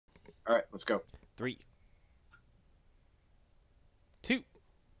All right, let's go. 3, 2.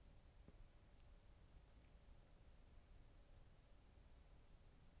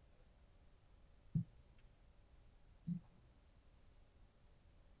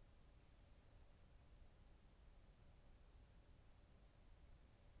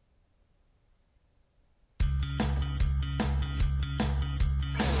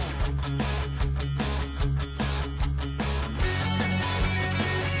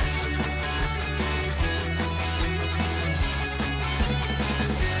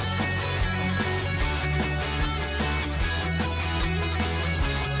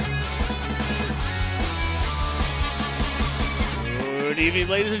 Good evening,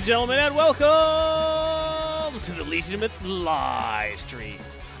 ladies and gentlemen, and welcome to the Legion of Myth live stream.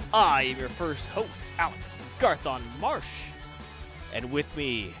 I am your first host, Alex Garthon Marsh, and with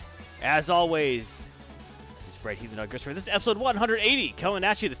me, as always, is Brett Heathen Augusta. This is episode 180, coming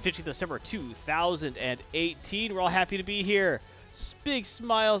at you the 15th of December 2018. We're all happy to be here. Big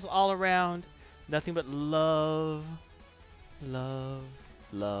smiles all around. Nothing but love, love,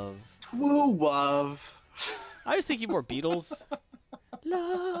 love. Woo, love. I was thinking more Beatles.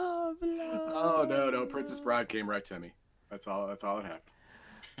 Love, love. Oh no, Princess Bride came right to me. That's all it happened.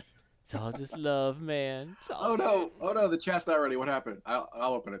 It's all just love, man. Oh no, the chat's not ready. What happened? I'll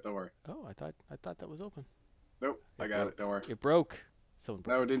open it. Don't worry. Oh, I thought that was open. Nope, I got it. Don't worry. It broke. Someone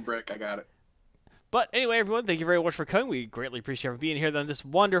broke. No, it didn't break. I got it. But anyway, everyone, thank you very much for coming. We greatly appreciate you being here on this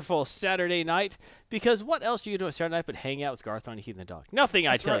wonderful Saturday night. Because what else do you do on Saturday night but hang out with Garthon and Heathen the Dog? Nothing,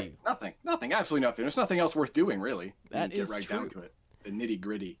 I tell you. Nothing. Absolutely nothing. There's nothing else worth doing, really. That is get right true. down to it. The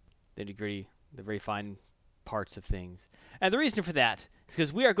nitty-gritty. The nitty-gritty, the very fine parts of things. And the reason for that is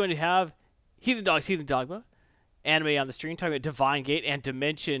because we are going to have Heathen Dogs, Heathen Dogma, anime on the stream, talking about Divine Gate and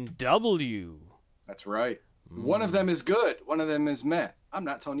Dimension W. That's right. One of them is good. One of them is meh. I'm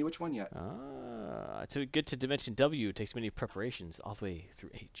not telling you which one yet. To get to Dimension W, it takes many preparations all the way through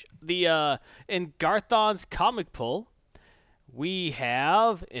H. In Garthon's comic pull, we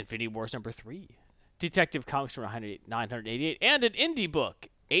have Infinity Wars #3, Detective Comics from 988, and an indie book,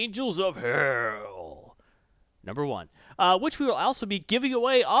 Angels of Hell #1, which we will also be giving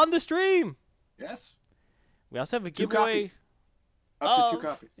away on the stream. Yes. We also have a Two giveaway. copies. Up to 2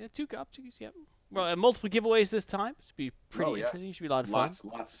 copies. Yeah, 2 copies. Yep. Well, multiple giveaways this time. It should be pretty yeah. interesting. It should be a lot of fun.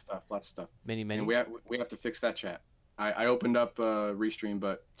 Lots of stuff. Many. And we have to fix that chat. I opened up Restream,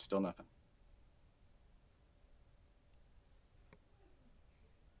 but still nothing.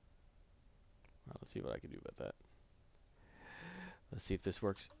 Well, let's see what I can do about that. Let's see if this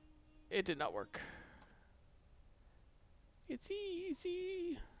works. It did not work. It's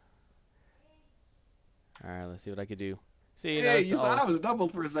easy. All right, let's see what I can do. See, Hey, you saw I was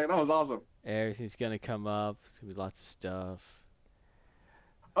doubled for a second. That was awesome. Everything's gonna come up. It's gonna be lots of stuff.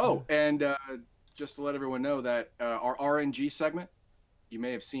 Oh, and just to let everyone know that our RNG segment, you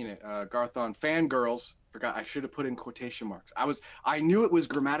may have seen it. Garthon Fangirls. Forgot I should have put in quotation marks. I knew it was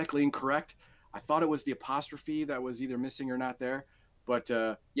grammatically incorrect. I thought it was the apostrophe that was either missing or not there. But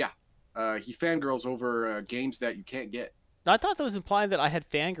he fangirls over games that you can't get. I thought that was implying that I had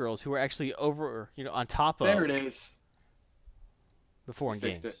fangirls who were actually over, on top of. There it is. Before in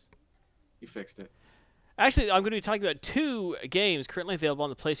games. You fixed it. Actually, I'm going to be talking about 2 games currently available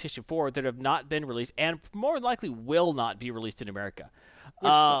on the PlayStation 4 that have not been released and more likely will not be released in America.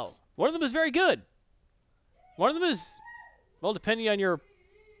 One of them is very good. One of them is, well, depending on your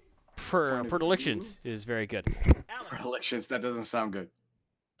predilections, is very good. Predilections? That doesn't sound good.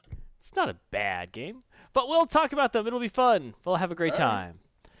 It's not a bad game, but we'll talk about them. It'll be fun. We'll have a great time.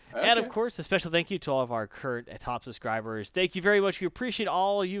 Okay. And, of course, a special thank you to all of our current top subscribers. Thank you very much. We appreciate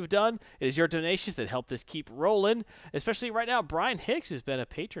all you've done. It is your donations that help this keep rolling, especially right now. Brian Hicks has been a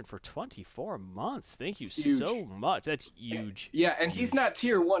patron for 24 months. Thank you so much. That's huge. Yeah, and he's not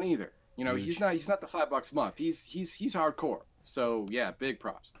tier 1 either. He's not the $5 a month. He's hardcore. So, yeah, big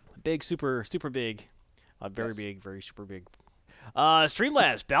props. Big, super big. Very big, very super big.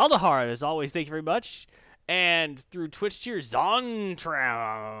 Streamlabs, Baldahar, as always, thank you very much. And through Twitch cheers, Zontram,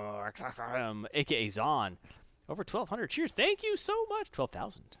 a.k.a. Zon. Over 1,200 cheers. Thank you so much.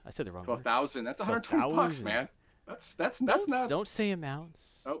 12,000. I said the wrong 12,000. That's $120, man. That's not. Don't say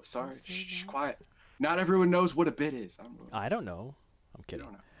amounts. Oh, sorry. Shh, quiet. Not everyone knows what a bit is. I don't know. I'm kidding.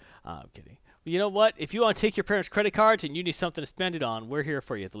 You don't know. I'm kidding. Well, you know what? If you want to take your parents' credit cards and you need something to spend it on, we're here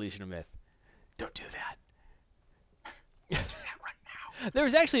for you at the Legion of Myth. Don't do that. Don't do that right now. There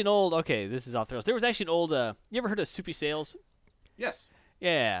was actually an old. Okay, this is off the rails. There was actually an old. You ever heard of Soupy Sales? Yes.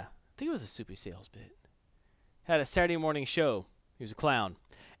 Yeah, I think it was a Soupy Sales bit. Had a Saturday morning show. He was a clown,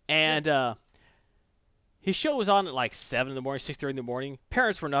 and his show was on at like 7 in the morning, 6:30 in the morning.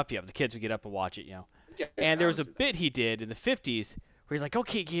 Parents weren't up yet, but the kids would get up and watch it, you know. Yeah, And there was a obviously. bit he did in the 50s where he's like,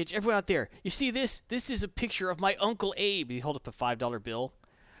 okay, kids, everyone out there, you see this? This is a picture of my Uncle Abe. He held up a $5 bill.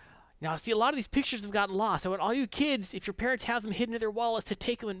 Now, see, a lot of these pictures have gotten lost. I want all you kids, if your parents have them hidden in their wallets, to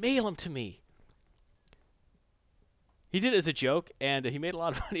take them and mail them to me. He did it as a joke, and he made a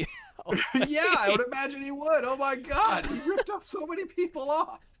lot of money. Yeah, I would imagine he would. Oh my God, he ripped up so many people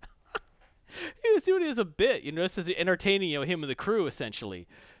off. He was doing it as a bit, you know, just as entertaining, you know, him and the crew essentially.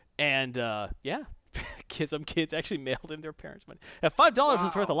 And yeah, some kids actually mailed in their parents' money. And $5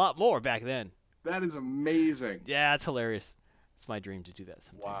 was worth a lot more back then. That is amazing. Yeah, it's hilarious. It's my dream to do that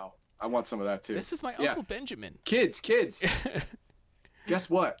someday. Wow, I want some of that too. This is my Yeah. Uncle Benjamin. Kids, guess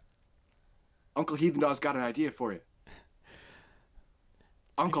what? Uncle Heathen Dog's got an idea for you.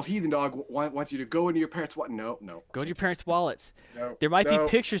 Uncle Heathen Dog wants you to go into your parents' what? No. Go to your parents' wallets. No. There might be no.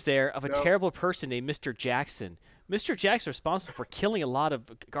 pictures there of a No. terrible person named Mr. Jackson. Mr. Jackson is responsible for killing a lot of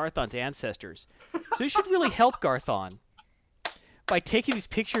Garthon's ancestors. So you should really help Garthon by taking these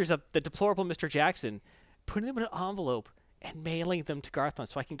pictures of the deplorable Mr. Jackson, putting them in an envelope, and mailing them to Garthon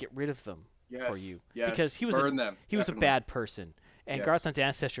so I can get rid of them for you. Yes. Because he was Burn them. he was a Definitely. bad person. And Yes. Garthon's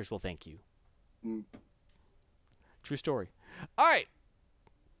ancestors will thank you. Mm. True story. All right.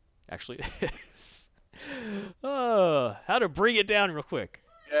 Actually, how to bring it down real quick.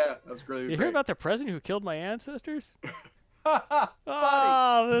 Yeah, that was really You great. hear about the president who killed my ancestors? Funny.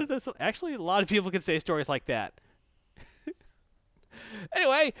 Oh, actually, a lot of people can say stories like that.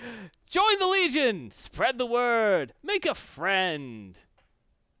 Anyway, join the Legion, spread the word, make a friend,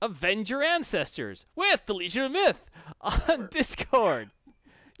 avenge your ancestors with the Legion of Myth on Discord.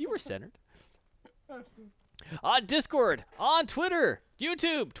 You were centered. On Discord, on Twitter,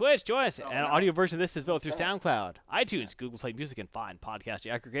 YouTube, Twitch, join us. And an audio version of this is both through SoundCloud, iTunes, Google Play Music, and fine podcast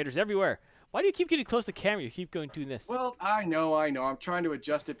aggregators everywhere. Why do you keep getting close to the camera? You keep doing this. Well, I know. I'm trying to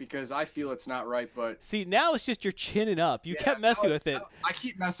adjust it because I feel it's not right, but See, now it's just you're chinning up. You yeah, kept messing now with it. I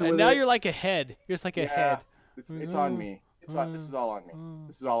keep messing And with now it. you're like a head. You're just like a head. It's on me. This is all on me.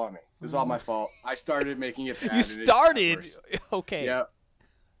 This is all on me. This is all my fault. I started making it bad. You and it's started. worse. Okay. Yeah,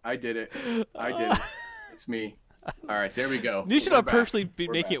 I did it. I did it. It's me. All right, there we go. You should We're not back. personally be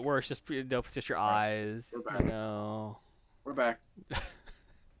We're making back. it worse. Just just your eyes. We're back. You know. We're back.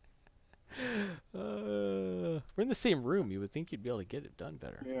 We're in the same room. You would think you'd be able to get it done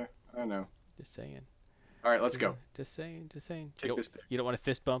better. Yeah, I know. Just saying. All right, let's go. Just saying. Just saying. Take this pic. You don't want a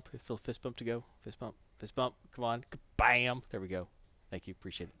fist bump? Feel fist bump to go? Fist bump. Fist bump. Come on. Bam. There we go. Thank you.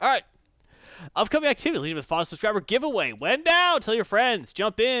 Appreciate it. All right. Upcoming activity. Legion with Follow Subscriber giveaway. When down. Tell your friends.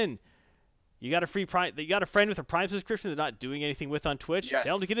 Jump in. You got a free Prime. You got a friend with a Prime subscription they're not doing anything with on Twitch. Yes.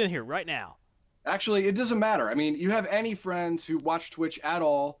 Tell them to get in here right now. Actually, it doesn't matter. I mean, you have any friends who watch Twitch at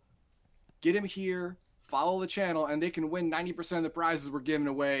all, get them here, follow the channel, and they can win 90% of the prizes we're giving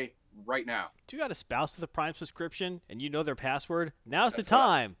away right now. Do you got a spouse with a Prime subscription and you know their password? Now's That's the what I-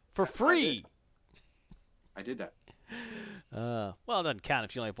 time for that's what I free. I did that. Well, it doesn't count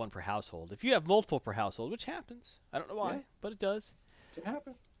if you only have one per household. If you have multiple per household, which happens, I don't know why, Yeah. but it does. It can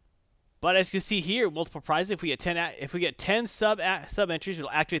happen. But as you can see here, multiple prizes. If we get 10 sub entries, it'll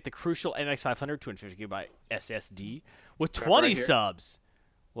activate the crucial MX500 250 GB SSD. With 20 right here. subs,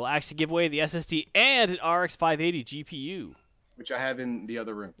 we'll actually give away the SSD and an RX 580 GPU Which I have in the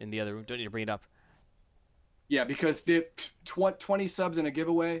other room. in the other room. Don't need to bring it up. Yeah, because the 20 subs in a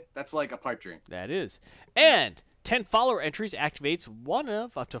giveaway, that's like a pipe dream. That is. And 10 follower entries activates one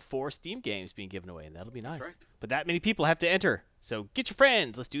of up to 4 Steam games being given away, and that'll be nice. That's right. But that many people have to enter. So get your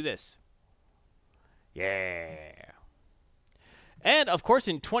friends. Let's do this. Yeah. And, of course,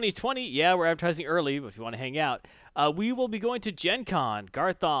 in 2020, yeah, we're advertising early, but if you want to hang out, we will be going to Gen Con,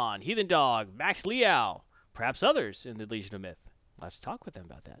 Garthon, Heathen Dog, Max Liao, perhaps others in the Legion of Myth. We'll have to talk with them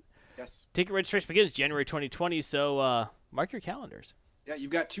about that. Yes. Ticket registration begins January 2020, so mark your calendars. Yeah,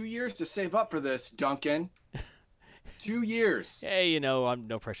 you've got 2 years to save up for this, Duncan. 2 years. Hey, you know, I'm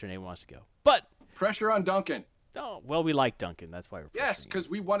no pressure anyone wants to go. But, Pressure on Duncan. oh, well, we like Duncan. That's why we're Yes, pressuring him. because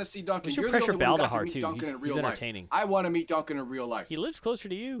we want to see Duncan. We should You're the pressure only one who got to Baldahar, meet too. Duncan He's in real entertaining. life. I want to meet Duncan in real life. He lives closer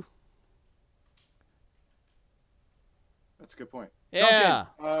to you. That's a good point. Yeah.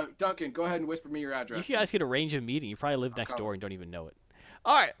 Duncan, go ahead and whisper me your address. You guys could arrange a meeting. You probably live next come. door and don't even know it.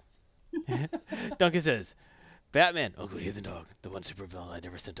 All right. Duncan says, Batman, Uncle Heathen Dog, the one super villain I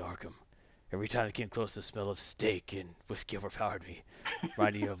never sent to Arkham. Every time I came close, the smell of steak and whiskey overpowered me,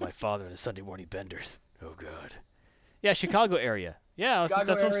 reminding you of my father and the Sunday morning benders. Oh, God. Yeah, Chicago area. Yeah, that's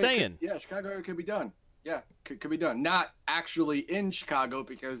Chicago what I'm area saying. Yeah, Chicago area could be done. Yeah, could be done. Not actually in Chicago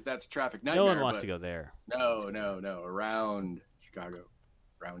because that's a traffic nightmare. No one wants but to go there. No. Around Chicago.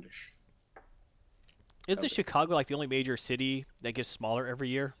 Roundish. Isn't Chicago like the only major city that gets smaller every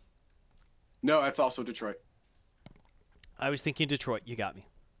year? No, that's also Detroit. I was thinking Detroit. You got me.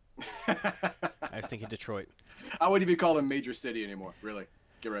 I was thinking Detroit. I wouldn't even call it a major city anymore, really.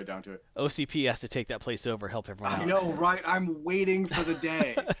 Get right down to it. OCP has to take that place over, help everyone out. I know, right? I'm waiting for the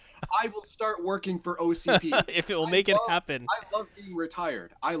day. I will start working for OCP. If it will make it happen. I love being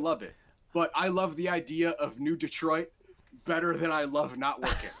retired. I love it. But I love the idea of New Detroit better than I love not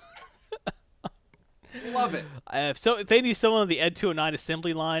working. Love it. So if they need someone on the Ed 209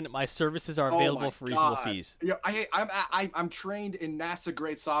 assembly line, my services are available for reasonable fees. You know, I'm trained in NASA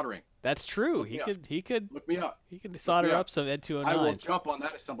grade soldering. That's true. He could look me up. He could solder up some Ed 209s. I will jump on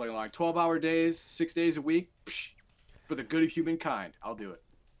that assembly line. 12-hour days, 6 days a week, for the good of humankind. I'll do it.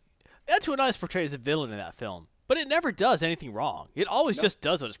 Ed 209 is portrayed as a villain in that film, but it never does anything wrong. It always just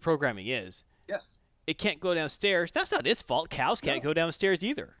does what its programming is. Yes. It can't go downstairs. That's not its fault. Cows can't go downstairs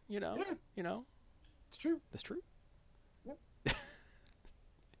either. You know. It's true. That's true. Yep.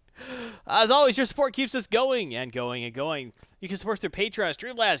 As always, your support keeps us going and going and going. You can support us through Patreon,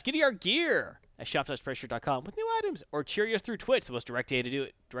 Streamlabs, getting our gear at shop.pressure.com with new items, or cheer us through Twitch, the most direct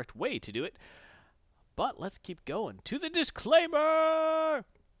way to do it. But let's keep going to the disclaimer.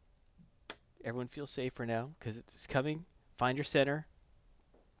 Everyone feels safer now because it's coming. Find your center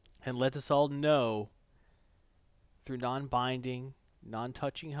and let us all know through non-binding,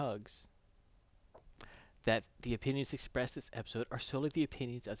 non-touching hugs that the opinions expressed in this episode are solely the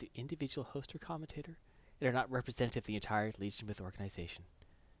opinions of the individual host or commentator and are not representative of the entire Legion Myth organization.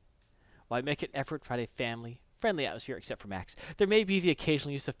 While I make an effort to provide a family-friendly atmosphere, except for Max, there may be the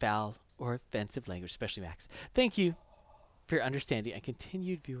occasional use of foul or offensive language, especially Max. Thank you for your understanding and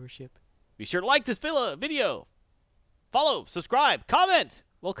continued viewership. Be sure to like this video, follow, subscribe, comment.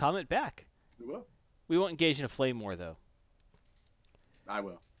 We'll comment back. We will. We won't engage in a flame war, though. I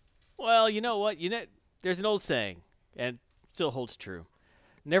will. Well, you know what? There's an old saying, and it still holds true.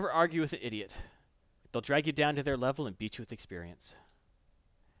 Never argue with an idiot. They'll drag you down to their level and beat you with experience.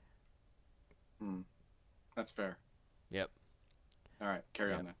 That's fair. Yep. All right,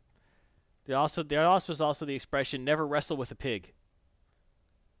 carry on then. There also is also the expression, never wrestle with a pig.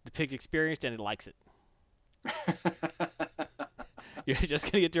 The pig's experienced and it likes it. You're just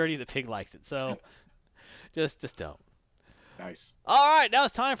going to get dirty, the pig likes it. So just don't. Nice. All right, now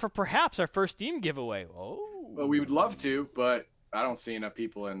it's time for perhaps our first Steam giveaway. Oh. Well, we would love to, but I don't see enough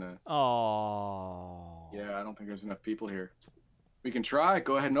people in the... Oh. Yeah, I don't think there's enough people here. We can try.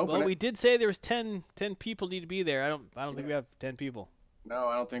 Go ahead and open it. Well, we did say there was 10 people need to be there. I don't think we have 10 people. No,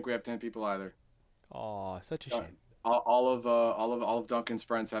 I don't think we have 10 people either. Oh, such a shame. All of Duncan's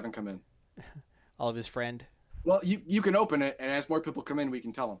friends haven't come in. All of his friend. Well, you can open it, and as more people come in, we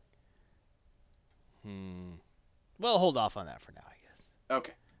can tell them. Well, hold off on that for now, I guess.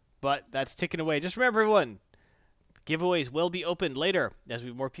 Okay. But that's ticking away. Just remember, everyone, giveaways will be opened later as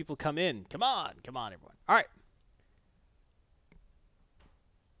more people come in. Come on, everyone. All right.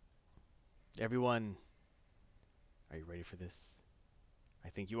 Everyone, are you ready for this? I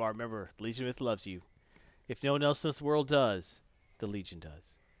think you are. Remember, the Legion Myth loves you. If no one else in this world does, the Legion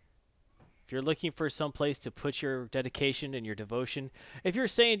does. If you're looking for some place to put your dedication and your devotion, if you're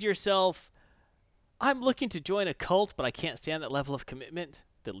saying to yourself, I'm looking to join a cult, but I can't stand that level of commitment,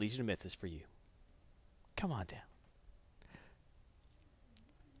 the Legion of Myth is for you. Come on down.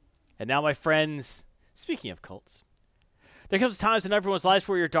 And now, my friends, speaking of cults, there comes times in everyone's lives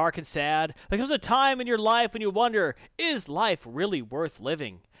where you're dark and sad. There comes a time in your life when you wonder, is life really worth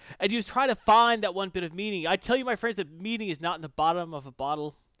living? And you try to find that one bit of meaning. I tell you, my friends, that meaning is not in the bottom of a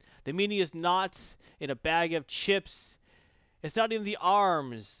bottle. The meaning is not in a bag of chips. It's not in the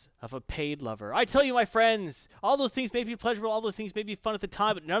arms of a paid lover. I tell you, my friends, all those things may be pleasurable, all those things may be fun at the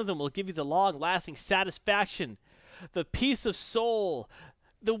time, but none of them will give you the long-lasting satisfaction, the peace of soul,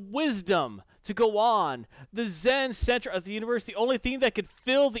 the wisdom to go on, the Zen center of the universe, the only thing that could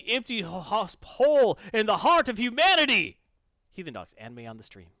fill the empty hole in the heart of humanity. Heathen Dogs, Anime on the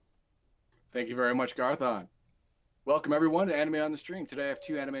Stream. Thank you very much, Garthon. Welcome, everyone, to Anime on the Stream. Today I have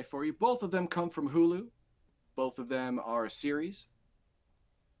 2 anime for you. Both of them come from Hulu. Both of them are a series.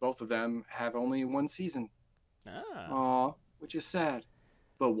 Both of them have only 1 season. Aw, which is sad.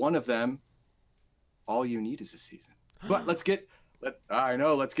 But one of them, all you need is a season. But let's get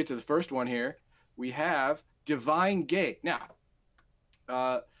to the first one here. We have Divine Gate. Now,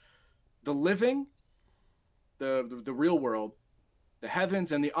 the living, the real world, the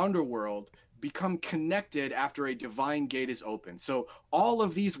heavens and the underworld become connected after a divine gate is open. So all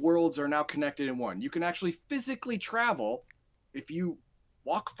of these worlds are now connected in one. You can actually physically travel. If you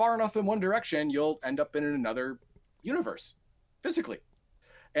walk far enough in one direction, you'll end up in another universe physically.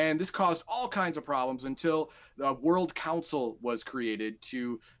 And this caused all kinds of problems until the World Council was created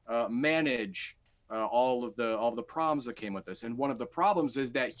to manage all of the problems that came with this. And one of the problems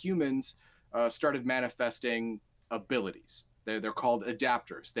is that humans started manifesting abilities. They're called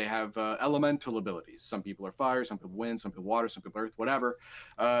adapters. They have elemental abilities. Some people are fire, some people wind, some people water, some people earth, whatever.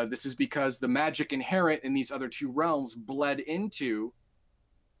 This is because the magic inherent in these other two realms bled into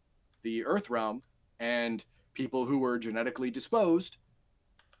the earth realm, and people who were genetically disposed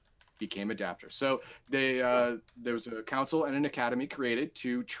became adapters. So there was a council and an academy created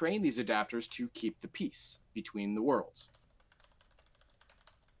to train these adapters to keep the peace between the worlds.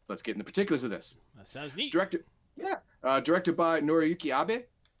 Let's get into the particulars of this. That sounds neat. Directed by Noriyuki Abe,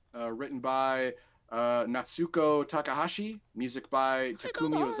 written by Natsuko Takahashi, music by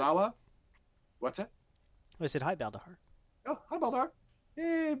Takumi Ozawa. What's that? I said hi, Baldahar. Oh, hi, Baldar.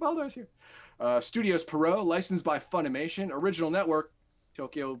 Hey, Baldar's here. Studios Perot, licensed by Funimation. Original network,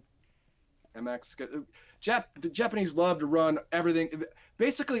 Tokyo MX. The Japanese love to run everything.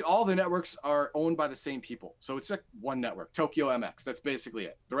 Basically, all the networks are owned by the same people. So it's like one network, Tokyo MX. That's basically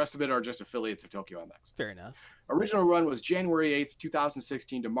it. The rest of it are just affiliates of Tokyo MX. Fair enough. Original run was January 8th,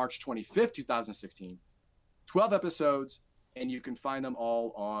 2016 to March 25th, 2016. 12 episodes, and you can find them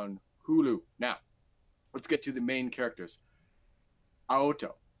all on Hulu. Now, let's get to the main characters.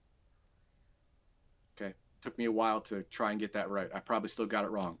 Aoto. Okay. Took me a while to try and get that right. I probably still got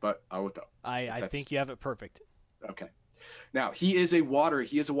it wrong, but Aoto. I think you have it perfect. Okay. Now, he is a water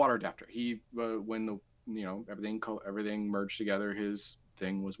adapter. He when the everything merged together, his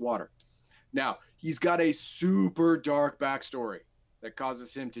thing was water. Now, he's got a super dark backstory that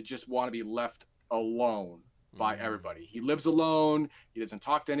causes him to just want to be left alone by everybody. He lives alone. He doesn't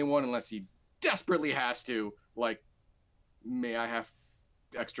talk to anyone unless he desperately has to. Like, may I have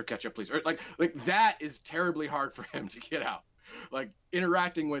extra ketchup, please? Or like that is terribly hard for him to get out. Like,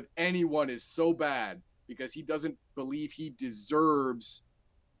 interacting with anyone is so bad because he doesn't believe he deserves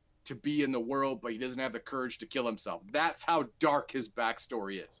to be in the world, but he doesn't have the courage to kill himself. That's how dark his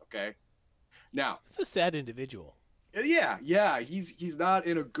backstory is. Okay. Now, it's a sad individual. Yeah, he's not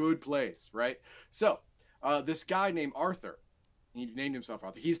in a good place, right? So, this guy named Arthur, he named himself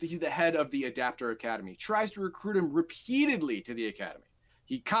Arthur. He's the head of the Adapter Academy. Tries to recruit him repeatedly to the academy.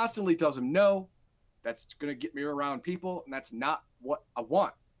 He constantly tells him, "No, that's gonna get me around people, and that's not what I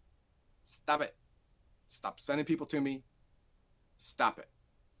want. Stop it. Stop sending people to me. Stop it.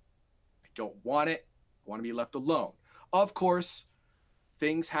 I don't want it. I want to be left alone." Of course,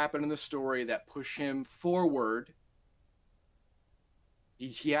 things happen in the story that push him forward.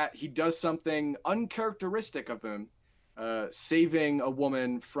 He does something uncharacteristic of him, saving a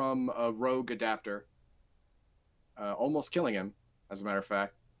woman from a rogue adapter, almost killing him, as a matter of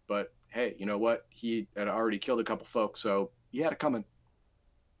fact. But hey, you know what? He had already killed a couple folks, so he had it coming.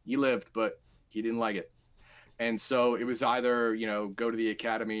 He lived, but he didn't like it. And so it was either, go to the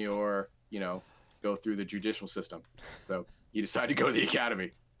academy or, go through the judicial system. So he decided to go to the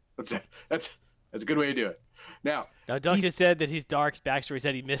academy. That's a good way to do it. Now Duncan said that his dark backstory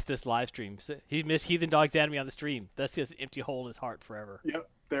said he missed this live stream. So he missed Heathen Dog's Anime on the stream. That's just an empty hole in his heart forever. Yep,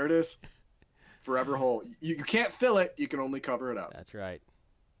 there it is. Forever hole. You can't fill it. You can only cover it up. That's right.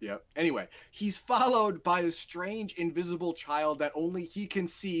 Yep. Anyway, he's followed by a strange invisible child that only he can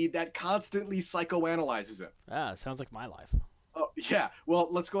see that constantly psychoanalyzes him. Ah, sounds like my life. Oh, yeah. Well,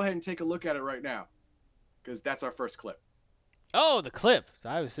 let's go ahead and take a look at it right now, because that's our first clip. Oh, the clip. So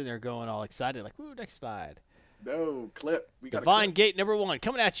I was sitting there going all excited, like, "Ooh, next slide." No, clip. We got Divine clip. Gate number 1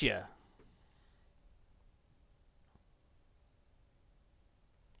 coming at you.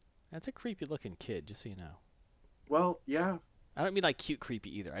 That's a creepy looking kid, just so you know. Well, yeah. I don't mean like cute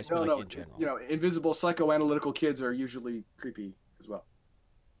creepy either. I just mean like in general. Invisible psychoanalytical kids are usually creepy as well.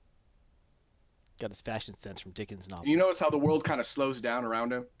 Got his fashion sense from Dickens' novel. You notice how the world kind of slows down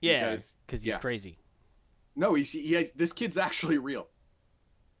around him? Yeah, because he's crazy. No, this kid's actually real.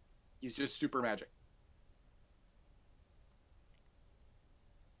 He's just super magic.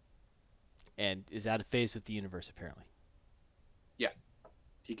 And is out of phase with the universe, apparently. Yeah.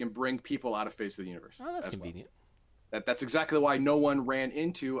 He can bring people out of phase of the universe. Oh, that's convenient. Well. That's exactly why no one ran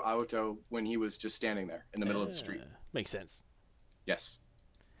into Aoto when he was just standing there in the middle of the street. Makes sense. Yes.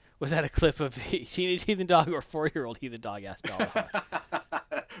 Was that a clip of Teenage Heathen Dog or 4-year-old Heathen Dog? Asked Baldahar.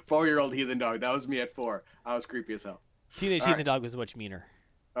 4-year-old Heathen Dog. That was me at 4. I was creepy as hell. Teenage Heathen Dog was much meaner.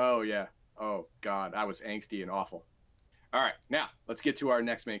 Oh, yeah. Oh, God. I was angsty and awful. All right. Now, let's get to our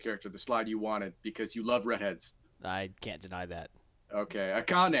next main character, the slide you wanted, because you love redheads. I can't deny that. Okay.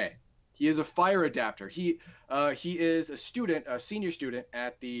 Akane. He is a fire adapter. He is a senior student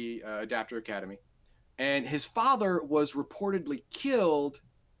at the Adapter Academy. And his father was reportedly killed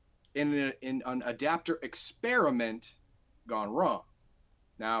in an adapter experiment gone wrong.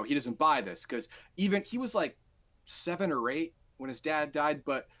 Now he doesn't buy this because even he was like 7 or 8 when his dad died,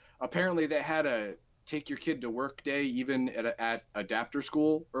 but apparently they had a take your kid to work day even at adapter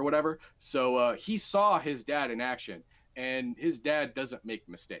school or whatever. So he saw his dad in action, and his dad doesn't make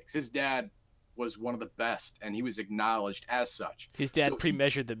mistakes. His dad was one of the best, and he was acknowledged as such. His dad So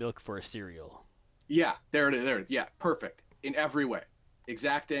pre-measured the milk for a cereal. yeah, there it is. There, yeah, perfect in every way,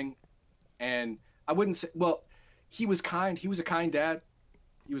 exacting, and I wouldn't say. Well, he was kind. He was a kind dad.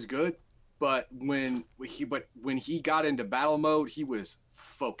 He was good, but when he got into battle mode, he was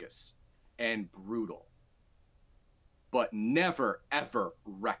focused and brutal, but never ever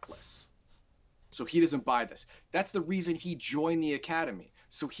reckless. So he doesn't buy this. That's the reason he joined the academy,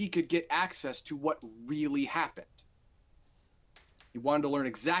 so he could get access to what really happened. He wanted to learn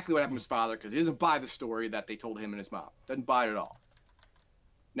exactly what happened to his father because he doesn't buy the story that they told him and his mom. Doesn't buy it at all.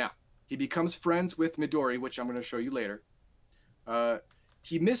 Now, he becomes friends with Midori, which I'm going to show you later.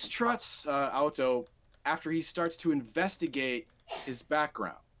 He mistrusts Aoto after he starts to investigate his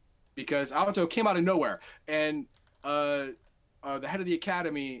background, because Aoto came out of nowhere, and the head of the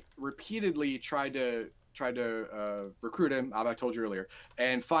academy repeatedly tried to recruit him. I told you earlier,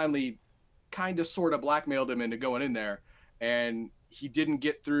 and finally, kind of sort of blackmailed him into going in there, and he didn't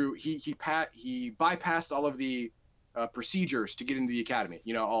get through. He bypassed all of the procedures to get into the academy.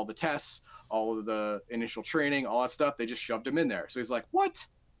 You know, all the tests, all of the initial training, all that stuff. They just shoved him in there. So he's like, "What?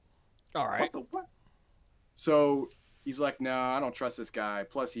 All right." What the what?" So he's like, "No, I don't trust this guy.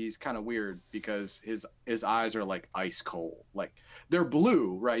 Plus, he's kind of weird because his eyes are like ice cold. Like they're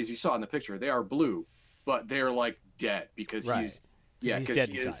blue, right? As you saw in the picture, they are blue, but they're like dead because Right. he's dead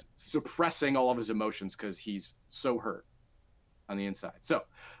he inside. is suppressing all of his emotions because he's so hurt on the inside. So,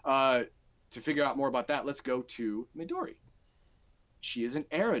 to figure out more about that, let's go to Midori. She is an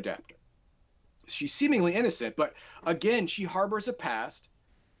air adapter. She's seemingly innocent, but again, she harbors a past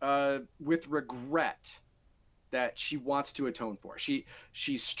with regret that she wants to atone for. She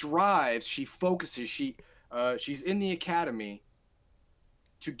strives, she focuses, she's in the academy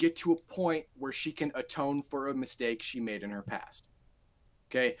to get to a point where she can atone for a mistake she made in her past.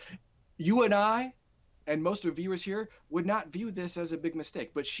 Okay, you and I and most of the viewers here would not view this as a big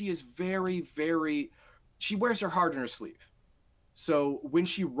mistake, but she is very, very, she wears her heart in her sleeve. So when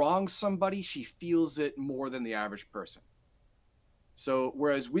she wrongs somebody, she feels it more than the average person. So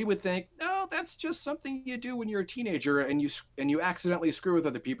whereas we would think, no, that's just something you do when you're a teenager and you accidentally screw with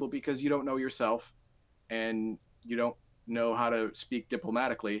other people because you don't know yourself and you don't know how to speak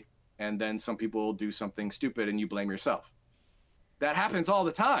diplomatically, and then some people do something stupid and you blame yourself. That happens all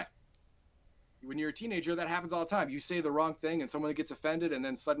the time. When you're a teenager, that happens all the time. You say the wrong thing and someone gets offended, and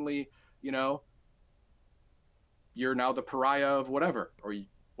then suddenly, you know, you're now the pariah of whatever, or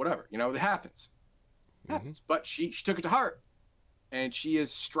whatever. You know, it happens. It happens. But she took it to heart, and she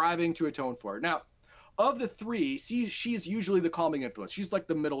is striving to atone for it. Now, of the three, she is usually the calming influence. She's like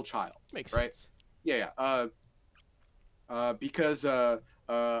the middle child. Makes right? sense. Yeah. Because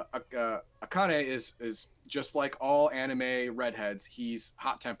Akane is just like all anime redheads. He's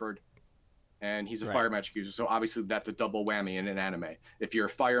hot-tempered, and he's a Right. fire magic user. So obviously that's a double whammy in an anime. If you're a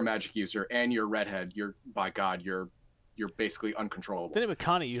fire magic user and you're a redhead, by God, you're basically uncontrollable. The name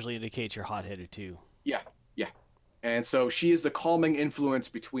Akane usually indicates you're hot-headed too. Yeah. And so she is the calming influence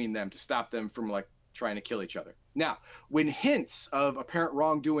between them to stop them from like trying to kill each other. Now, when hints of apparent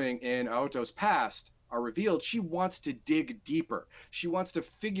wrongdoing in Aoto's past are revealed, she wants to dig deeper. She wants to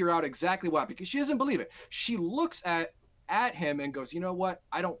figure out exactly what, because she doesn't believe it. She looks at him and goes, you know what?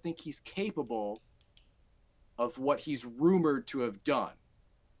 I don't think he's capable of what he's rumored to have done.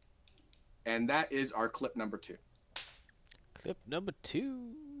 And that is our clip number 2. Clip number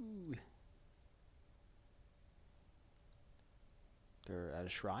 2. They're at a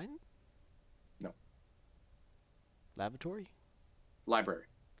shrine? No. Lavatory? Library.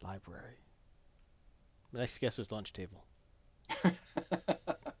 Library. My next guess was lunch table.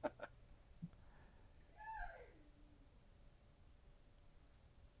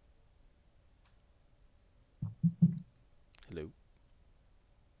 Hello.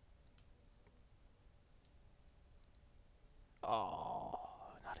 Oh,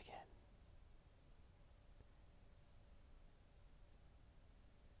 not again.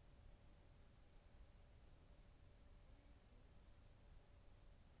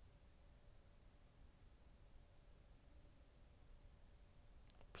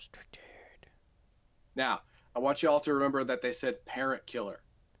 Restricted. Now, I want you all to remember that they said parent killer.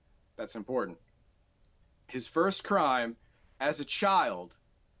 That's important. His first crime as a child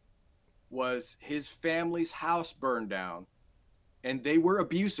was his family's house burned down, and they were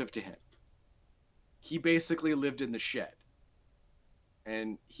abusive to him. He basically lived in the shed,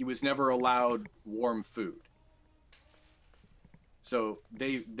 and he was never allowed warm food. So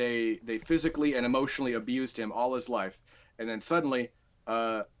they physically and emotionally abused him all his life, and then suddenly,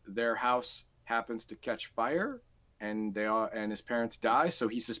 their house happens to catch fire, and his parents die. So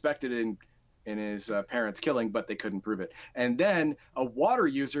he suspected in his parents' killing, but they couldn't prove it. And then a water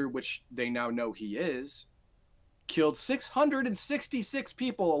user, which they now know he is, killed 666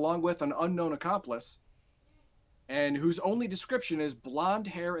 people along with an unknown accomplice, and whose only description is blonde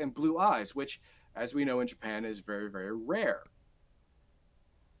hair and blue eyes, which, as we know in Japan, is very, very rare.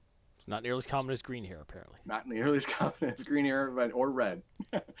 It's not nearly as common as green hair, apparently. Not nearly as common as green hair or red.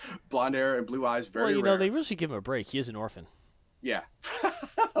 Blonde hair and blue eyes, very Well, rare. they really should give him a break. He is an orphan. Yeah,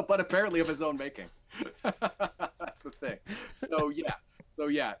 but apparently of his own making. That's the thing. So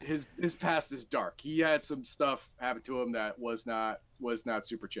yeah, his past is dark. He had some stuff happen to him that was not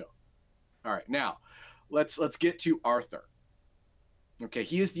super chill. All right, now let's get to Arthur. Okay,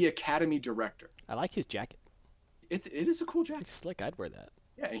 he is the Academy director. I like his jacket. It is a cool jacket. It's slick. I'd wear that.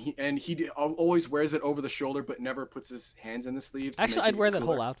 Yeah, and he always wears it over the shoulder, but never puts his hands in the sleeves. Actually, I'd wear that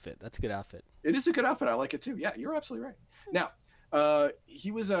whole outfit. That's a good outfit. It is a good outfit. I like it too. Yeah, you're absolutely right. Now,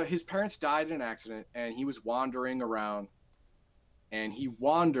 he was his parents died in an accident, and he was wandering around, and he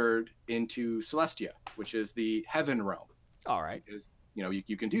wandered into Celestia, which is the heaven realm. All right. Because,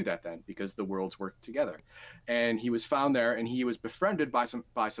 you can do that then because the worlds work together, and he was found there, and he was befriended by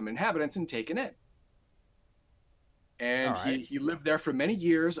some inhabitants and taken in. And he lived there for many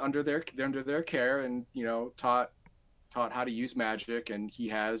years under their care, and taught how to use magic, and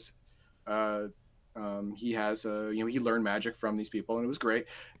he learned magic from these people, and it was great.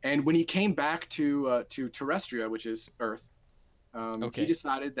 And when he came back to Terrestria, which is Earth, he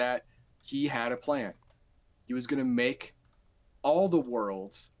decided that he had a plan. He was going to make all the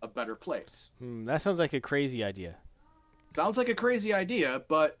worlds a better place. That sounds like a crazy idea. Sounds like a crazy idea,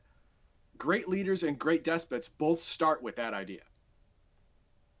 but great leaders and great despots both start with that idea.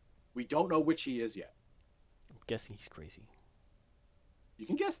 We don't know which he is yet. I'm guessing he's crazy. You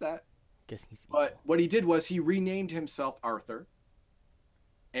can guess that. Guessing he's evil. But what he did was he renamed himself Arthur,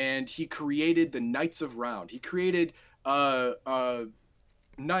 and he created the Knights of Round. He created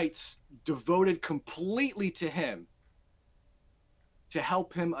knights devoted completely to him to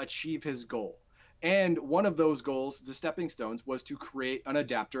help him achieve his goal. And one of those goals, the stepping stones, was to create an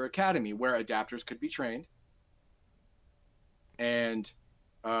adapter academy where adapters could be trained and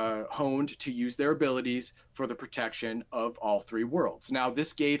honed to use their abilities for the protection of all three worlds. Now,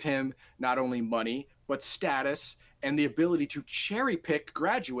 this gave him not only money, but status and the ability to cherry pick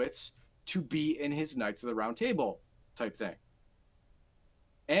graduates to be in his Knights of the Round Table type thing.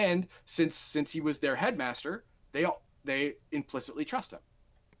 And since he was their headmaster, they implicitly trust him.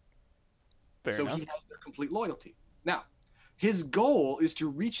 Fair enough. He has their complete loyalty. Now, his goal is to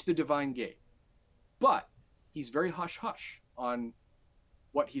reach the Divine Gate, but he's very hush-hush on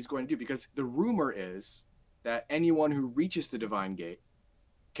what he's going to do, because the rumor is that anyone who reaches the Divine Gate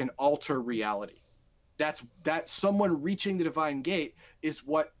can alter reality. That someone reaching the Divine Gate is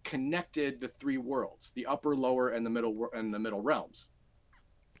what connected the three worlds, the upper, lower, and the middle realms.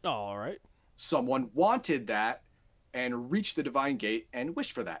 All right. Someone wanted that and reach the Divine Gate and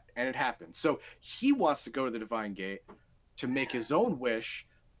wish for that, and it happened. So he wants to go to the Divine Gate to make his own wish,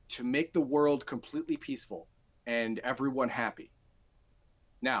 to make the world completely peaceful and everyone happy.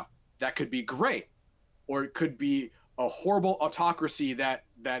 Now, that could be great, or it could be a horrible autocracy that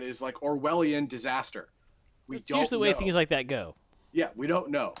is like Orwellian disaster. That's usually the way things like that go. Yeah, we don't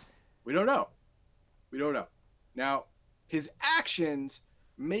know. Now, his actions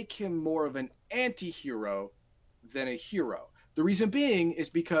make him more of an anti-hero than a hero. The reason being is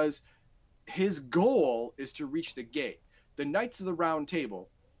because his goal is to reach the gate. The Knights of the Round Table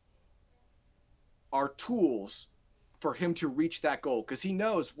are tools for him to reach that goal, because he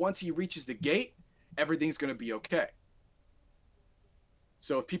knows once he reaches the gate, everything's going to be okay.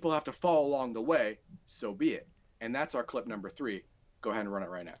 So if people have to fall along the way, so be it. And that's our clip number 3. Go ahead and run it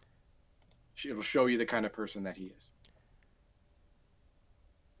right now. It'll show you the kind of person that he is.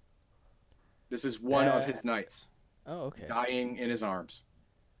 This is one of his knights. Oh, okay. Dying in his arms.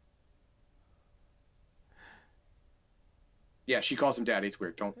 Yeah, she calls him daddy. It's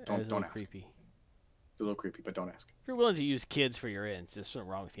weird. Don't ask. Creepy. It's a little creepy, but don't ask. If you're willing to use kids for your ends, there's something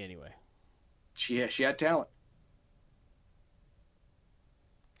wrong with you anyway. She had talent.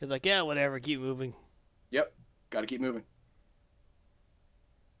 He's like, yeah, whatever, keep moving. Yep, got to keep moving.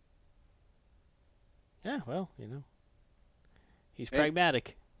 Yeah, well, he's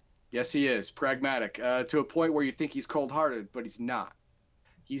pragmatic. Yes, he is pragmatic to a point where you think he's cold-hearted, but he's not.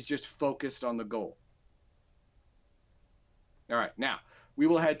 He's just focused on the goal. All right, now we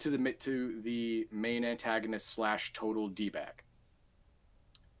will head to the main antagonist slash total d-bag.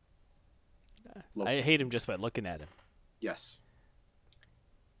 I hate him just by looking at him. Yes.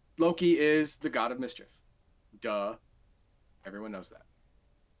 Loki is the god of mischief. Duh. Everyone knows that.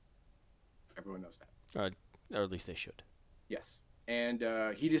 Everyone knows that. Or at least they should. Yes. And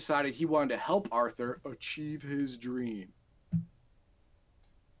he decided he wanted to help Arthur achieve his dream.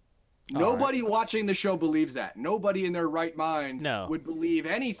 Nobody watching the show believes that. Nobody in their right mind would believe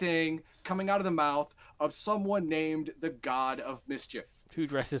anything coming out of the mouth of someone named the God of Mischief. Who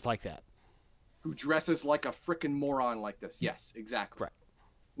dresses like that. Who dresses like a frickin' moron like this. Yes, exactly. Right.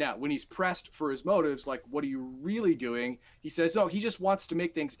 Now, when he's pressed for his motives, like, what are you really doing? He says, no, he just wants to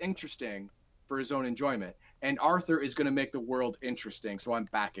make things interesting for his own enjoyment. And Arthur is going to make the world interesting, so I'm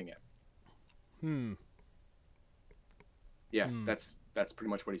backing him. Yeah, that's pretty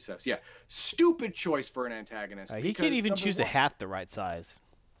much what he says. Yeah, stupid choice for an antagonist. He can't even choose a hat the right size.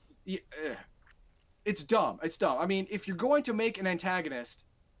 Yeah, it's dumb. It's dumb. I mean, if you're going to make an antagonist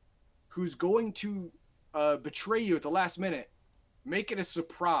who's going to betray you at the last minute, make it a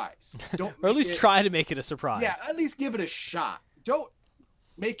surprise. Don't or at least try to make it a surprise. Yeah, at least give it a shot. Don't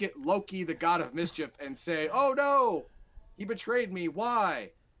make it Loki, the god of mischief, and say, oh no, he betrayed me.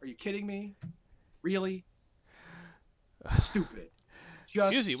 Why? Are you kidding me? Really? Stupid.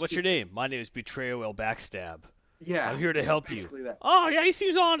 Excuse me, what's your name? My name is Betrayal Will Backstab. Yeah. I'm here to help you. That. Oh, yeah, he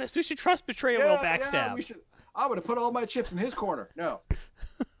seems honest. We should trust Betrayal Will Backstab. Yeah, we should. I would have put all my chips in his corner. No.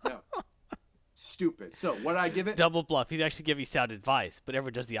 Stupid. So, what did I give it? Double bluff. He's actually giving sound advice, but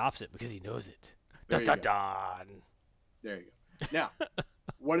everyone does the opposite because he knows it. Dun, dun, dun. There you go. Now,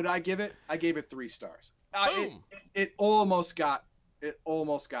 what did I give it? I gave it 3 stars. Boom. It almost got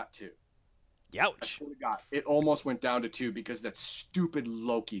 2. Youch. I swear to God, it almost went down to 2 because that stupid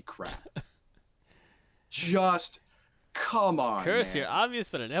Loki crap. Just come on, Curse man. your obvious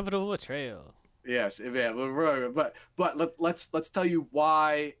but inevitable betrayal. Yes, yeah, but let's tell you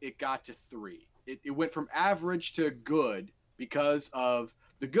why it got to 3. It went from average to good because of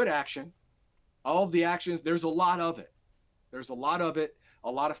the good action, all of the actions. There's a lot of it.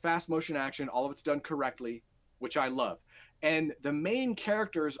 A lot of fast motion action. All of it's done correctly, which I love. And the main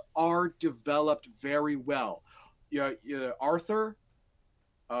characters are developed very well. Arthur,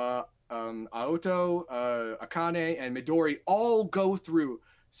 Aoto, Akane, and Midori all go through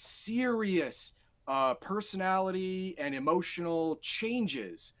serious personality and emotional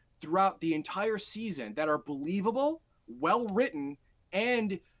changes throughout the entire season that are believable, well written,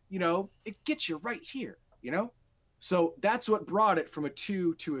 and it gets you right here. So that's what brought it from a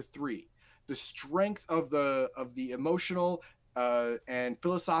 2 to a 3. The strength of the emotional and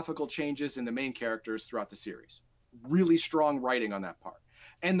philosophical changes in the main characters throughout the series. Really strong writing on that part.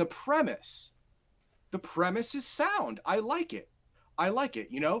 And the premise is sound. I like it.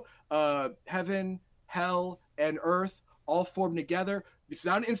 Heaven, hell, and earth all formed together. It's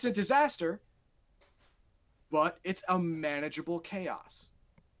not an instant disaster, but it's a manageable chaos.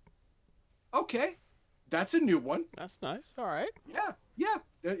 Okay. That's a new one. That's nice. All right. Yeah.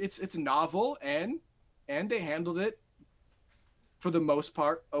 It's novel and they handled it for the most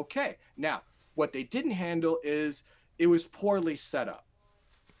part okay. Now, what they didn't handle is it was poorly set up.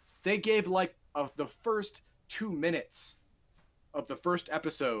 They gave the first 2 minutes of the first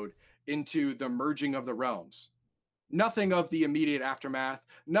episode into the merging of the realms. Nothing of the immediate aftermath,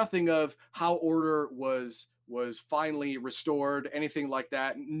 nothing of how order was finally restored, anything like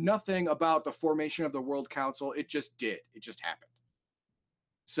that. Nothing about the formation of the World Council. It just did. It just happened.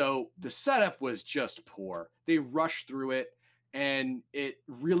 So the setup was just poor. They rushed through it, and it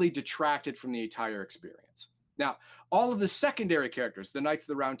really detracted from the entire experience. Now, all of the secondary characters, the Knights of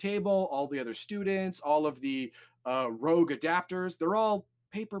the Round Table, all the other students, all of the rogue adapters, they're all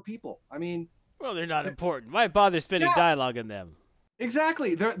paper people. I mean, well, they're not important. Why bother spending dialogue in them?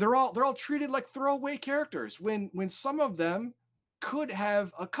 Exactly. They're all treated like throwaway characters when some of them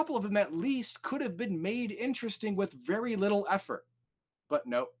a couple of them at least could have been made interesting with very little effort. But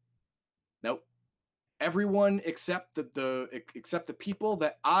nope. Everyone except the people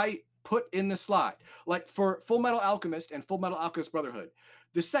that I put in the slide. Like for Full Metal Alchemist and Full Metal Alchemist Brotherhood,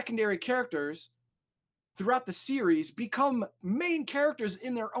 the secondary characters throughout the series become main characters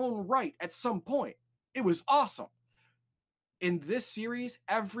in their own right at some point. It was awesome. In this series,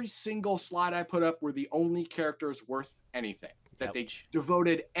 every single slide I put up were the only characters worth anything that they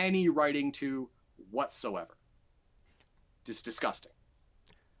devoted any writing to whatsoever. Just disgusting.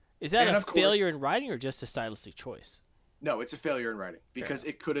 Is that a failure in writing or just a stylistic choice? No, it's a failure in writing because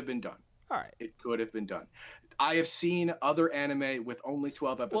it could have been done. All right. It could have been done. I have seen other anime with only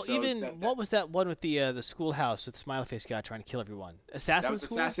 12 Well, episodes. even what was that one with the schoolhouse with Smiley Face guy trying to kill everyone? That was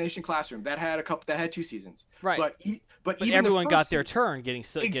School? Assassination Classroom. That had 2 seasons. Right. But even everyone got their season, turn getting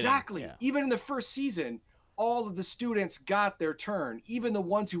exactly. Yeah. Even in the first season, all of the students got their turn. Even the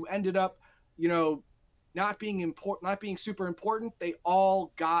ones who ended up, not being super important, they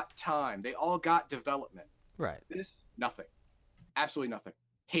all got time. They all got development. Right. This, nothing. Absolutely nothing.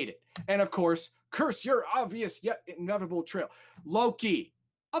 Hate it. And of course, curse your obvious yet inevitable trail. Loki.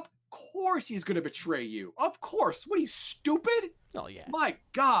 Of course he's going to betray you. Of course. What are you, stupid? Oh, yeah. My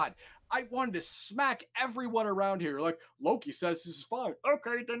God. I wanted to smack everyone around here. Like, Loki says this is fine.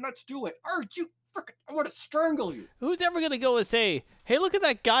 Okay, then let's do it. I want to strangle you. Who's ever going to go and say, hey, look at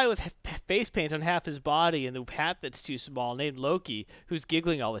that guy with face paint on half his body and the hat that's too small named Loki who's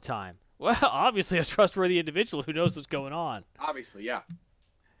giggling all the time? Well, obviously a trustworthy individual who knows what's going on. Obviously, yeah.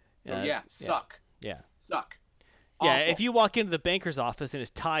 So, suck. Yeah. Suck. Yeah, Awful. if you walk into the banker's office and his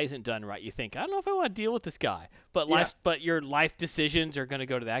tie isn't done right, you think, I don't know if I want to deal with this guy. But your life decisions are going to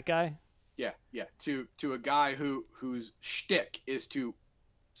go to that guy? Yeah. To a guy whose shtick is to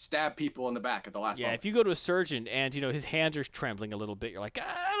stab people in the back at the last moment. If you go to a surgeon and, his hands are trembling a little bit, you're like,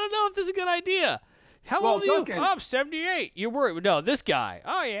 I don't know if this is a good idea. How old are Duncan, you? Oh, I'm 78. You're worried. No, this guy.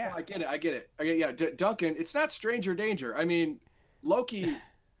 Oh, yeah. I get it. Yeah, Duncan, it's not stranger danger. I mean, Loki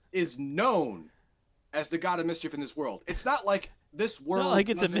is known as the god of mischief in this world. It's not like this world not like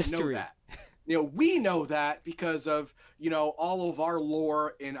it's a doesn't mystery. know that. We know that because of, all of our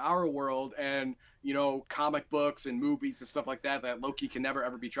lore in our world and, comic books and movies and stuff like that Loki can never,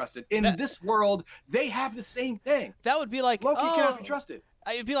 ever be trusted. In this world, they have the same thing. That would be like, Loki cannot be trusted.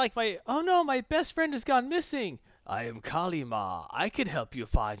 It'd be like my best friend has gone missing. I am Kalima. I can help you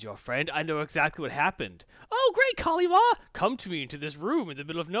find your friend. I know exactly what happened. Oh, great, Kalima. Come to me into this room in the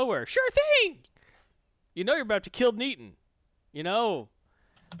middle of nowhere. Sure thing. You're about to kill Neaton.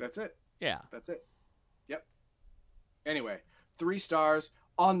 That's it. Yeah. That's it. Yep. Anyway, 3 stars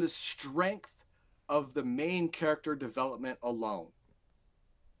on the strength of the main character development alone.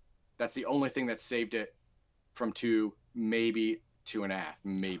 That's the only thing that saved it from 2, maybe 2.5,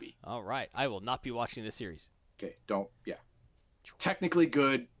 maybe. All right. I will not be watching this series. Okay. Technically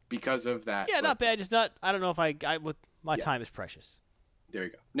good because of that. Yeah, not bad. Just not. I don't know if my time is precious. There you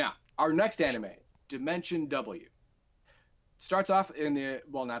go. Now, our next anime, Dimension W. Starts off in the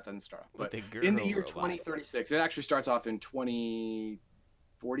doesn't start off, but in the year 2036. It actually starts off in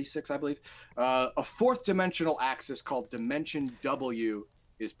 2046, I believe. A 4th dimensional axis called Dimension W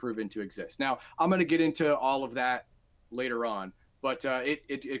is proven to exist. Now, I'm going to get into all of that later on, but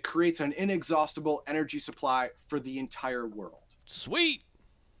it creates an inexhaustible energy supply for the entire world. Sweet.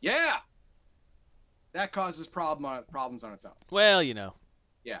 Yeah. That causes problems on its own. Well, Yeah.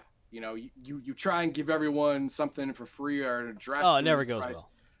 You try and give everyone something for free or an address. Oh, it never goes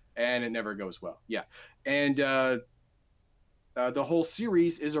well. And it never goes well. Yeah. And the whole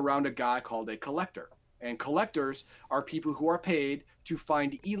series is around a guy called a collector. And collectors are people who are paid to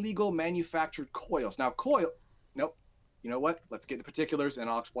find illegal manufactured coils. Now, nope. You know what? Let's get the particulars, and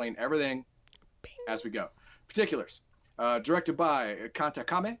I'll explain everything as we go. Particulars. Directed by Kanta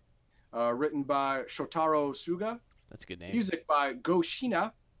Kame. Written by Shotaro Suga. That's a good name. Music by Go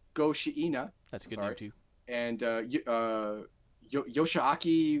Shiina. That's a good name, too. And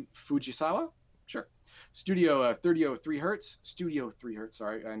Yoshiaki Fujisawa. Sure. Studio 303 Hertz. Studio 3 Hertz,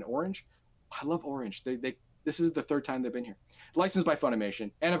 sorry. And Orange. I love Orange. This is the 3rd time they've been here. Licensed by Funimation.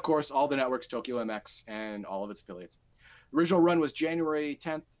 And, of course, all the networks, Tokyo MX, and all of its affiliates. The original run was January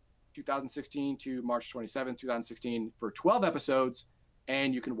 10th, 2016 to March 27th, 2016 for 12 episodes,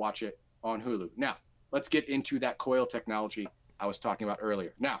 and you can watch it on Hulu. Now, let's get into that coil technology I was talking about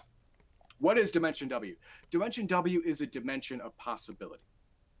earlier. Now, what is Dimension W? Dimension W is a dimension of possibility.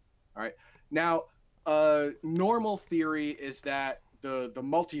 All right. Now, normal theory is that the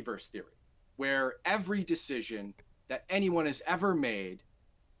multiverse theory, where every decision that anyone has ever made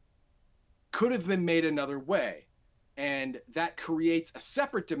could have been made another way. And that creates a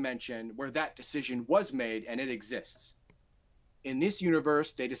separate dimension where that decision was made and it exists. In this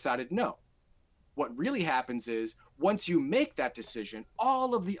universe, they decided no. What really happens is once you make that decision,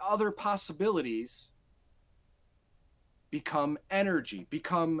 all of the other possibilities become energy,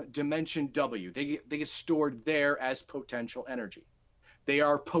 become Dimension W. They get stored there as potential energy. They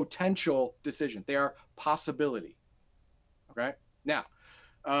are potential decisions. They are possibility. Okay? Now,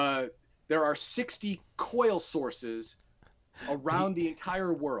 there are 60 coil sources around the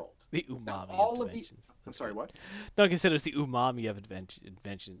entire world. The Now, umami all of of the. dimensions. I'm sorry, what? No, I consider it's the umami of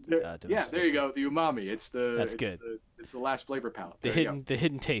invention. Yeah, there you go. The umami. That's good. It's the last flavor palette. The There you go.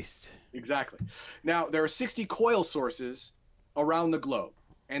 hidden taste. Exactly. Now, there are 60 coil sources around the globe,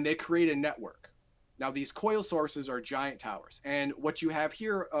 and they create a network. Now, these coil sources are giant towers, and what you have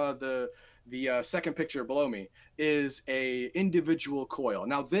here, the second picture below me, is a individual coil.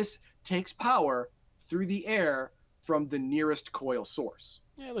 Now, this takes power through the air from the nearest coil source.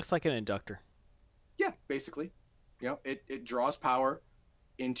 Yeah, it looks like an inductor. Yeah, basically. It draws power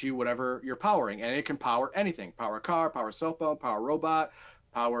into whatever you're powering, and it can power anything: power a car, power a cell phone, power a robot,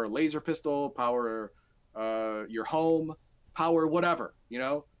 power a laser pistol, power your home, power whatever. You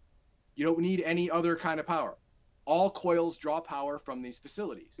don't need any other kind of power. All coils draw power from these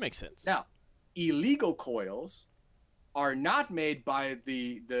facilities. Makes sense. Now, illegal coils are not made by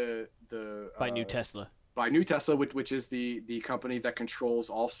by New Tesla. By New Tesla, which is the company that controls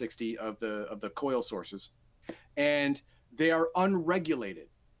all 60 of the coil sources, and they are unregulated,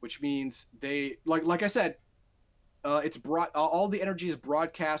 which means they like I said, it's all the energy is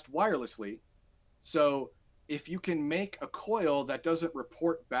broadcast wirelessly. So if you can make a coil that doesn't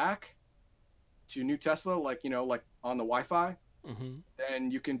report back to New Tesla, like on the Wi-Fi,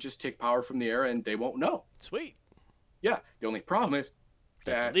 then you can just take power from the air and they won't know. Sweet. Yeah. The only problem is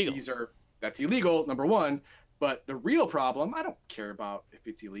That's that illegal. that's illegal, number one. But the real problem, I don't care about if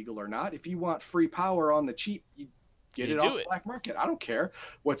it's illegal or not. If you want free power on the cheap, you get it off the black market. I don't care.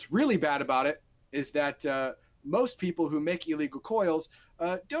 What's really bad about it is that most people who make illegal coils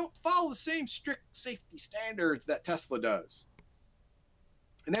don't follow the same strict safety standards that Tesla does.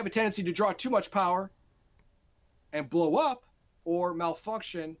 And they have a tendency to draw too much power and blow up or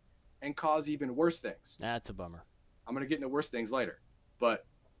malfunction and cause even worse things. That's a bummer. I'm going to get into worse things later, but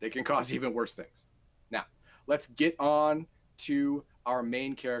they can cause even worse things. Now, let's get on to our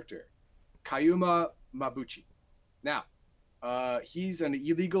main character, Kayuma Mabuchi. Now, he's an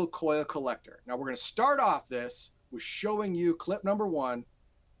illegal coil collector. Now, we're going to start off this with showing you clip number 1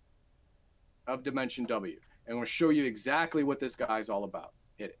 of Dimension W. And we'll show you exactly what this guy's all about.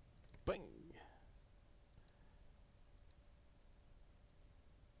 Hit it. Bing.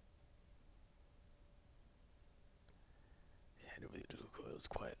 Head over the little coils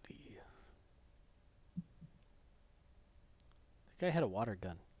quietly. The guy had a water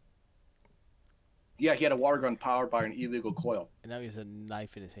gun. Yeah, he had a water gun powered by an illegal coil. And now he has a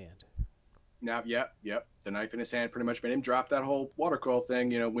knife in his hand. Now, yep. The knife in his hand pretty much made him drop that whole water coil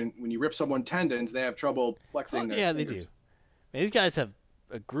thing. When you rip someone tendons, they have trouble flexing their yeah, fingers. they do. Man, these guys have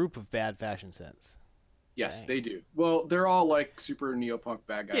a group of bad fashion sense. Yes, Dang. they do. Well, they're all like super neopunk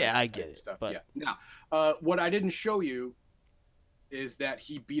bad guys. Yeah, I get it. Stuff. But... yeah. Now, what I didn't show you is that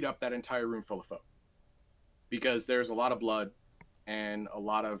he beat up that entire room full of folk. Because there's a lot of blood and a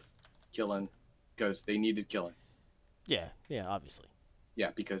lot of killing because they needed killing. Yeah, obviously.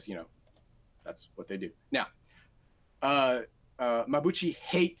 Yeah, because, that's what they do. Now, Mabuchi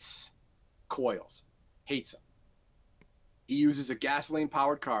hates coils. Hates them. He uses a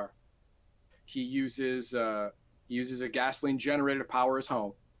gasoline-powered car. He uses a gasoline generator to power his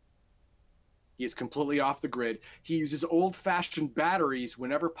home. He is completely off the grid. He uses old-fashioned batteries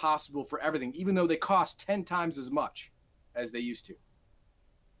whenever possible for everything, even though they cost 10 times as much as they used to.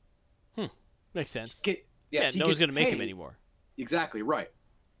 Makes sense. Yes, no one's going to make him anymore. Exactly, right.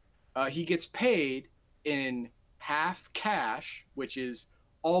 He gets paid in half cash, which is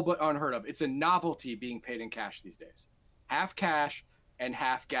all but unheard of. It's a novelty being paid in cash these days. Half cash and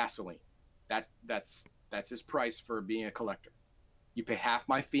half gasoline. That's his price for being a collector. You pay half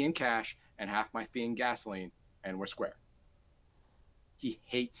my fee in cash and half my fee in gasoline, and we're square. He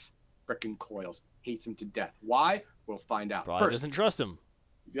hates frickin' coils. Hates them to death. Why? We'll find out. Probably doesn't trust him.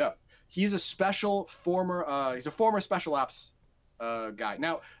 Yeah. He's a former special ops guy.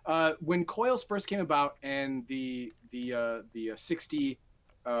 Now, when coils first came about and the 60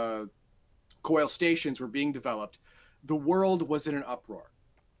 coil stations were being developed, the world was in an uproar.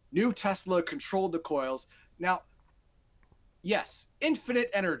 New Tesla controlled the coils. Now, yes, infinite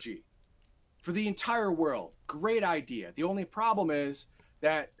energy for the entire world. Great idea. The only problem is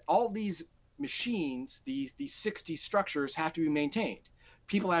that all these machines, these 60 structures, have to be maintained.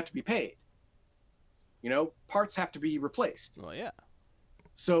 People have to be paid. Parts have to be replaced. Well, yeah.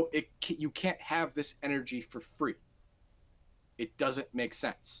 So you can't have this energy for free. It doesn't make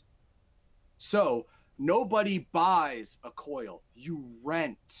sense. So nobody buys a coil. You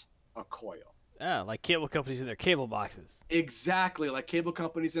rent a coil. Yeah, like cable companies in their cable boxes. Exactly, like cable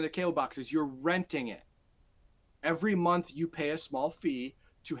companies in their cable boxes. You're renting it. Every month you pay a small fee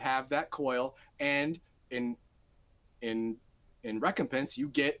to have that coil, and in in recompense, you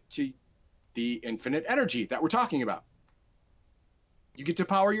get to the infinite energy that we're talking about. You get to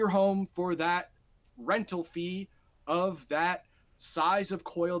power your home for that rental fee of that size of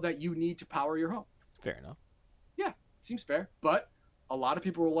coil that you need to power your home. Fair enough. Yeah, seems fair. But a lot of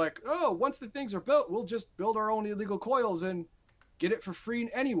people were like, oh, once the things are built, we'll just build our own illegal coils and get it for free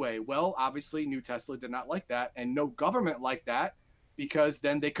anyway. Well, obviously, New Tesla did not like that, and no government liked that, because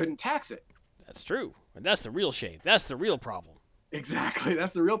then they couldn't tax it. That's true. And that's the real shame. That's the real problem. Exactly.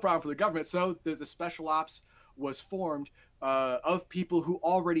 That's the real problem for the government. So the special ops was formed of people who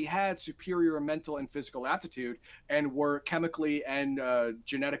already had superior mental and physical aptitude and were chemically and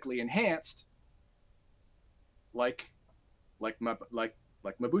genetically enhanced, like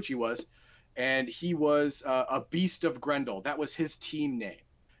Mabuchi was, and he was a beast of Grendel. That was his team name,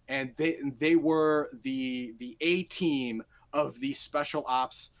 and they were the A team of the special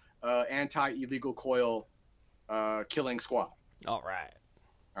ops anti-illegal coil killing squad. All right.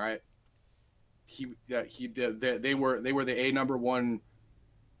 They were the A number one,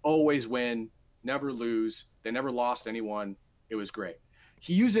 always win, never lose. They never lost anyone. It was great.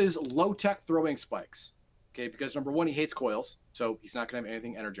 He uses low-tech throwing spikes, okay, because number one, he hates coils, so he's not going to have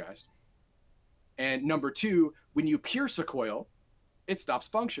anything energized. And number two, when you pierce a coil, it stops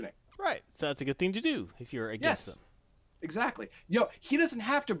functioning. Right. So that's a good thing to do if you're against them. Exactly. He doesn't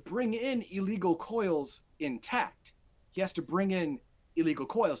have to bring in illegal coils intact. He has to bring in illegal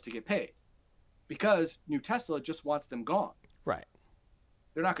coils to get paid, because New Tesla just wants them gone. Right.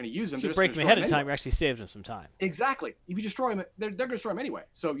 They're not going to use them. If you break them ahead of time, you're actually saving them some time. Exactly. If you destroy them, they're going to destroy them anyway.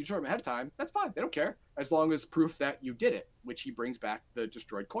 So you destroy them ahead of time, that's fine. They don't care, as long as proof that you did it, which he brings back the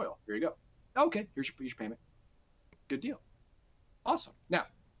destroyed coil. Here you go. Okay, here's your payment. Good deal. Awesome. Now,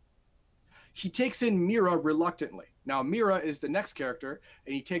 he takes in Mira reluctantly. Now, Mira is the next character,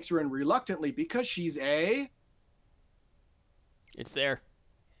 and he takes her in reluctantly because she's a... It's there.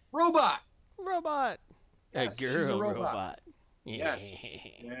 Robot. A Yes, girl she's a robot. Yes.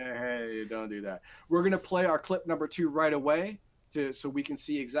 Hey, don't do that. We're going to play our clip number 2 right away so we can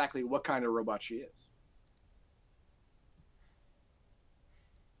see exactly what kind of robot she is.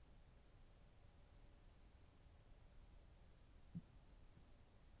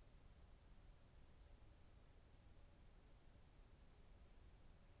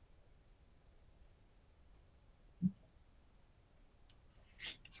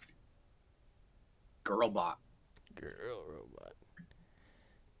 Girlbot. Girl robot.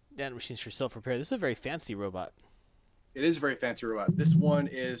 Nanomachine's for self-repair. This is a very fancy robot. It is a very fancy robot. This one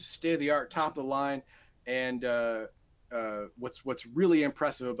is state-of-the-art, top of the line, and what's really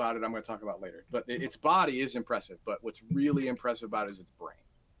impressive about it, I'm going to talk about later. But its body is impressive, but what's really impressive about it is its brain.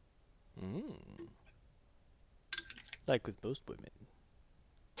 Like with most women.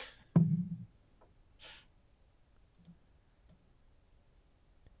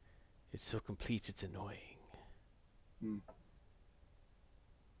 It's so complete, it's annoying.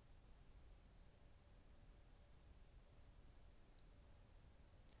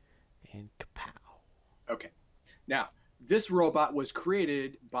 And kapow. Okay. Now, this robot was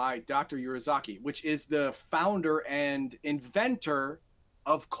created by Dr. Urizaki, which is the founder and inventor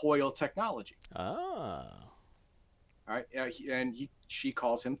of coil technology. Ah. All right. She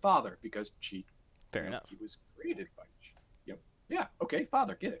calls him father because Fair enough. He was created by... Yeah. Okay.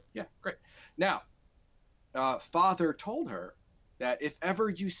 Father. Get it. Yeah. Great. Now, father told her that if ever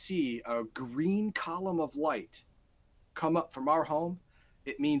you see a green column of light come up from our home,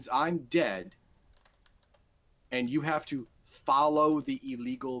 it means I'm dead, and you have to follow the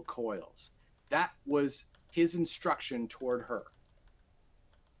illegal coils. That was his instruction toward her.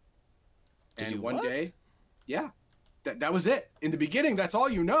 And one day, yeah, that was it. In the beginning, that's all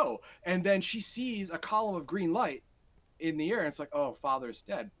you know. And then she sees a column of green light in the air, and it's like, oh, father's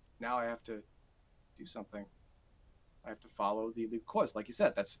dead. Now I have to do something. I have to follow the illegal coils. Like you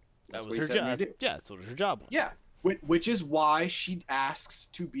said, that's that was her job. Yeah, that's what her job was. Yeah. Which is why she asks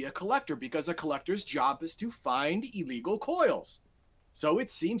to be a collector, because a collector's job is to find illegal coils. So it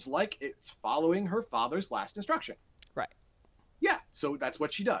seems like it's following her father's last instruction. Right. Yeah. So that's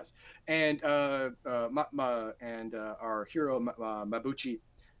what she does. And our hero Mabuchi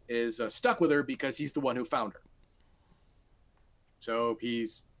is stuck with her because he's the one who found her. So he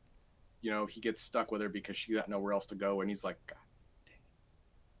gets stuck with her because she got nowhere else to go, and he's like, God.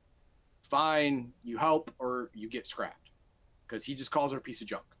 Fine, you help or you get scrapped, because he just calls her a piece of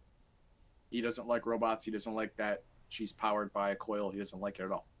junk. He doesn't like robots. He doesn't like that she's powered by a coil. He doesn't like it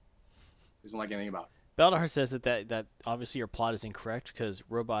at all. He doesn't like anything about it. Baldahar says that obviously your plot is incorrect, because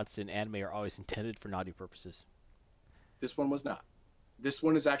robots in anime are always intended for naughty purposes. This one was not. This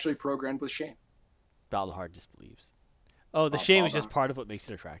one is actually programmed with shame. Baldahar disbelieves. Oh, the Bum, shame bum, is just bum. part of what makes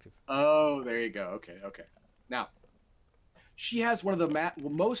it attractive. Oh, there you go. Okay. Now, she has one of the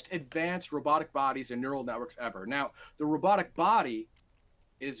most advanced robotic bodies and neural networks ever. Now, the robotic body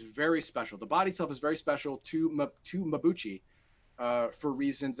is very special. The body itself is very special to Mabuchi for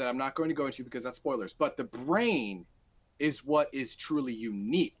reasons that I'm not going to go into because that's spoilers. But the brain is what is truly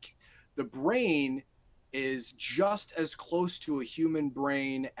unique. The brain is just as close to a human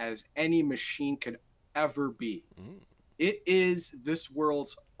brain as any machine could ever be. Mm. It is this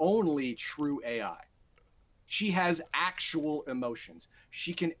world's only true AI. She has actual emotions.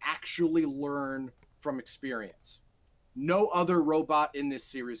 She can actually learn from experience. No other robot in this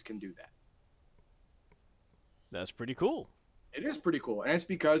series can do that. That's pretty cool. It is pretty cool. And it's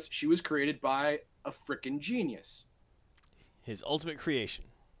because she was created by a freaking genius. His ultimate creation.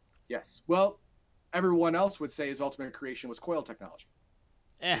 Yes. Well, everyone else would say his ultimate creation was coil technology.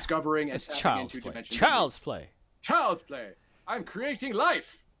 Discovering and It's tapping child's into play. dimension. Child's play. Child's play. I'm creating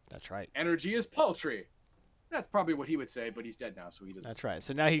life. That's right. Energy is paltry. That's probably what he would say, but he's dead now, so he doesn't. That's right.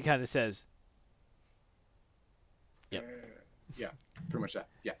 So now he kind of says, Yep. Yeah, pretty much that.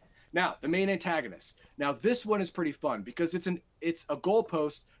 Yeah. Now, the main antagonist. Now, this one is pretty fun because it's a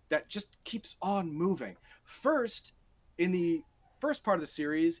goalpost that just keeps on moving. First, in the first part of the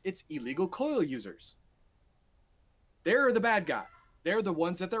series, it's illegal coil users. They're the bad guy. They're the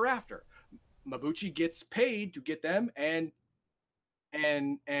ones that they're after. Mabuchi gets paid to get them, and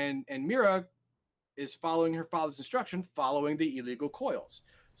Mira is following her father's instruction, following the illegal coils.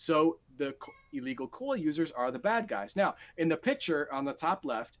 So the illegal coil users are the bad guys. Now, in the picture on the top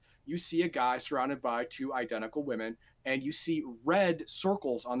left, you see a guy surrounded by two identical women, and you see red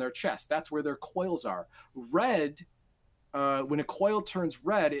circles on their chest. That's where their coils are. Red, when a coil turns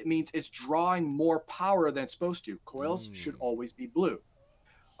red, it means it's drawing more power than it's supposed to. Coils should always be blue.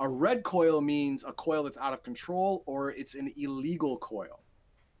 A red coil means a coil that's out of control, or it's an illegal coil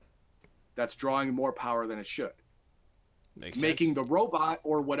that's drawing more power than it should. Making the robot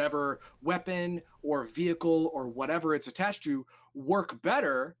or whatever weapon or vehicle or whatever it's attached to work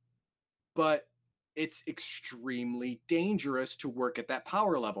better, but it's extremely dangerous to work at that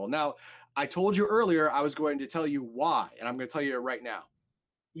power level. Now, I told you earlier I was going to tell you why, and I'm going to tell you it right now.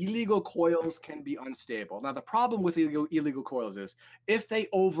 Illegal coils can be unstable. Now, the problem with illegal coils is if they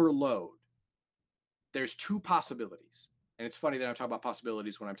overload, there's two possibilities. And it's funny that I'm talking about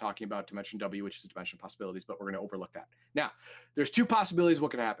possibilities when I'm talking about Dimension W, which is a dimension of possibilities, but we're going to overlook that. Now, there's two possibilities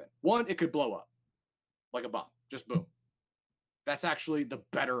what could happen. One, it could blow up like a bomb, just boom. That's actually the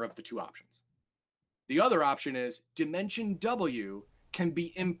better of the two options. The other option is Dimension W can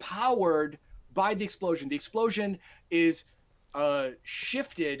be empowered by the explosion. The explosion is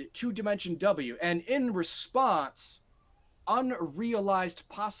shifted to Dimension W, and in response, unrealized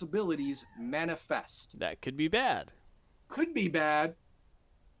possibilities manifest. That could be bad. Could be bad,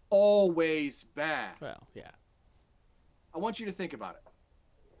 always bad. Well, yeah. I want you to think about it.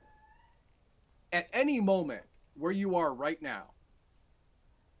 At any moment where you are right now,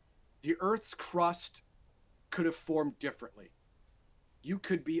 the Earth's crust could have formed differently. You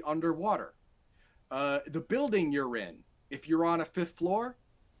could be underwater. The building you're in, if you're on a 5th floor,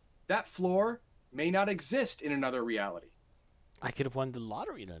 that floor may not exist in another reality. I could have won the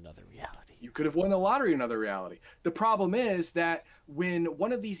lottery in another reality. You could have won the lottery in another reality. The problem is that when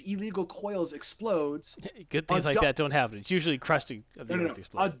one of these illegal coils explodes... Good things like that don't happen. It's usually crusting of the Earth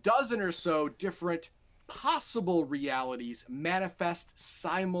exploding. A dozen or so different possible realities manifest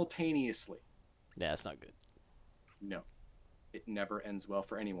simultaneously. Yeah, that's not good. No. It never ends well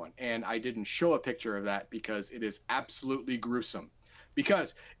for anyone. And I didn't show a picture of that because it is absolutely gruesome.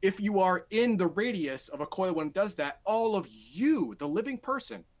 Because if you are in the radius of a coil when it does that, all of you, the living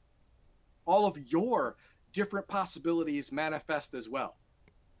person, all of your different possibilities manifest as well.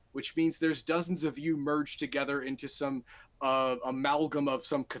 Which means there's dozens of you merged together into some amalgam of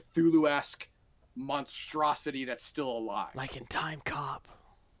some Cthulhu-esque monstrosity that's still alive. Like in Time Cop.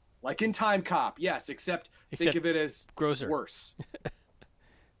 Like in Time Cop, yes, except think of it as grosser. Worse.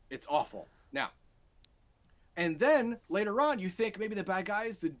 It's awful. Now, and then later on, you think maybe the bad guy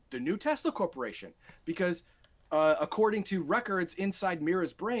is the new Tesla Corporation. Because according to records inside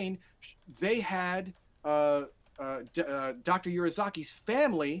Mira's brain, they had Dr. Urasaki's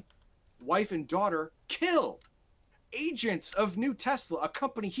family, wife and daughter, killed. Agents of New Tesla, a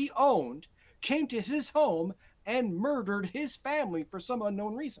company he owned, came to his home and murdered his family for some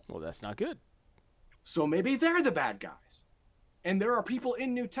unknown reason. Well, that's not good. So maybe they're the bad guys. And there are people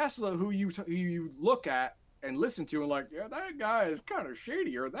in New Tesla who you look at and listen to and like, yeah, that guy is kind of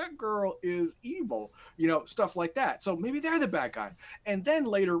shady, or that girl is evil, stuff like that. So maybe they're the bad guy. And then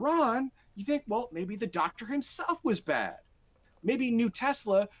later on, You think, well, maybe the doctor himself was bad. Maybe New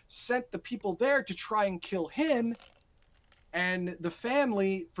Tesla sent the people there to try and kill him, and the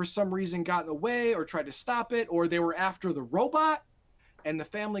family, for some reason, got in the way or tried to stop it, or they were after the robot, and the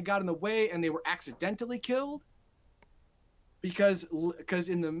family got in the way and they were accidentally killed. Because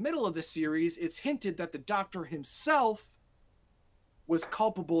in the middle of the series, it's hinted that the doctor himself was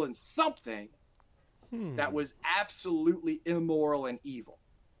culpable in something that was absolutely immoral and evil.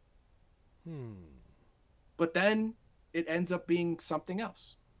 But then it ends up being something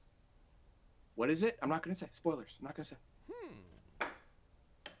else. What is it? I'm not going to say. Spoilers. I'm not going to say.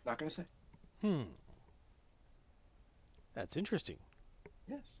 Not going to say. That's interesting.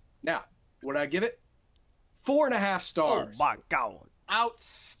 Yes. Now, would I give it? 4.5 stars. Oh my God.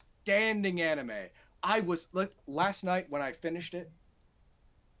 Outstanding anime. Last night when I finished it,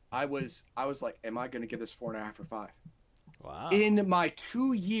 I was like, am I going to give this 4.5 or 5? Wow. In my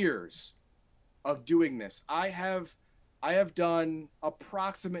 2 years of doing this, I have done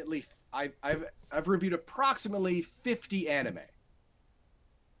approximately I've reviewed approximately 50 anime.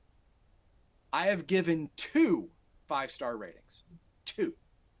 I have given 2 5-star ratings. 2.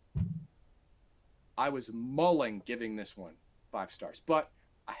 I was mulling giving this one 5 stars, but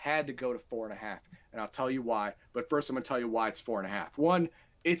I had to go to 4.5, and I'll tell you why. But first, I'm going to tell you why it's 4.5. One,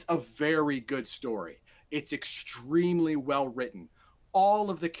 it's a very good story. It's extremely well written. All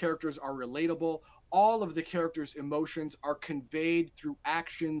of the characters are relatable. All of the characters' emotions are conveyed through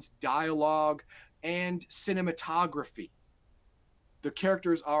actions, dialogue, and cinematography. The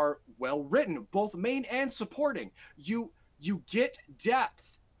characters are well written, both main and supporting. You get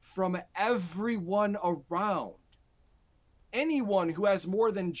depth from everyone around. Anyone who has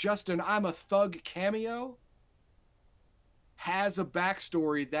more than just an I'm a thug cameo has a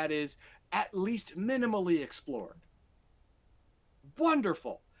backstory that is at least minimally explored.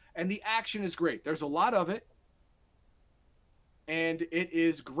 Wonderful. And the action is great. There's a lot of it. And it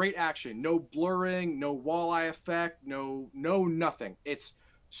is great action. No blurring, no walleye effect, no nothing. It's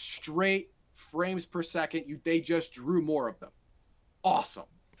straight frames per second. They just drew more of them. Awesome.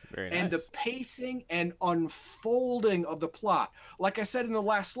 Very nice. And the pacing and unfolding of the plot, like I said in the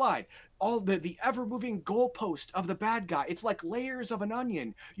last slide, all the ever-moving goalpost of the bad guy, it's like layers of an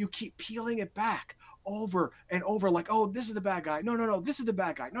onion. You keep peeling it back over and over, like, oh, this is the bad guy. No, this is the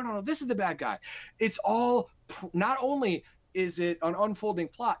bad guy. No, this is the bad guy. It's all, not only is it an unfolding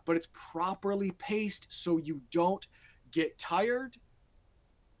plot, but it's properly paced so you don't get tired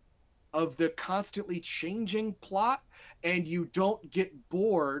of the constantly changing plot, and you don't get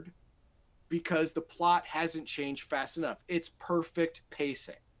bored because the plot hasn't changed fast enough. It's perfect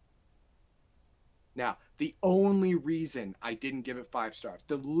pacing. Now, the only reason I didn't give it 5 stars,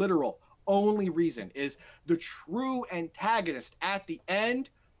 the literal only reason, is the true antagonist at the end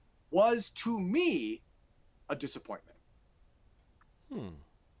was, to me, a disappointment.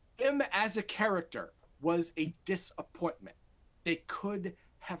 Him as a character was a disappointment. They could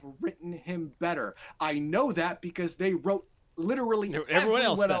have written him better. I know that because they wrote literally everyone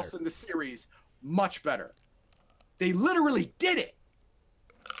else in the series much better. They literally did it.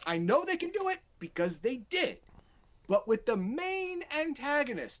 I know they can do it because they did. But with the main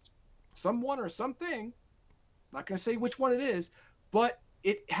antagonist, someone or something, I'm not going to say which one it is, but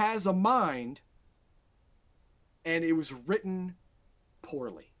it has a mind, and it was written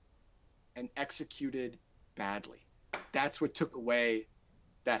poorly and executed badly. That's what took away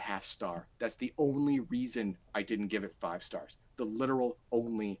that 1/2 star. That's the only reason I didn't give it 5 stars. The literal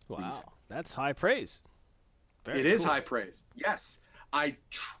only reason. That's high praise. It is high praise. Yes. I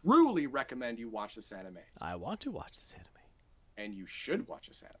truly recommend you watch this anime. I want to watch this anime. And you should watch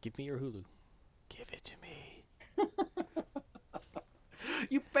this anime. Give me your Hulu. Give it to me.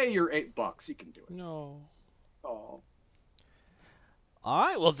 You pay your $8. You can do it. No. Oh. All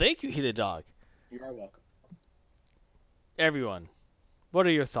right. Well, thank you, Heathen Dog. You are welcome. Everyone, what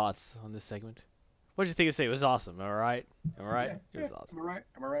are your thoughts on this segment? What did you think of it? It was awesome. Am I right? Am I right? Yeah, It was awesome. Am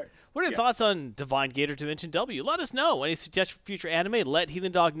I right? What are your thoughts on Divine Gator Dimension W? Let us know. Any suggestions for future anime? Let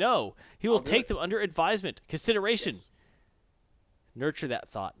Heathen Dog know. He will take them under advisement, consideration. Yes. Nurture that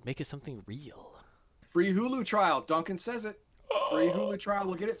thought. Make it something real. Free Hulu trial. Duncan says it. Free Hulu trial.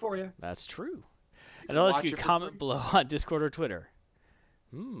 We'll get it for you. That's true. And unless you comment below on Discord or Twitter.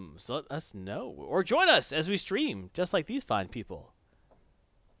 So let us know. Or join us as we stream, just like these fine people.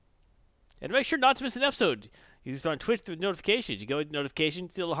 And make sure not to miss an episode. You just on Twitch through notifications. You go to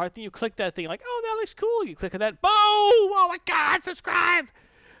notifications, see the little heart thing, you click that thing like, oh, that looks cool. You click on that, boom! Oh my God, subscribe!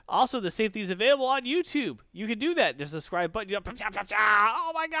 Also, the same thing is available on YouTube. You can do that. There's a subscribe button.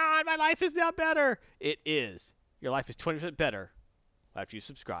 Oh my God, my life is now better. It is. Your life is 20% better after you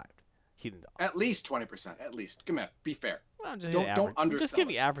subscribed. Heathen Dog. At least 20%. At least. Come on. Be fair. Well, I'm just Don't undersell just give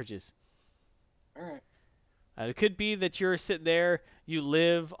me it. averages. All right. It could be that you're sitting there, you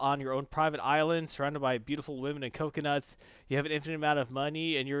live on your own private island surrounded by beautiful women and coconuts. You have an infinite amount of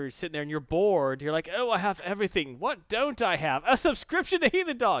money, and you're sitting there and you're bored. You're like, oh, I have everything. What don't I have? A subscription to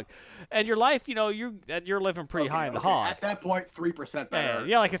Heathen Dog. And your life, you're living pretty high in the hog. At that point, 3% better.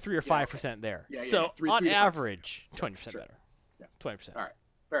 Yeah, like a 3 or 5% there. Yeah, so three on to 5%. average, 20% Sure. better. Yeah. 20%. All right.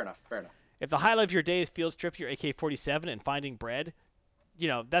 Fair enough. If the highlight of your day is field trip, your AK-47 and finding bread,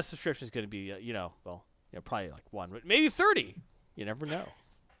 that subscription is going to be, probably like 1, maybe 30. You never know.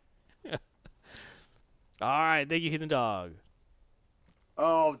 All right, thank you, Heathen Dog.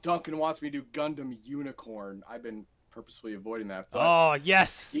 Oh, Duncan wants me to do Gundam Unicorn. I've been purposefully avoiding that. But Oh,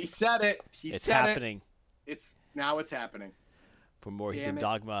 yes. he said it. It's happening. It's happening. For more Damn Heathen it.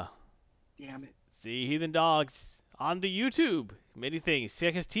 Dogma. Damn it. See Heathen Dogs on the YouTube. Many things.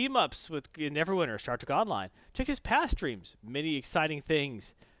 Check his team-ups with Neverwinter, Star Trek Online. Check his past streams. Many exciting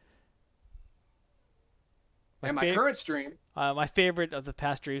things. And my current stream. My favorite of the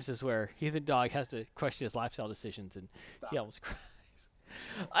past streams is where Heathen Dog has to question his lifestyle decisions, and he almost cries.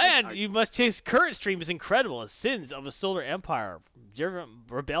 And you must chase current stream is incredible. Sins of a Solar Empire, different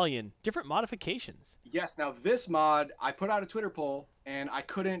rebellion, different modifications. Yes. Now this mod, I put out a Twitter poll, and I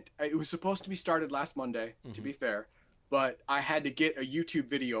couldn't. It was supposed to be started last Monday, to be fair, but I had to get a YouTube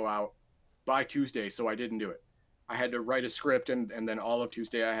video out by Tuesday, so I didn't do it. I had to write a script, and then all of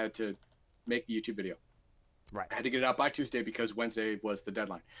Tuesday I had to make the YouTube video. Right. I had to get it out by Tuesday because Wednesday was the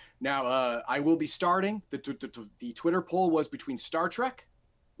deadline. Now, I will be starting. The Twitter poll was between Star Trek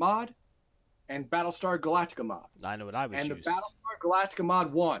mod and Battlestar Galactica mod. I know what I would choose. And the Battlestar Galactica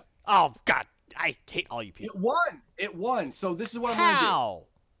mod won. Oh, God. I hate all you people. It won. So this is what I'm going to do. How?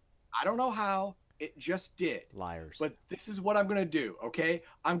 I don't know how. It just did. Liars. But this is what I'm going to do, okay?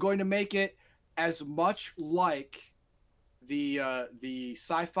 I'm going to make it as much like the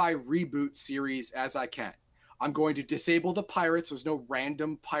sci-fi reboot series as I can. I'm going to disable the pirates. There's no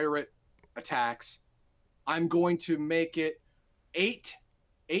random pirate attacks. I'm going to make it eight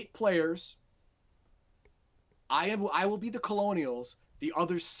players. I will be the Colonials. The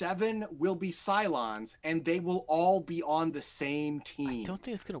other 7 will be Cylons, and they will all be on the same team. I don't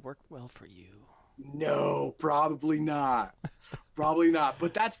think it's going to work well for you. No, probably not. Probably not.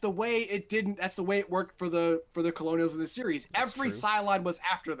 But that's the way it didn't. That's the way it worked for the Colonials in the series. Every Cylon was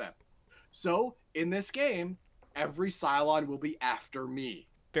after them. So in this game, every Cylon will be after me.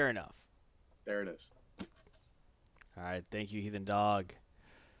 Fair enough. There it is. All right, thank you, Heathen Dog.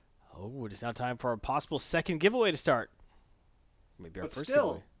 Oh, it is now time for a possible second giveaway to start. Maybe our first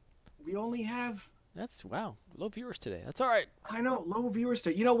giveaway. We only have... Wow, low viewers today. That's all right. I know, low viewers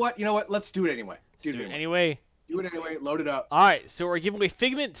today. You know what? Let's do it anyway. Do it anyway. Do it anyway. Load it up. All right, so we're giving away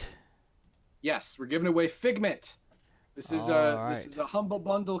Figment. Yes, we're giving away Figment. This is This is a Humble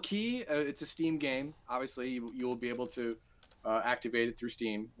Bundle key. It's a Steam game. Obviously, you will be able to activate it through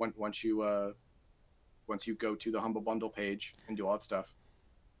Steam once you go to the Humble Bundle page and do all that stuff.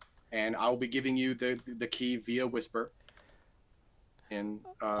 And I'll be giving you the key via Whisper. In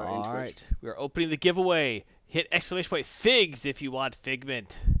all Twitch. right, we're opening the giveaway. Hit exclamation point Figs if you want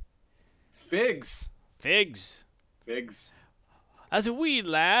Figment. Figs. Figs. Figs. As a wee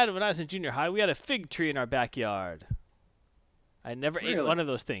lad, when I was in junior high, we had a fig tree in our backyard. I never ate one of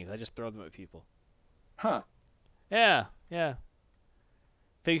those things. I just throw them at people. Huh. Yeah.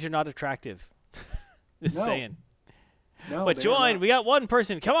 Figs are not attractive. Just saying. No, but join. We got one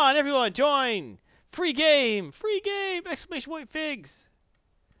person. Come on, everyone, join. Free game. Free game. Exclamation point Figs.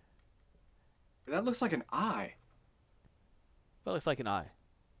 That looks like an eye. That looks like an eye.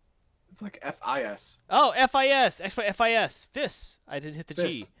 It's like FIS. Oh, FIS. Exclamation FIS. FIS. I didn't hit the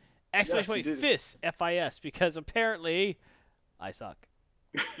Fis. G. Exclamation point FIS. FIS. Because apparently I suck.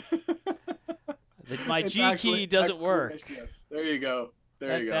 My G key doesn't work. Yes. There you go.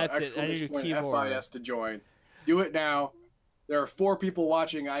 There you go. That's it. I need a keyboard. FIS to join. Do it now. There are 4 people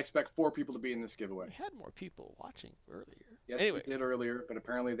watching. I expect 4 people to be in this giveaway. We had more people watching earlier. Yes, anyway. we did earlier, but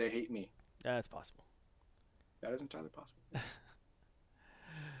apparently they hate me. That's possible. That is entirely possible.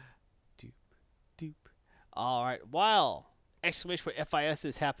 Doop. All right. While exclamation point FIS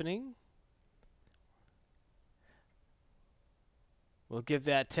is happening, we'll give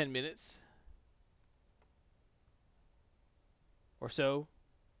that 10 minutes or so.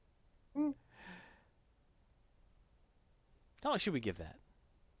 How long should we give that?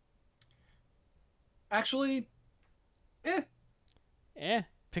 Actually,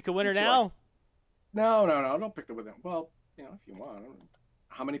 Pick a winner now. No. Don't pick the winner. Well, if you want.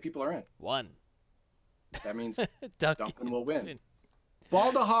 How many people are in? 1. That means Duncan will win.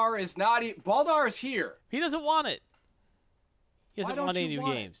 Baldahar is not. Baldahar is here. He doesn't want it. He Why doesn't don't want any you new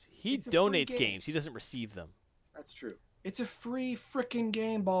want it? games. He It's a free donates game. games. He doesn't receive them. That's true. It's a free freaking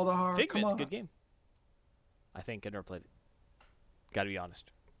game, Baldahar. Come Figment's on. a good game. I think I never played it. Gotta be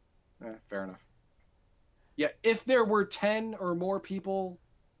honest. Fair enough. Yeah, if there were 10 or more people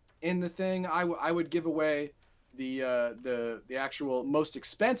in the thing, I would give away the actual most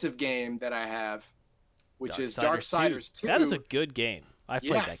expensive game that I have, which is Darksiders 2. That is a good game. I've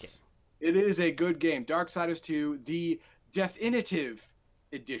played that game. It is a good game. Darksiders 2, the definitive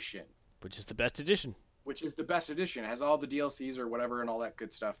edition. Which is the best edition. Which is the best edition. It has all the DLCs or whatever and all that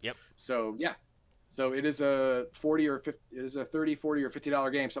good stuff. Yep. So, yeah. So it is a 40 or 50, it is a 30, 40 or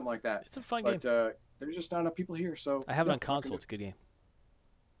 $50 game, something like that. It's a fun game. But there's just not enough people here, so I have it on console. It's a good game.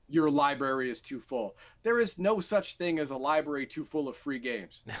 Your library is too full. There is no such thing as a library too full of free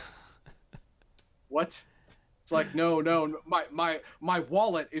games. What? It's like no, my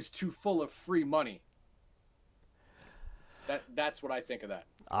wallet is too full of free money. That's what I think of that.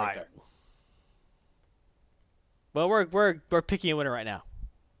 All right. There. Well, we're picking a winner right now.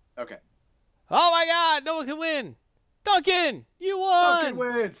 Okay. Oh my God! No one can win. Duncan, you won. Duncan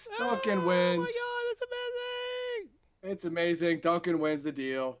wins. Duncan wins. Oh my God, that's amazing. It's amazing. Duncan wins the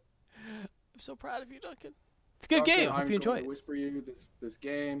deal. I'm so proud of you, Duncan. It's a good game. I hope you enjoy it. I'm going to whisper you this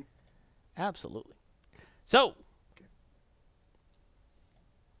game. Absolutely. So,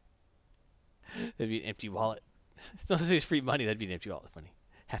 that'd be an empty wallet. It's not as free money. That'd be an empty wallet. Funny.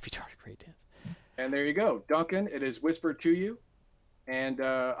 Happy Tardigrade Dance. And there you go, Duncan. It is whispered to you, and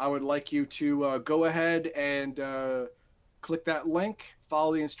I would like you to go ahead and click that link,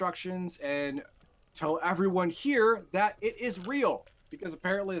 follow the instructions, and tell everyone here that it is real, because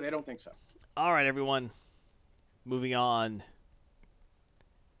apparently they don't think so. All right, everyone. Moving on.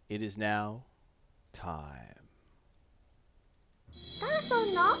 It is now time.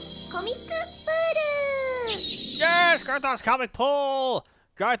 Yes, Garthon's comic pull.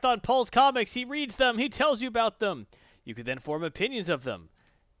 Garthon pulls comics. He reads them. He tells you about them. You can then form opinions of them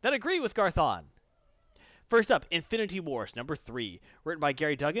that agree with Garthon. First up, Infinity Wars #3, written by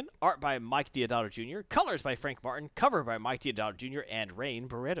Gary Duggan, art by Mike Deodato Jr., colors by Frank Martin, cover by Mike Deodato Jr. and Rain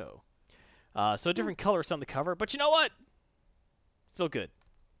Barreto. So different colors on the cover, but you know what? Still good.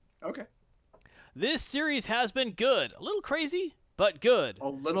 Okay. This series has been good. A little crazy, but good. A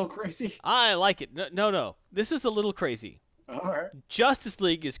little crazy? I like it. No. This is a little crazy. All right. Justice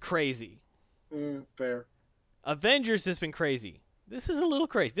League is crazy. Fair. Avengers has been crazy. This is a little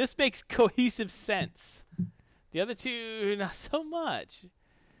crazy. This makes cohesive sense. The other two, not so much.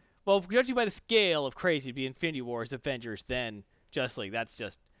 Well, judging by the scale of crazy, it'd be Infinity Wars, Avengers, then Justice League. That's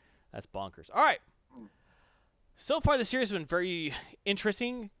bonkers. All right. So far, the series has been very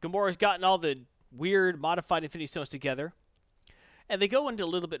interesting. Gamora's gotten all the weird modified Infinity Stones together. And they go into a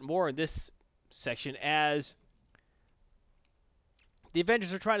little bit more in this section as the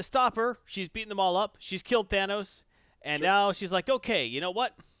Avengers are trying to stop her. She's beaten them all up. She's killed Thanos. And now she's like, okay, you know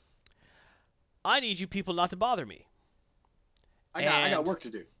what? I need you people not to bother me. I got work to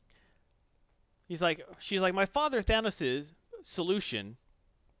do. She's like, my father Thanos' solution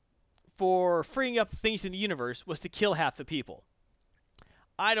for freeing up things in the universe was to kill half the people.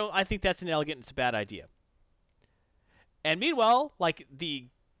 I think that's inelegant. It's a bad idea. And meanwhile, like the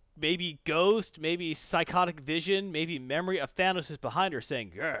maybe ghost, maybe psychotic vision, maybe memory of Thanos is behind her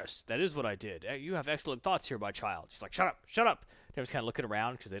saying, yes, that is what I did. You have excellent thoughts here, my child. She's like, shut up. Everyone's kind of looking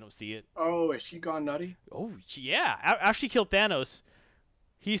around because they don't see it. Oh, has she gone nutty? Oh, yeah. After she killed Thanos,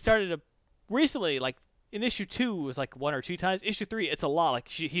 he started to recently, like in issue 2 was like 1 or 2 times. Issue 3, it's a lot. Like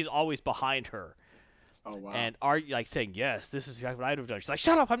he's always behind her. Oh, wow. And are like saying, yes, this is exactly what I'd have done. She's like,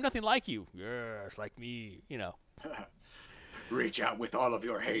 shut up, I'm nothing like you. Yes, like me, you know. Reach out with all of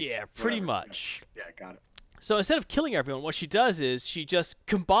your hate. Yeah, pretty much. Yeah, got it. So instead of killing everyone, what she does is she just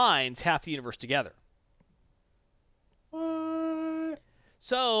combines half the universe together. What?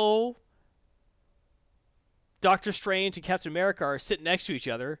 So Doctor Strange and Captain America are sitting next to each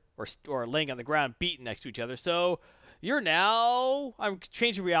other, or laying on the ground, beaten next to each other. So I'm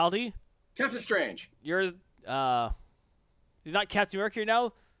changing reality. Captain Strange. You're not Captain America. You're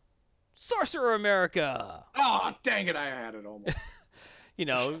now Sorcerer America. Oh, dang it! I had it almost.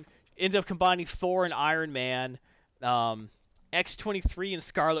 End up combining Thor and Iron Man, X-23 and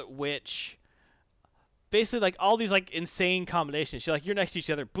Scarlet Witch. Basically, like all these like insane combinations. You're next to each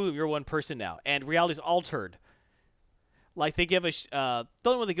other. Boom, you're one person now, and reality's altered. Like they give us the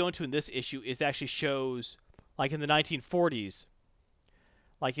only one they go into in this issue is actually shows like in the 1940s,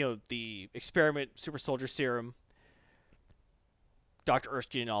 like the experiment, super soldier serum, Dr.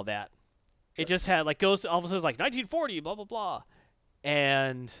 Erskine, and all that. Sure. It just had like goes to all of a sudden like 1940, blah blah blah.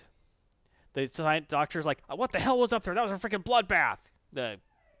 And the doctor's like, what the hell was up there? That was a freaking bloodbath. The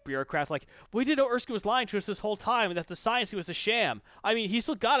bureaucrat's like, we didn't know Erskine was lying to us this whole time and that the science was a sham. I mean, he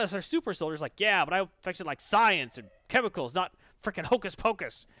still got us our super soldiers. Like, yeah, but I affected like science and chemicals, not freaking hocus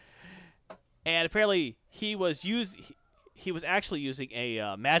pocus. And apparently he was actually using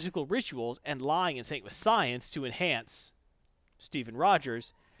a magical rituals and lying and saying it was science to enhance Stephen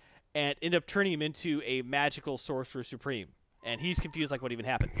Rogers and end up turning him into a magical sorcerer supreme. And he's confused like what even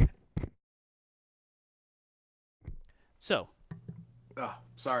happened. So. Oh,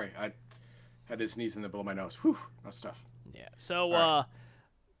 sorry. I had to sneeze in the below my nose. Whew, that's tough. Yeah. So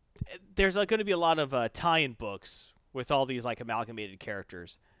there's going to be a lot of tie-in books with all these like amalgamated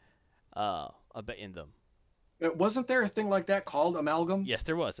characters in them. Wasn't there a thing like that called Amalgam? Yes,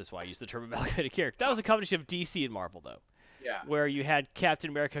 there was. That's why I used the term amalgamated character. That was a combination of DC and Marvel, though. Yeah. Where you had Captain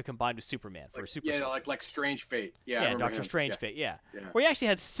America combined with Superman for Super Yeah, Soldier. like Strange Fate. Yeah. Yeah, Doctor Strange Fate. Yeah. Yeah. Where you actually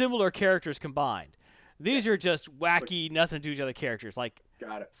had similar characters combined. These are just wacky, nothing to do with each other characters. Like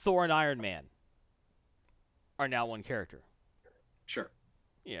Got it. Thor and Iron Man are now one character. Sure.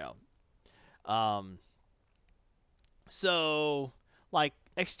 You know. So like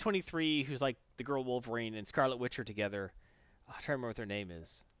X-23, who's like the girl Wolverine, and Scarlet Witch are together. I'm trying to remember what their name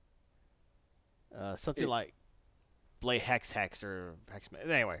is. Something like Blade Hex or Hexman.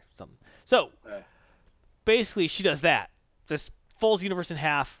 Anyway, something. So basically, she does that. Just folds the universe in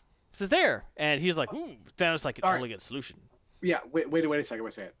half. It's there, and he's like, "Ooh, Thanos like an elegant solution." Yeah. Wait a second. Wait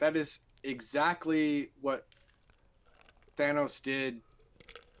a second. That is exactly what Thanos did.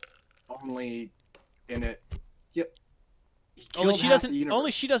 Only in it. Yeah. Only she doesn't.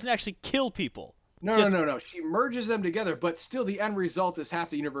 Only she doesn't actually kill people. No. She merges them together, but still, the end result is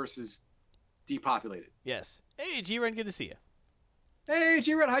half the universe is depopulated. Yes. Hey, G-Ren, good to see you. Hey,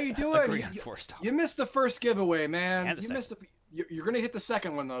 G-Ren, how you doing? You missed the first giveaway, man. And you missed You're gonna hit the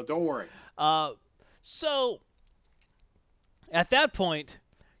second one though. Don't worry. So at that point,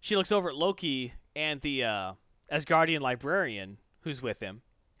 she looks over at Loki and the Asgardian librarian who's with him,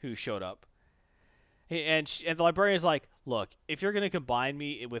 who showed up. And the librarian's like, look, if you're going to combine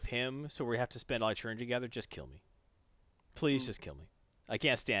me with him so we have to spend all eternity together, just kill me. Please just kill me. I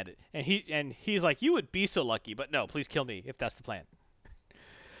can't stand it. And he's like, you would be so lucky, but no, please kill me if that's the plan.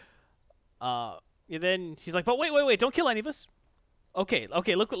 And then he's like, but wait, don't kill any of us. Okay,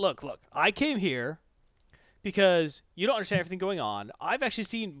 look. I came here because you don't understand everything going on. I've actually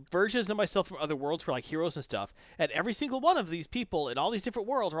seen versions of myself from other worlds where like heroes and stuff, and every single one of these people in all these different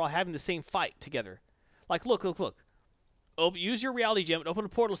worlds are all having the same fight together. Like, look. Use your reality gem and open a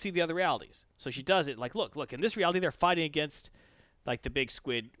portal to see the other realities. So she does it. Like, look. In this reality, they're fighting against, like, the big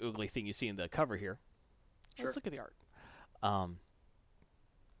squid oogly thing you see in the cover here. Sure. Let's look at the art.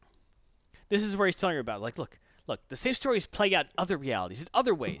 This is where he's telling her about it. Like, look. The same stories play out in other realities, in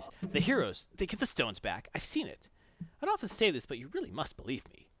other ways. The heroes, they get the stones back. I've seen it. I don't often say this, but you really must believe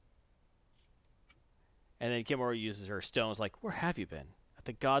me. And then Gamora uses her stones like, where have you been? At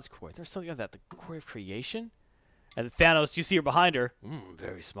the God's Core. There's something like that, the Core of Creation? And Thanos, you see her behind her.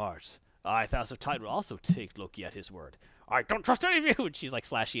 Very smart. I, Thanos of Titan, will also take Loki at his word. I don't trust any of you! And she's like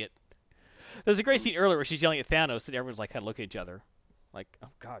slashing it. There's a great scene earlier where she's yelling at Thanos and everyone's like kind of looking at each other. Like, oh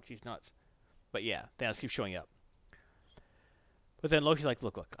god, she's nuts. But yeah, Thanos keeps showing up. But then Loki's like,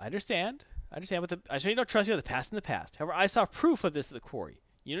 look, I understand, but I know you don't trust me with the past in the past. However, I saw proof of this at the quarry.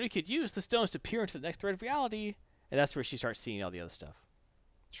 You know you could use the stones to peer into the next thread of reality. And that's where she starts seeing all the other stuff.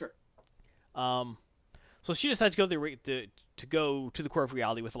 Sure. So she decides to go to the core of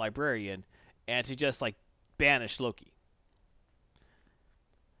reality with the librarian and to just like banish Loki.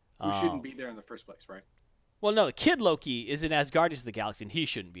 Who shouldn't be there in the first place, right? Well, no, the kid Loki is in Asgardians of the Galaxy and he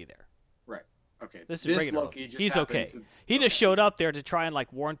shouldn't be there. Right. Okay. This is regular Loki. He's okay. He just showed up there to try and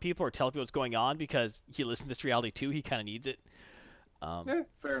like warn people or tell people what's going on because he listened to this reality too. He kind of needs it. Yeah,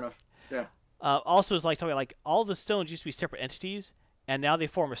 fair enough. Yeah. Also, it's like talking about like all the stones used to be separate entities, and now they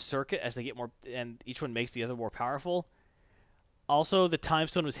form a circuit as they get more, and each one makes the other more powerful. Also, the time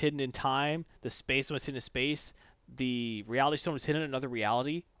stone was hidden in time. The space stone was hidden in space. The reality stone was hidden in another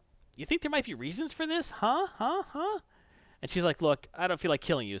reality. You think there might be reasons for this? Huh? And she's like, look, I don't feel like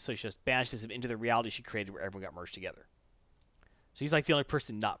killing you. So she just banishes him into the reality she created where everyone got merged together. So he's like the only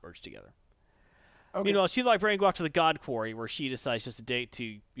person not merged together. Okay. Meanwhile, she and the librarian go off to the God Quarry where she decides just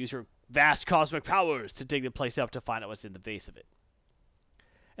to use her vast cosmic powers to dig the place up to find out what's in the base of it.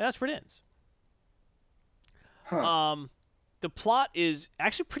 And that's where it ends. Huh. The plot is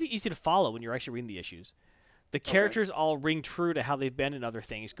actually pretty easy to follow when you're actually reading the issues. The characters all ring true to how they've been in other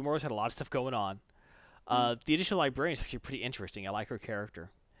things. Gamora's had a lot of stuff going on. The additional librarian is actually pretty interesting. I like her character.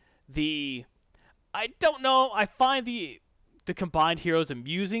 I don't know. I find the the combined heroes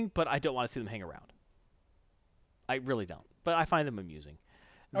amusing, but I don't want to see them hang around. I really don't. But I find them amusing.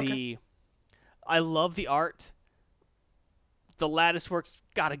 Okay. I love the art. The lattice work's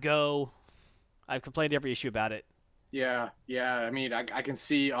gotta go. I've complained every issue about it. Yeah, yeah. I mean, I can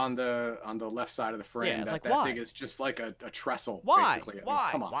see on the left side of the frame Yeah, it's like, that why? thing is just like a trestle, Why? basically. I mean, Why?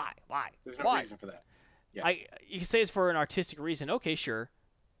 come on. Why? There's no Why? reason for that. Yeah. You can say it's for an artistic reason. Okay, sure.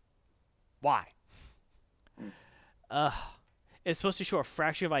 Why? Mm. Uh, it's supposed to show a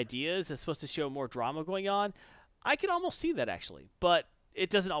fraction of ideas. It's supposed to show more drama going on. I can almost see that actually, but it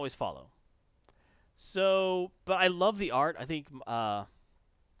doesn't always follow. So, but I love the art. I think so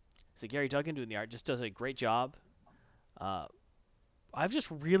Gary Duggan doing the art just does a great job. Uh, I've just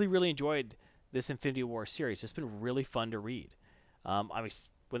really, really enjoyed this Infinity War series. It's been really fun to read.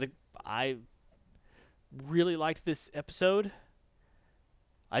 I really liked this episode.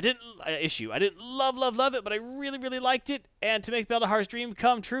 I didn't love it, but I really, really liked it. And to make Baldahar's dream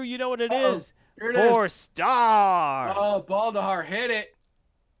come true, you know what it is. Here it 4 is. stars. Oh, Baldahar hit it.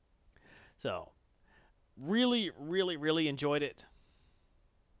 So, really, really, really enjoyed it.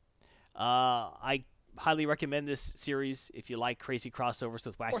 I highly recommend this series if you like crazy crossovers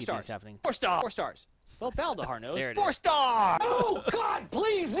with wacky things happening. 4 stars. 4 stars. Well, Baldahar knows. There it 4 is. stars. Oh, God,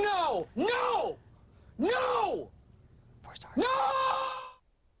 please, no! No! No! 4 stars. No!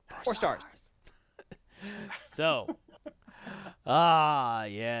 4 stars. So,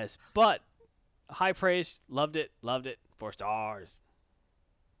 yes, but high praise, loved it. 4 stars.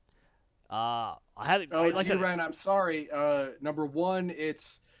 I had it. Oh, like I said, G-Ren, I'm sorry. Number 1,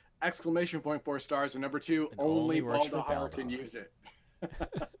 it's exclamation point 4 stars, and number 2, It only only works for Baldahar can Baldahar. use it.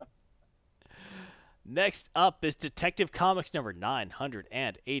 Next up is Detective Comics number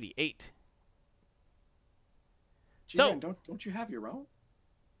 988. G-Ren, don't you have your own?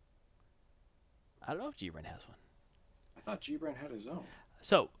 I don't know if G-Ren has one. I thought G-Ren had his own.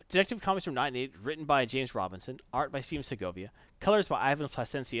 So, Detective Comics number 988, written by James Robinson, art by Steven Segovia, colors by Ivan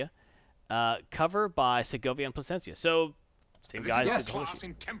Placencia, cover by Segovia and Placencia. So, same guys. Yes. did the whole Class issue.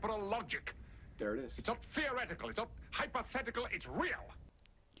 in temporal logic. There it is. It's not theoretical. It's not hypothetical. It's real.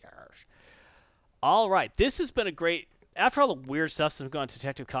 Yes. All right, this has been a great. After all the weird stuff that's going on in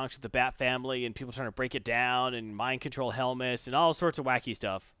Detective Comics with the Bat Family and people trying to break it down and mind control helmets and all sorts of wacky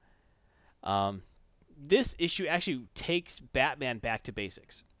stuff, this issue actually takes Batman back to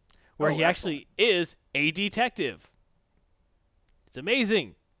basics, where he actually is a detective. It's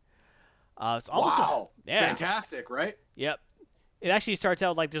amazing. It's almost Wow. yeah. Fantastic, right? Yep. It actually starts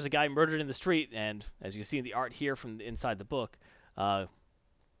out like there's a guy murdered in the street, and as you can see in the art here from inside the book,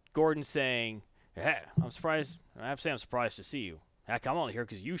 Gordon's saying, "Hey, I'm surprised. I have to say I'm surprised to see you. Heck, I'm only here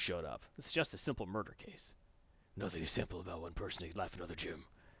because you showed up. This is just a simple murder case. Nothing is simple about one person who life another Jim.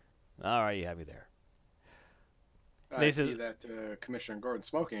 All right, you have me there. I They see said- that Commissioner Gordon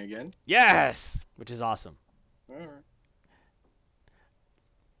smoking again. Yes, which is awesome. All right.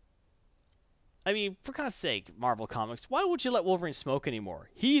 I mean, for God's sake, Marvel Comics, why would you let Wolverine smoke anymore?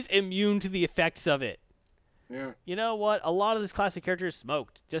 He's immune to the effects of it. Yeah. You know what? A lot of these classic characters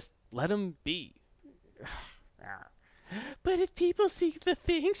smoked. Just let them be. But if people see the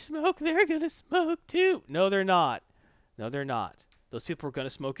Thing smoke, they're going to smoke too. No, they're not. No, they're not. Those people are going to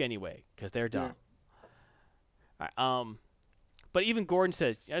smoke anyway because they're dumb. Yeah. All right, but even Gordon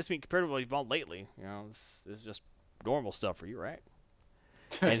says, I just mean compared to what you've done lately, you know, this is just normal stuff for you, right?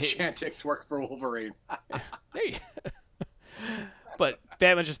 And he- Chantix work for Wolverine. There you But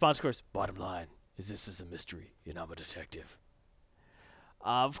Batman's response, of course, bottom line is this is a mystery, and I'm a detective.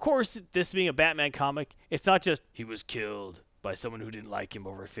 Of course, this being a Batman comic, it's not just he was killed by someone who didn't like him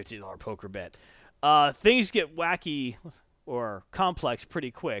over a $50 poker bet. Things get wacky or complex pretty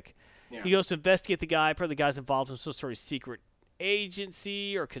quick. Yeah. He goes to investigate the guy. Apparently, the guy's involved in some sort of secret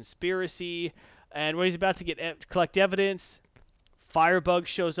agency or conspiracy. And when he's about to collect evidence, Firebug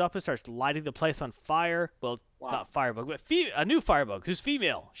shows up and starts lighting the place on fire. Well, Wow. not Firebug, but a new Firebug who's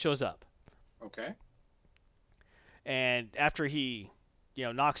female shows up. Okay. And after he,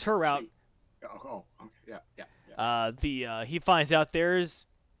 knocks her out, Okay. Yeah. he finds out there's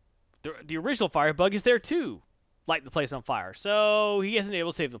the original Firebug is there too, lighting the place on fire. So he isn't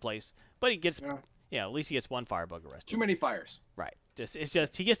able to save the place, but he gets, Yeah. at least he gets one Firebug arrested. Too many fires. Right. It's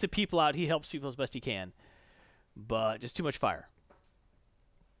just he gets the people out. He helps people as best he can, but just too much fire.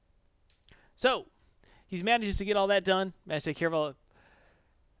 So he's manages to get all that done. Manages to take care of all it.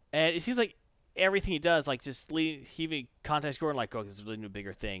 And it seems like everything he does, like he even contacts Gordon, like, oh, this is really no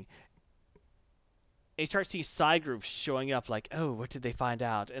bigger thing. And he starts seeing side groups showing up, like, oh, what did they find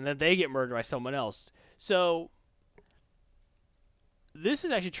out? And then they get murdered by someone else. So this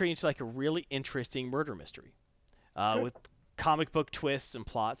is actually turning into like a really interesting murder mystery, with comic book twists and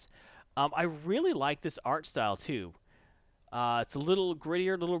plots. I really like this art style too. It's a little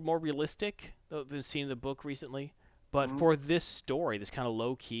grittier, a little more realistic than seen in the book recently. But for this story, this kind of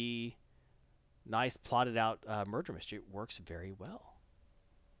low-key, nice plotted out murder mystery, it works very well.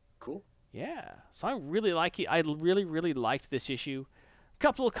 Cool. Yeah, so I really like it. I really, really liked this issue. A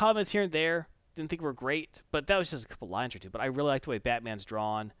couple of comments here and there. Didn't think were great, but that was just a couple lines or two. But I really like the way Batman's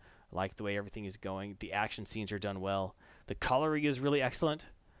drawn. I like the way everything is going. The action scenes are done well. The coloring is really excellent.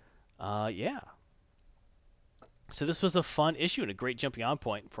 Yeah. So this was a fun issue and a great jumping on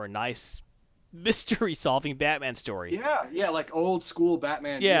point for a nice mystery-solving Batman story. Yeah, like old school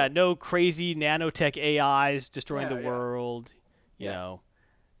Batman. Yeah, no crazy nanotech AIs destroying the Yeah. world. You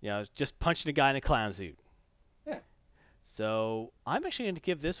know, just punching a guy in a clown suit. Yeah. So I'm actually going to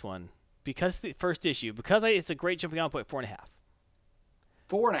give this one, because the first issue, it's a great jumping on point, 4.5.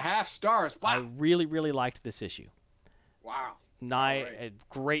 4.5 stars. Wow. I really, really liked this issue. Wow. A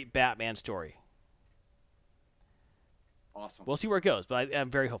great Batman story. Awesome. We'll see where it goes, but I'm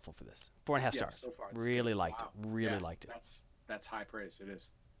very hopeful for this. 4.5 stars. So far, it's really good. liked it. Wow. Really Yeah, liked it. That's high praise. It is.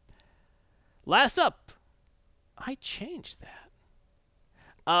 Last up, I changed that.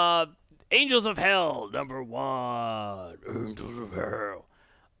 Angels of Hell, #1. Angels of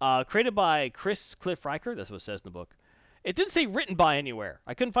Hell. Created by Cliff Riker. That's what it says in the book. It didn't say written by anywhere.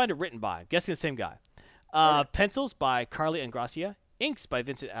 I couldn't find it written by. I'm guessing the same guy. Pencils by Carly Ingracia. Inks by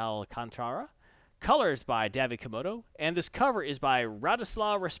Vincent Alcantara. Colors by David Komodo. And this cover is by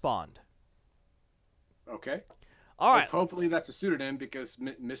Radislav Respond. Okay. All right. Hopefully that's a pseudonym, because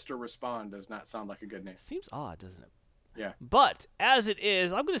Mr. Respond does not sound like a good name. Seems odd, doesn't it? Yeah. But as it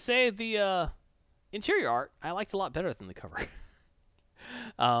is, I'm going to say the interior art I liked a lot better than the cover.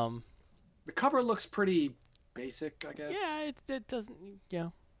 The cover looks pretty basic, I guess. Yeah, it doesn't. Yeah.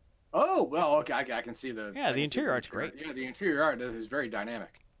 Oh well, okay. I can see the. Yeah, the interior art's great. Yeah, the interior art is very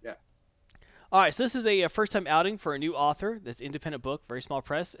dynamic. Yeah. All right, so this is a first-time outing for a new author. This independent book, very small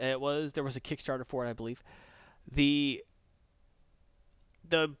press. There was a Kickstarter for it, I believe. The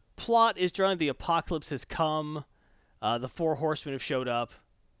plot is during the apocalypse has come. The 4 horsemen have showed up.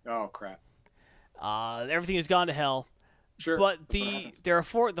 Oh crap. Everything has gone to hell. Sure. But the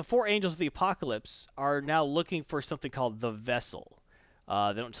 4 angels of the apocalypse are now looking for something called the Vessel.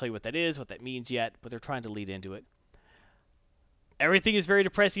 They don't tell you what that is, what that means yet, but they're trying to lead into it. Everything is very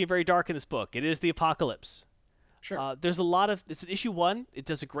depressing and very dark in this book. It is the apocalypse. Sure. There's it's an issue 1. It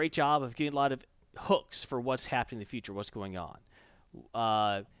does a great job of getting a lot of hooks for what's happening in the future, what's going on.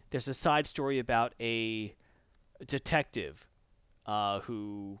 There's a side story about a detective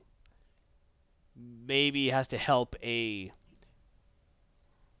who maybe has to help a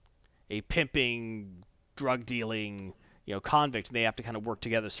pimping, drug dealing, convict, and they have to kind of work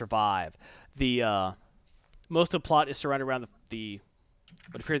together to survive. Most of the plot is surrounded around what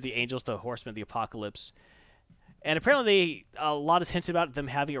appears to be the angels, the horsemen of the apocalypse. And apparently a lot is hinted about them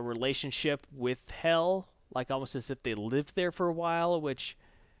having a relationship with hell, like almost as if they lived there for a while, which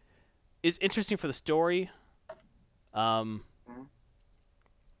is interesting for the story.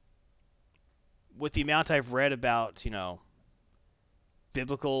 With the amount I've read about,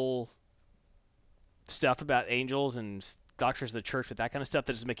 biblical stuff about angels and doctrines of the church with that kind of stuff,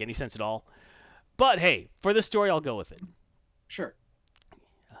 that doesn't make any sense at all. But hey, for this story, I'll go with it. Sure.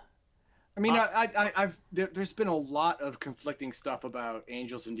 I mean, there's been a lot of conflicting stuff about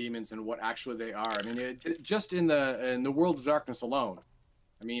angels and demons and what actually they are. I mean, just in the world of darkness alone.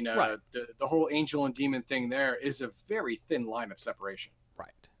 I mean, right. the whole angel and demon thing there is a very thin line of separation.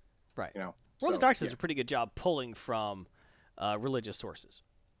 Right. So, World of Darkness does a pretty good job pulling from religious sources.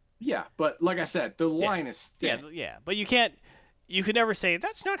 Yeah, but like I said, the line is thin. Yeah, but you can never say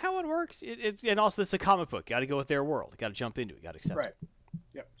that's not how it works. And also, this is a comic book. You got to go with their world. You got to jump into it. You got to accept it.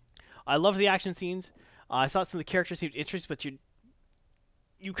 Yep. I love the action scenes. I thought some of the characters seemed interesting, but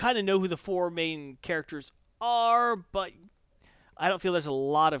you kind of know who the 4 main characters are, but I don't feel there's a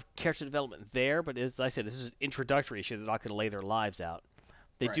lot of character development there. But as I said, this is an introductory issue. They're not going to lay their lives out.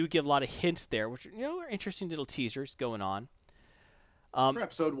 They do give a lot of hints there, which are interesting little teasers going on. For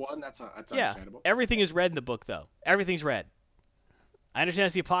episode 1, that's understandable. Everything is red in the book, though. Everything's red. I understand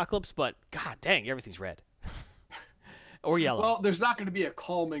it's the apocalypse, but god dang, everything's red. Or yellow. Well, there's not going to be a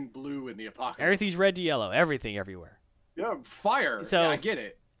calming blue in the apocalypse. Everything's red to yellow. Everything everywhere. Yeah, fire. So yeah, I get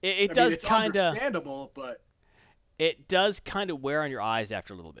it. It does kind of understandable, but it does kind of wear on your eyes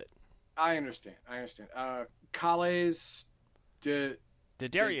after a little bit. I understand. Calais de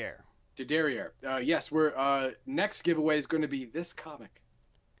Derriere. Yes, we're next giveaway is going to be this comic.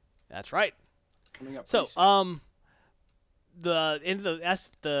 That's right. Coming up. So, but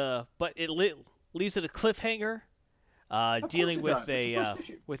it leaves it a cliffhanger. dealing it with does. It's a first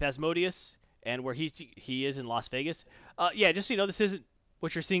issue. with Asmodeus and where he is in Las Vegas. Yeah, just so you know, this isn't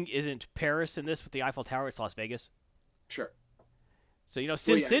what you're seeing isn't Paris in this with the Eiffel Tower. It's Las Vegas. Sure. So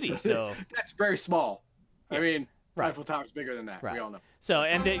Sin City. So that's very small. Yeah. I mean, Right. Eiffel Tower's bigger than that. Right. We all know. So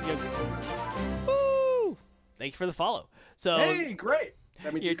and then woo! Thank you for the follow. So Hey, great.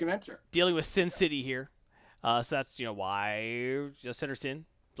 That means you- you can enter. dealing with Sin City here. So that's why just center Sin.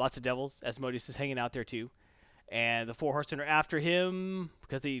 Lots of devils. Asmodeus is hanging out there too, and the Four Horsemen are after him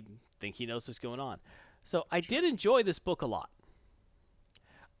because they think he knows what's going on. So I did enjoy this book a lot.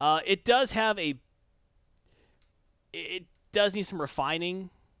 It does have it does need some refining.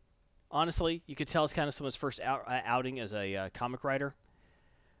 Honestly, you could tell it's kind of someone's first outing as a comic writer,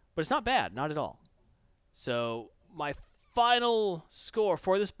 but it's not bad, not at all. So my final score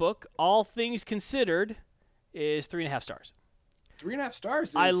for this book, all things considered, is 3.5 stars. 3.5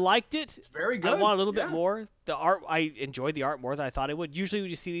 stars. I liked it. It's very good. I want a little bit Yeah. more. The art, I enjoyed the art more than I thought I would. Usually when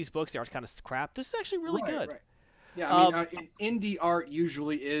you see these books, the art's kind of crap. This is actually really Right, good. right. Yeah, I mean, indie art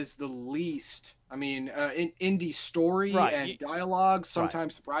usually is the least. I mean, in indie story Right, and dialogue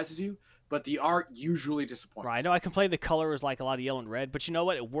sometimes surprises you, but the art usually disappoints. Right. I know I complain the color is like a lot of yellow and red, but you know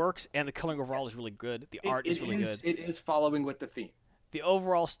what? It works, and the coloring overall is really good. The art is really good. It is following with the theme. The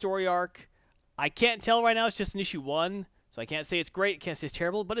overall story arc, I can't tell right now. It's just an issue 1, so I can't say it's great. Can't say it's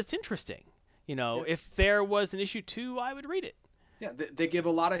terrible, but it's interesting. If there was an issue 2, I would read it. Yeah, they give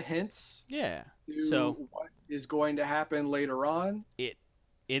a lot of hints Yeah. to So what is going to happen later on. it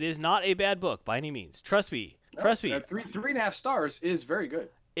is not a bad book by any means. Trust me. Trust me. 3.5 stars is very good.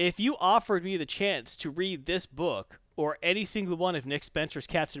 If you offered me the chance to read this book or any single one of Nick Spencer's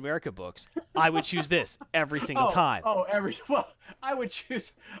Captain America books, I would choose this every single time. Well, I would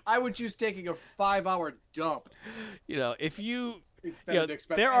choose taking a 5-hour dump If you, instead of Nick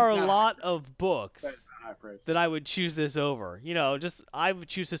Spencer. there are a It's not- lot of books That's not high praise. that I would choose this over. I would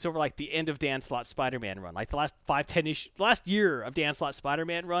choose this over like the end of Dan Slott's Spider-Man run, like the last 5-10 issues, last year of Dan Slott's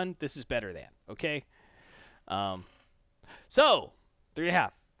Spider-Man run. This is better than. Okay. So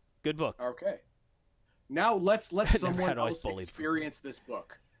 3.5, good book. Okay. Now let's let Never someone had always else bullied. experience this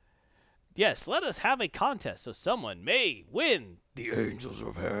book. Yes, let us have a contest so someone may win the Angels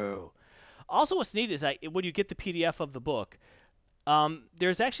of Hell. Also, what's neat is that when you get the PDF of the book,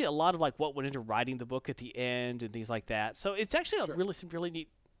 there's actually a lot of like what went into writing the book at the end and things like that. So it's actually some really neat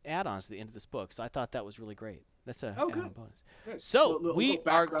add-ons to the end of this book. So I thought that was really great. That's a good. add-on bonus. Good. So little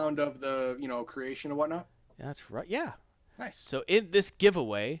background of the creation and whatnot. That's right. Yeah. Nice. So in this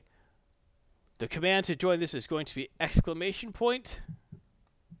giveaway, the command to join this is going to be exclamation point.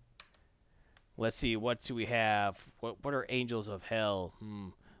 Let's see, what do we have? What are Angels of Hell?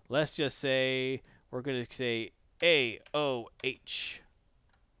 Let's just say we're going to say AOH.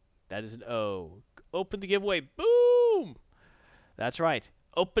 That is an O. Open the giveaway. Boom! That's right.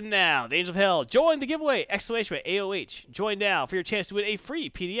 Open now. The Angels of Hell. Join the giveaway. Exclamation point AOH. Join now for your chance to win a free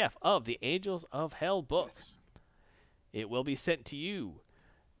PDF of the Angels of Hell book. Yes. It will be sent to you.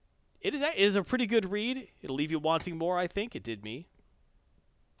 It is a pretty good read. It'll leave you wanting more, I think. It did me.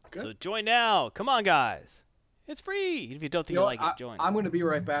 Good. So join now. Come on, guys. It's free. If you don't think you like it, join. I'm going to be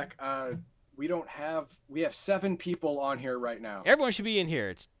right back. We have 7 people on here right now. Everyone should be in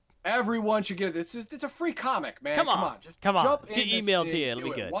here. Everyone should get it. It's a free comic, man. Come on. Just Come on. jump Get in this emailed thing, to you. It'll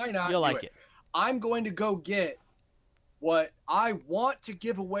do be it. good. Why not? You'll do like it. I'm going to go get what I want to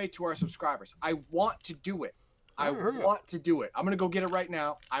give away to our subscribers. I want to do it. I want to do it. I'm going to go get it right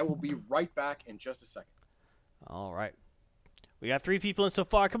now. I will be right back in just a second. All right. We got 3 people in so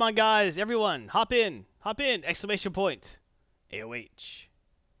far. Come on, guys. Everyone, hop in. Hop in. Exclamation point. AOH.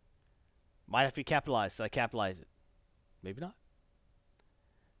 Might have to be capitalized. Did I capitalize it? Maybe not.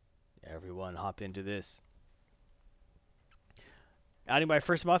 Everyone, hop into this. Outing my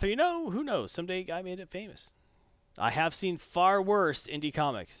first author, who knows? Someday I made it famous. I have seen far worse indie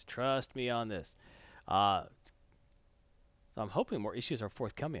comics. Trust me on this. I'm hoping more issues are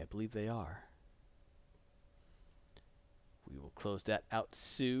forthcoming. I believe they are. We will close that out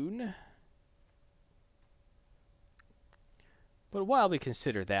soon. But while we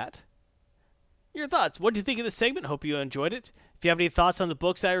consider that, your thoughts. What do you think of this segment? Hope you enjoyed it. If you have any thoughts on the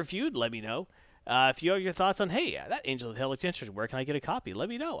books I reviewed, let me know. If you have your thoughts on, hey, that Angel of Hell looks interesting, where can I get a copy? Let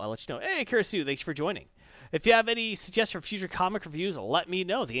me know. I'll let you know. Hey, Karasu, thanks for joining. If you have any suggestions for future comic reviews, let me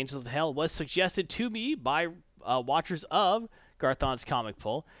know. The Angels of Hell was suggested to me by watchers of Garthon's Comic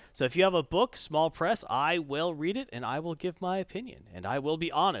Pull. So if you have a book, small press, I will read it and I will give my opinion. And I will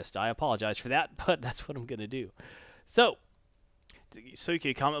be honest. I apologize for that, but that's what I'm going to do. So you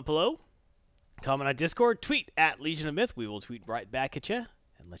can comment below, comment on Discord, tweet at Legion of Myth. We will tweet right back at you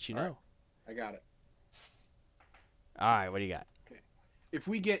and let you know. Right. I got it. All right, what do you got? If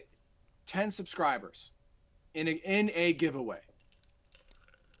we get 10 subscribers in a giveaway,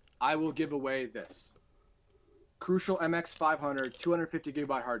 I will give away this Crucial MX 500 250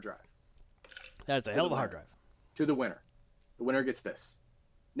 gigabyte hard drive That's a hell of a hard drive. to the winner. The winner gets this.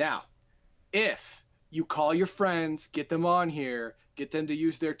 Now, if you call your friends, get them on here, get them to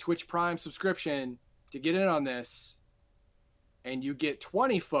use their Twitch Prime subscription to get in on this, and you get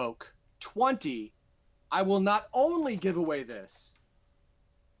 20 folk, 20, I will not only give away this,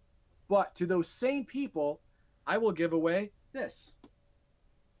 but to those same people, I will give away this.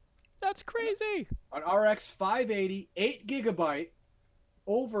 That's crazy. An RX 580, 8 gigabyte,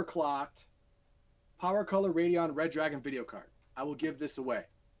 overclocked, Power Color Radeon Red Dragon video card. I will give this away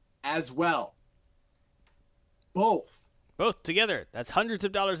as well. Both. Both together. That's hundreds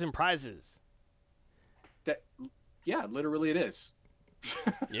of dollars in prizes. Yeah, literally it is.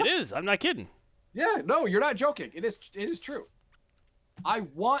 It is. I'm not kidding. Yeah, no, you're not joking. It is true. I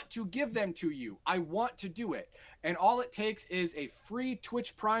want to give them to you. I want to do it. And all it takes is a free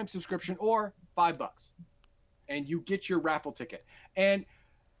Twitch Prime subscription or $5. And you get your raffle ticket. And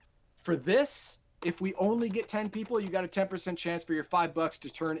for this, if we only get 10 people, you got a 10% chance for your $5 to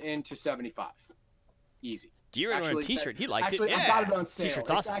turn into 75. Easy. Do you wear a t-shirt? He liked actually, it. Yeah. I got it on sale. T-shirt's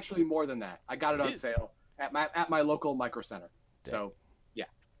It's awesome. actually more than that. I got it on sale at my local Micro Center. So, yeah.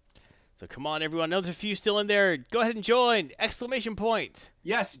 So come on, everyone. There's a few still in there. Go ahead and join! Exclamation point.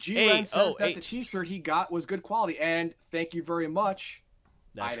 Yes, G-Ren says that the AOH. T-shirt he got was good quality, and thank you very much.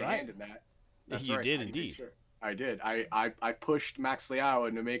 That's I'd right. handed that. That's You right. did I indeed. sure. I did. I pushed Max Liao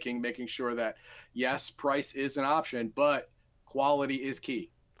into making sure that yes, price is an option, but quality is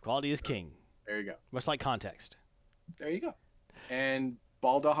key. Quality is king. There you go. Much like context. There you go. And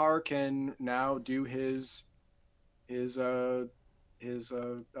Baldahar can now do his SFX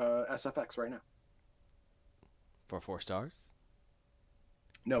right now. For 4 stars?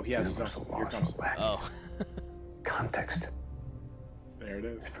 No, he has his own. Here it comes. Oh. Context There it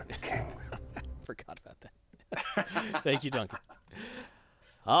is. for kings. Forgot about that. Thank you, Duncan.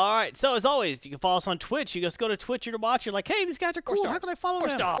 All right. So as always, you can follow us on Twitch. You just go to Twitch to watch. You're like, hey, these guys are cool. How can I follow them?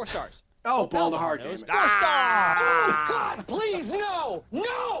 4 stars. Oh, Baldahar, knows. damn it. 4 stars. Oh, God, please, no!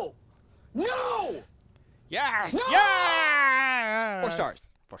 No! No! Yes. No! Yes. 4 stars.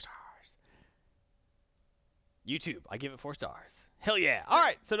 4 stars. YouTube, I give it 4 stars. Hell yeah. All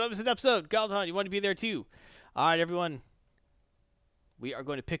right. So that was an episode. Galton, you want to be there too. All right, everyone. We are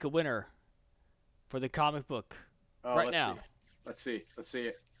going to pick a winner for the comic book Oh, right let's now. See. Let's see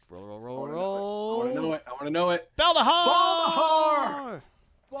it. Roll, roll, I roll, wanna roll. know it. I want to know it. Baldahar!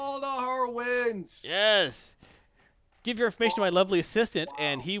 Baldahar wins. Yes. Give your information to my lovely assistant,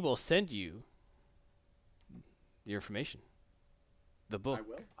 and he will send you your information. The book. I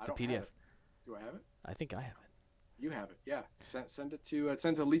will. I the don't PDF. have it. Do I have it? I think I have it. You have it. Yeah. Send it to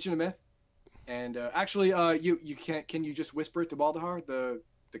Legion of Myth. And actually, you can't. Can you just whisper it to Baldahar, the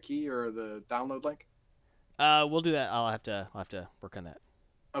key or the download link? We'll do that. I'll have to work on that.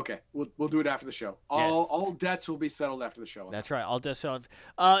 Okay, we'll do it after the show. All debts will be settled after the show. That's right. I'll just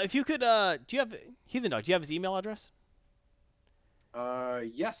if you could do you have Heathen Dog? Do you have his email address?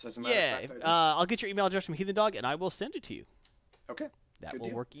 Yes, as a matter Yeah. of fact. I'll get your email address from Heathen Dog, and I will send it to you. Okay. That Good will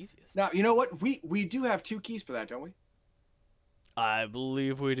deal. work easiest. Now you know what we do have 2 keys for that, don't we? I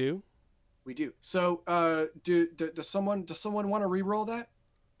believe we do. We do. So does someone want to re-roll that?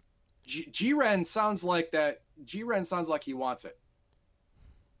 G-Ren sounds like that. G-Ren sounds like he wants it.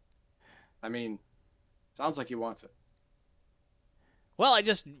 I mean, sounds like he wants it. Well, I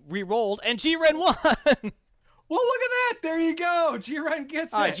just re-rolled, and G-Ren won! Well, look at that! There you go. G-Ren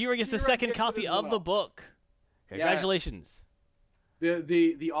gets it. All right, G-Ren gets the G-Ren second gets it copy as of the well. book. Congratulations.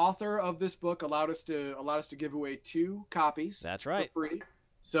 The author of this book allowed us to give away 2 copies. That's right. For free.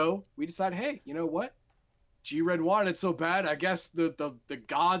 So we decided, hey, you know what? G-Red wanted it so bad. I guess the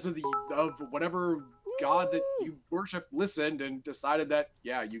gods of whatever god that you worship listened and decided that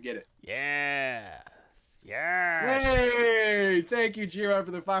you get it. Yes. Yes. Hey, thank you, G-Red,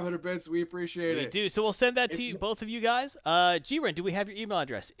 for the 500 bits. We appreciate We it. do. So we'll send that to It's you, n- both of you guys. G-Ren, do we have your email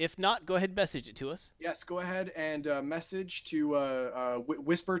address? If not, go ahead and message it to us. Yes, go ahead and message to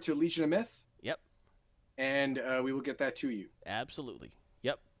whisper to Legion of Myth. Yep. And we will get that to you. Absolutely.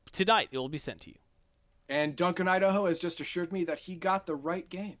 Yep. Tonight it will be sent to you. And Duncan Idaho has just assured me that he got the right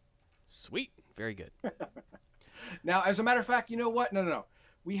game. Sweet. Very good. Now, as a matter of fact, you know what? No.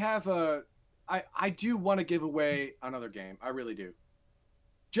 We have I do want to give away another game. I really do.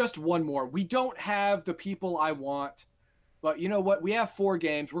 Just one more. We don't have the people I want, but you know what? We have 4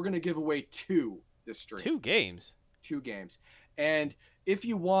 games. We're going to give away 2 this stream. 2 games. 2 games. And if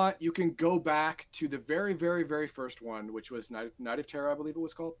you want, you can go back to the very, very, very first one, which was Night of Terror, I believe it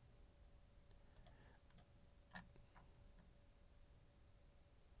was called.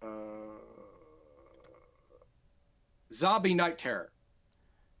 Zombie Night Terror.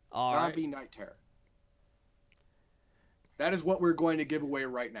 Zombie Night Terror. That is what we're going to give away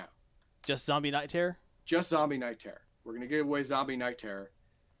right now. Just Zombie Night Terror? Just Zombie Night Terror. We're going to give away Zombie Night Terror.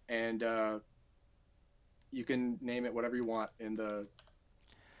 And you can name it whatever you want in the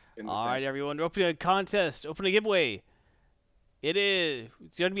All right, everyone. Open a contest. Open a giveaway. It's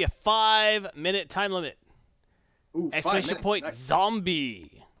going to be a 5-minute time limit. Ooh, Exclamation point, nice.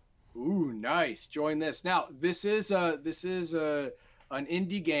 Zombie. Ooh, nice. Join this. Now, this is an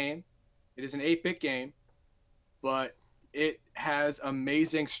indie game. It is an 8-bit game, but it has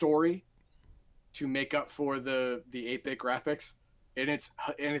amazing story to make up for the 8-bit graphics, and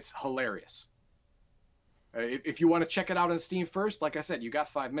it's hilarious. If you want to check it out on Steam first, like I said, you got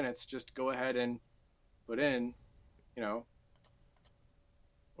 5 minutes. Just go ahead and put in, what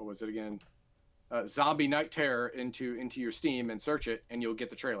was it again? Zombie Night Terror into your Steam and search it, and you'll get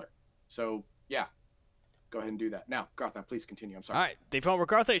the trailer. So yeah, go ahead and do that. Now, Garthon, please continue. I'm sorry. All right, they found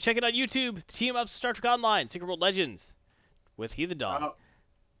Garthon. Check it out on YouTube. Team up Star Trek Online, Secret World Legends, with He the Dog.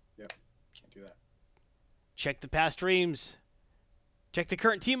 Yep, can't do that. Check the past streams. Check the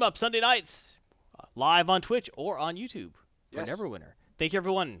current team up Sunday nights, live on Twitch or on YouTube for Yes. Neverwinter. Thank you,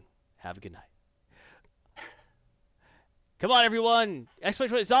 everyone. Have a good night. Come on, everyone.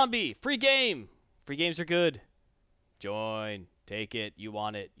 Exclamation Zombie. Free game. Free games are good. Join. Take it. You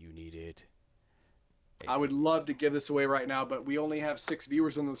want it. You need it. I would love to give this away right now, but we only have 6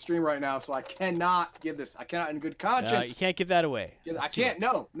 viewers on the stream right now, so I cannot give this. I cannot in good conscience. You can't give that away. I can't.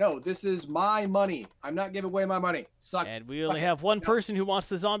 No. This is my money. I'm not giving away my money. Suck. And we only have one person who wants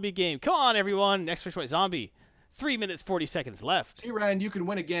the zombie game. Come on, everyone. Exclamation point zombie. 3 minutes, 40 seconds left. T-Ren, you can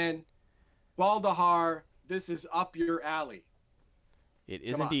win again. Baldahar, this is up your alley. It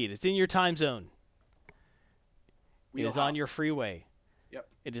is Come on. indeed. It's in your time zone. It is on Wheelhouse. your freeway. Yep.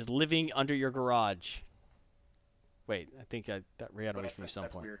 It is living under your garage. Wait, I think that ran away That's- from you some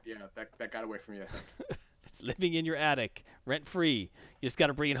that's point. weird. Yeah, that got away from you, I think. It's living in your attic, rent free. You just got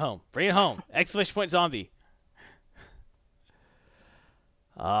to bring it home. Bring it home! Exclamation point zombie.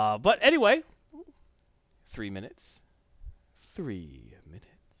 But anyway, 3 minutes. 3 minutes.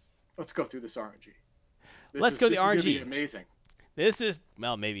 Let's go through this RNG. Let's go the this is gonna RNG. be amazing. This is,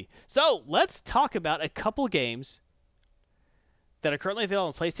 well, maybe. So let's talk about a couple games that are currently available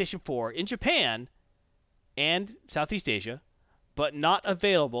on PlayStation 4 in Japan and Southeast Asia, but not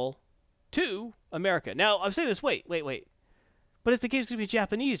available to America. Now, I'm saying this, wait. But if the game's going to be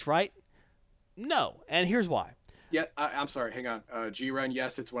Japanese, right? No, and here's why. Yeah, I'm sorry. Hang on. G-Ren,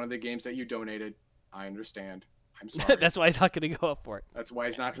 yes, it's one of the games that you donated. I understand. I'm sorry. That's why he's not going to go up for it. That's why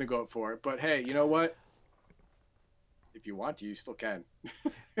he's not going to go up for it. But hey, you know what? If you want to, you still can.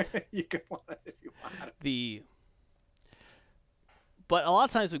 You can want it if you want it. But a lot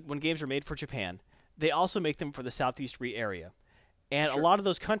of times when games are made for Japan, they also make them for the Southeast area. And Sure. a lot of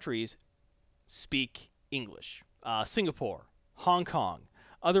those countries speak English. Singapore, Hong Kong,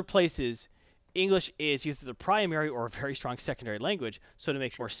 other places, English is either the primary or a very strong secondary language. So to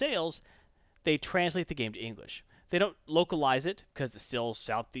make more sales, they translate the game to English. They don't localize it because it's still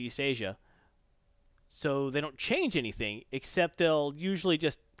Southeast Asia. So they don't change anything, except they'll usually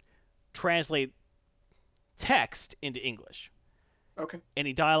just translate text into English. Okay,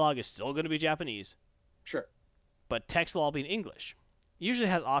 Any dialogue is still going to be Japanese, sure. but text will all be in English. Usually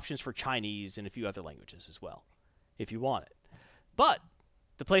has options for Chinese and a few other languages as well, if you want it. But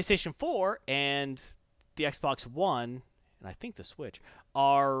the PlayStation 4 and the Xbox One, and I think the Switch,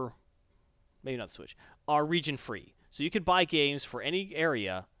 are, maybe not the Switch, are region free. So you can buy games for any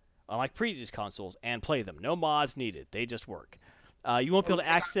area, unlike previous consoles, and play them. No mods needed. They just work. You won't be able to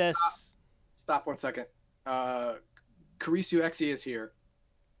access... Stop 1 second. Karisu Exi is here.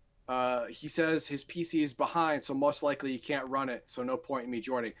 He says his PC is behind, so most likely you can't run it, so no point in me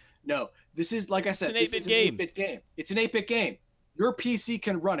joining. No, this is, like I said, It's an 8-bit game. 8-bit game. It's an 8-bit game. Your PC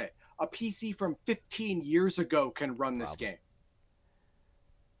can run it. A PC from 15 years ago can run this game.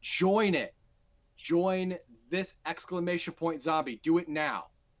 Join it. Join this exclamation point zombie. Do it now.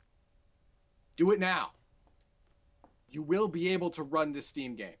 Do it now. You will be able to run this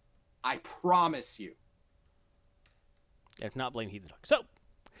Steam game. I promise you. If not, blame He the Dog. So,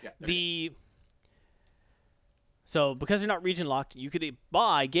 Yeah. So because they're not region locked, you could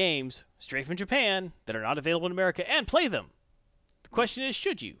buy games straight from Japan that are not available in America and play them. The question is,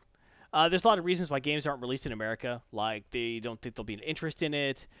 should you? There's a lot of reasons why games aren't released in America. Like they don't think there'll be an interest in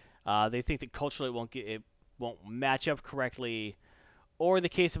it. They think that culturally it won't match up correctly, or in the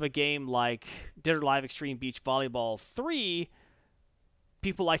case of a game like Dead or Alive Extreme Beach Volleyball 3,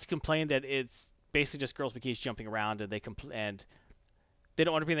 people like to complain that it's basically just girls bikinis jumping around, and they don't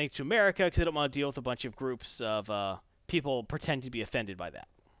want to bring anything to America because they don't want to deal with a bunch of groups of people pretending to be offended by that.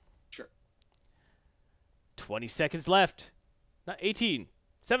 Sure. 20 seconds left. Not 18,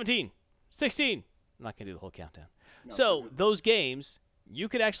 17, 16. I'm not going to do the whole countdown. No, So those games you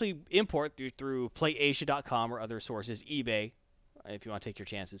could actually import through PlayAsia.com or other sources, eBay, if you want to take your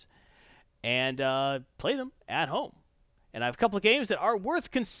chances, and play them at home. And I have a couple of games that are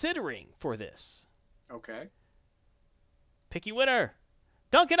worth considering for this. Okay. Picky winner,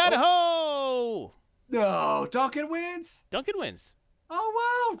 Duncan, Idaho. No, Duncan wins. Duncan wins.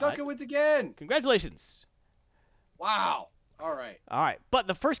 Oh wow, Duncan wins again. Congratulations. Wow. All right. All right, but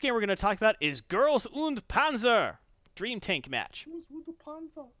the first game we're going to talk about is Girls und Panzer Dream Tank Match.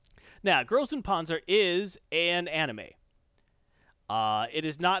 Now, Girls und Panzer is an anime. It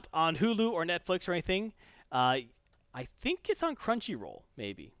is not on Hulu or Netflix or anything. I think it's on Crunchyroll,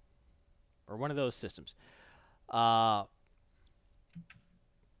 maybe, or one of those systems.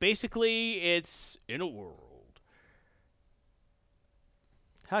 Basically, it's in a world.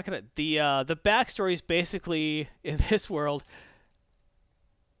 How can the backstory is basically in this world.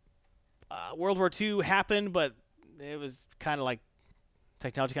 World War II happened, but it was kind of like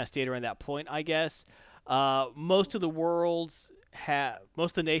technology kind of stayed around that point, I guess. Most of the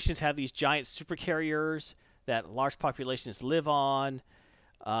nations have these giant supercarriers that large populations live on,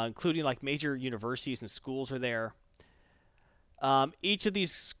 including like major universities and schools are there. Each of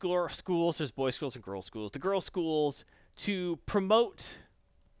these schools, there's boys' schools and girls' schools. The girls' schools, to promote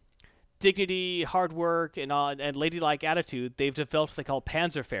dignity, hard work, and ladylike attitude, they've developed what they call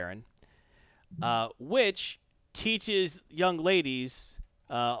Panzerfahren, which teaches young ladies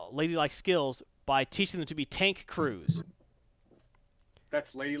ladylike skills by teaching them to be tank crews.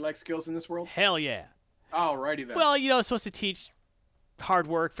 That's ladylike skills in this world? Hell yeah. Alrighty then. Well, it's supposed to teach hard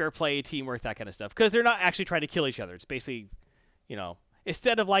work, fair play, teamwork, that kind of stuff. Because they're not actually trying to kill each other. It's basically,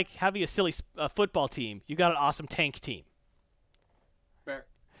 instead of like having a silly football team, you got an awesome tank team. Fair.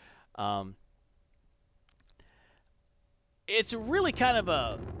 It's really kind of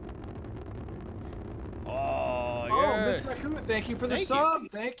a... Oh, yes. Miss Raccoon, thank you for the sub.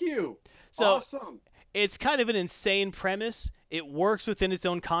 Thank you. So, awesome. It's kind of an insane premise. It works within its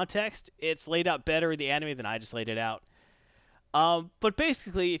own context. It's laid out better in the anime than I just laid it out. But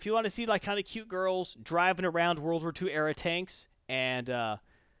basically, if you want to see like kind of cute girls driving around World War II era tanks, and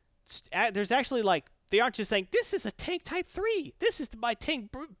there's actually like, they aren't just saying, this is a tank type 3. This is my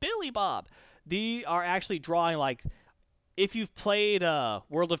tank Billy Bob. They are actually drawing like, if you've played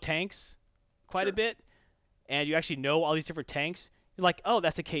World of Tanks quite a bit, and you actually know all these different tanks, you're like, oh,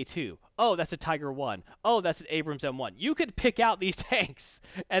 that's a K2. Oh, that's a Tiger 1. Oh, that's an Abrams M1. You could pick out these tanks,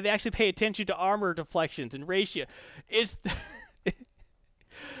 and they actually pay attention to armor deflections and ratio. It's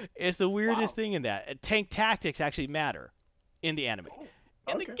the weirdest thing in that. Tank tactics actually matter in the anime.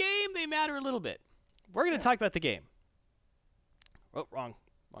 In the game, they matter a little bit. We're going to talk about the game. Oh, wrong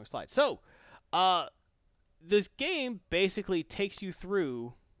slide. So, this game basically takes you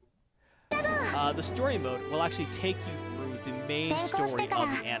through... the story mode will actually take you through the main story of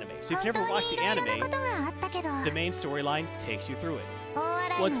the anime. So if you've never watched the anime, the main storyline takes you through it.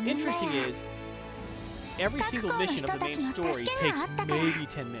 What's interesting is every single mission of the main story takes maybe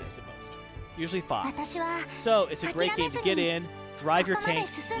 10 minutes at most. Usually 5. So it's a great game to get in, drive your tank,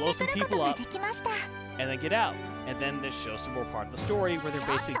 blow some people up, and then get out. And then this shows some more part of the story where they're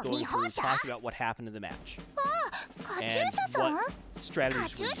basically going through and talking about what happened in the match. And what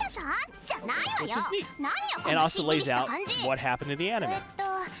strategies were used, which is neat. And also lays out what happened in the anime.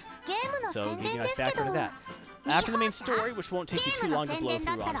 So giving you a nice background of that. After the main story, which won't take you too long to blow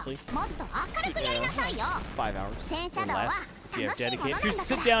through, honestly. 5 hours or less. If you have dedicated. If you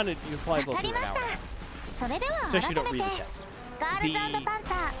sit down, you can probably blow through an hour. Especially if you don't read the text.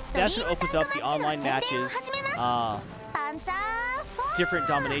 That's what opens up the online matches, different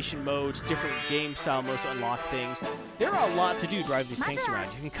domination modes, different game style modes to unlock things. There are a lot to do driving these tanks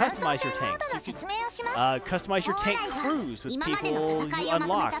around. You can customize your tanks. You can customize your tank crews with people you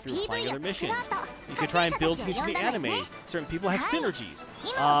unlock through playing other missions. You can try and build things from the anime. Certain people have synergies.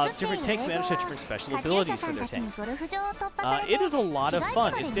 Different tank commanders have different special abilities for their tanks. It is a lot of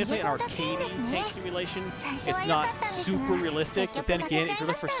fun. It's definitely an arcade tank simulation. It's not super realistic, but then again, if you're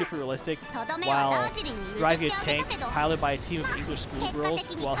looking for super realistic, while driving a tank piloted by a team of English schoolgirls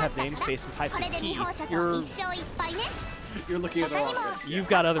who all have names based on types of tea, you're looking at the wrong area. You've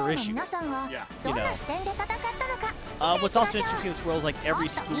got other issues. Yeah. What's also interesting in this world is like every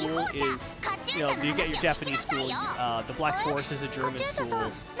school is you know, you get your Japanese school. The Black Forest is a German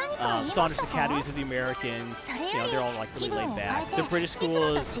school. Saunders Academy is the Americans. You know, they're all like really laid back. The British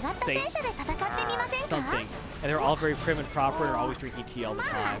school is Saint something, and they're all very prim and proper. They're always drinking tea all the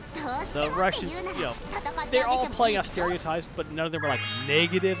time. The Russians, you know, they're all playing off stereotypes, but none of them are like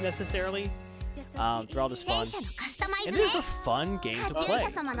negative necessarily. They're all just fun, and it is a fun game to play.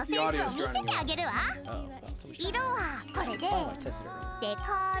 The audio's drowning you out.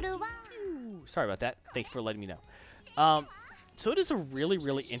 Sorry about that. Thank you for letting me know. So it is a really,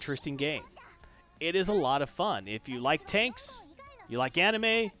 really interesting game. It is a lot of fun. If you like tanks, you like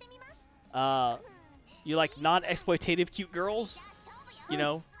anime, you like non-exploitative cute girls, you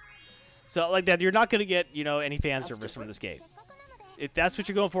know, so like that, you're not going to get, you know, any fan service from this game. If that's what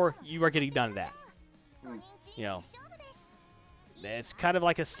you're going for, you are getting none of that. You know, it's kind of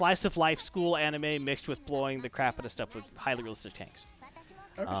like a slice of life school anime mixed with blowing the crap out of stuff with highly realistic tanks.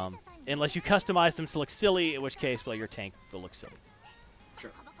 Unless you customize them to look silly, in which case, well, your tank will look silly.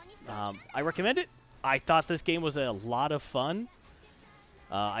 Sure. I recommend it. I thought this game was a lot of fun.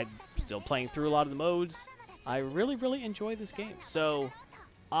 I'm still playing through a lot of the modes. I really, really enjoy this game. So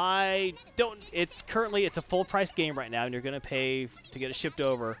it's a full price game right now, and you're going to pay to get it shipped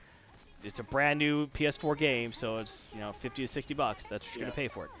over. It's a brand new PS4 game, so it's, you know, $50 to $60. That's what you're going to pay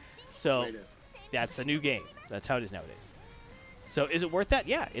for it. So that's a new game. That's how it is nowadays. So is it worth that?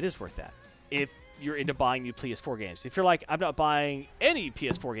 Yeah, it is worth that. If you're into buying new PS4 games. If you're like, I'm not buying any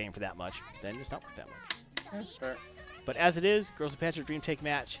PS4 game for that much, then it's not worth that much. That's fair. But as it is, Girls Adventure Dream Take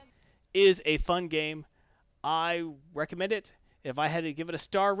Match is a fun game. I recommend it. If I had to give it a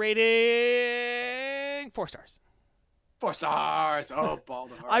star rating, 4 stars. 4 stars. Oh, ball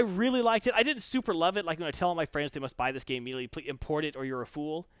to heart. I really liked it. I didn't super love it. Like when I tell my friends they must buy this game immediately, please import it or you're a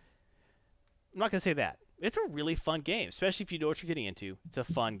fool. I'm not going to say that. It's a really fun game, especially if you know what you're getting into. It's a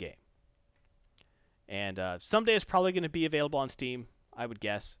fun game. And someday it's probably going to be available on Steam, I would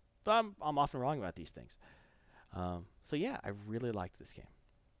guess. But I'm often wrong about these things. So yeah, I really liked this game.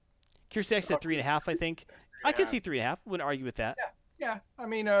 Curious said 3.5, I think. I can see 3.5. Wouldn't argue with that. Yeah. I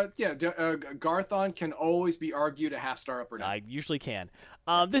mean, Garthon can always be argued a half star up or down. I usually can.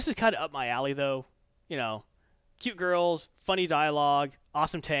 This is kind of up my alley, though. You know, cute girls, funny dialogue,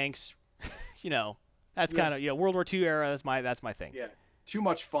 awesome tanks. You know, that's kind of, World War II era. That's my thing. Yeah. Too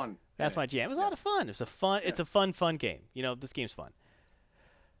much fun. That's my jam. It was a lot of fun. It's a fun game. You know, this game's fun.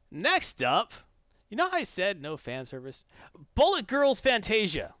 Next up, you know how I said no fan service? Bullet Girls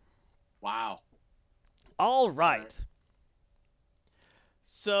Fantasia. Wow. All right.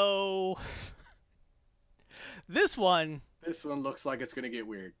 So this one looks like it's going to get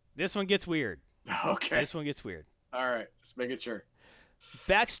weird. This one gets weird. Okay. This one gets weird. All right. Just making sure.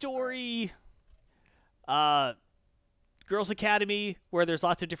 Backstory, Girls Academy, where there's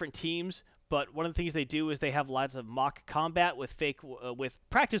lots of different teams, but one of the things they do is they have lots of mock combat with with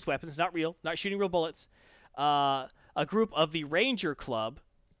practice weapons, not real, not shooting real bullets. A group of the Ranger Club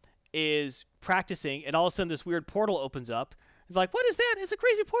is practicing, and all of a sudden this weird portal opens up. It's like, what is that? It's a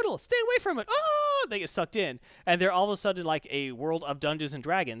crazy portal. Stay away from it. Oh! They get sucked in, and they're all of a sudden like a world of Dungeons and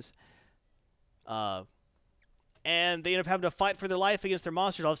Dragons. And they end up having to fight for their life against their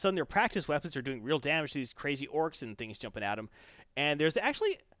monsters. All of a sudden, their practice weapons are doing real damage to these crazy orcs and things jumping at them. And there's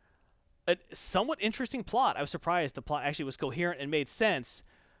actually a somewhat interesting plot. I was surprised the plot actually was coherent and made sense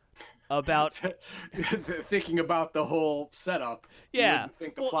about thinking about the whole setup. Yeah. You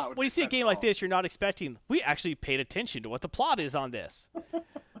think the plot would when you see a game like this, you're not expecting. We actually paid attention to what the plot is on this.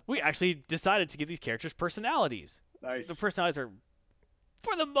 We actually decided to give these characters personalities. Nice. The personalities are,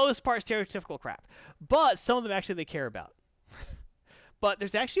 for the most part, stereotypical crap, but some of them actually they care about. But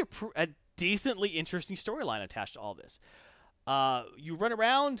there's actually a decently interesting storyline attached to all this. You run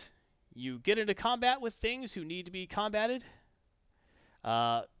around, you get into combat with things who need to be combated.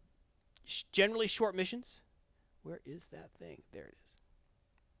 Generally short missions. Where is that thing? There it is.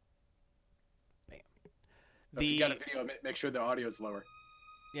 Bam. If you got a video, make sure the audio is lower.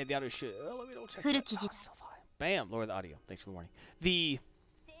 Yeah, the audio should. Oh, let me double check. That. Oh, so high. Bam, lower the audio. Thanks for the warning.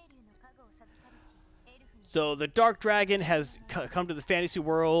 So the Dark Dragon has come to the fantasy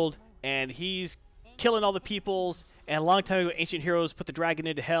world, and he's killing all the peoples. And a long time ago, ancient heroes put the dragon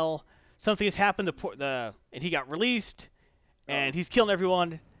into hell. Something has happened. And he got released, and he's killing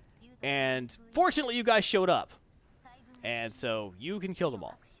everyone. And fortunately, you guys showed up, and so you can kill them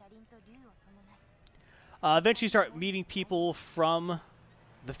all. Eventually, you start meeting people from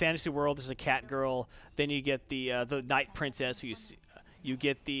the fantasy world. There's a cat girl. Then you get the night princess. Who you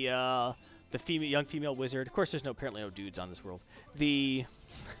get the young female wizard. Of course, there's apparently no dudes on this world. I'm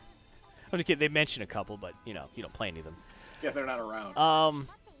just kidding. They mention a couple, but you don't play any of them. Yeah, they're not around.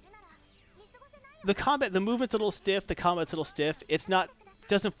 the movement's a little stiff, the combat's a little stiff. It's not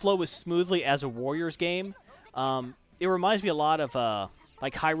doesn't flow as smoothly as a Warriors game. It reminds me a lot of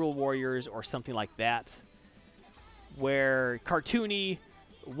like Hyrule Warriors or something like that, where cartoony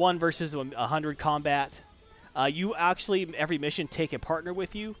 1 versus 100 combat. You actually every mission take a partner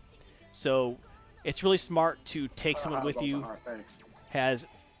with you, so it's really smart to take someone with you. Has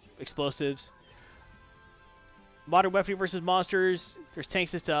explosives. Modern weaponry versus monsters. There's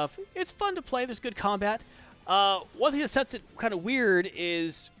tanks and stuff. It's fun to play. There's good combat. One thing that sets it kind of weird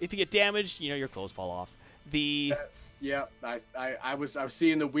is if you get damaged, your clothes fall off. I was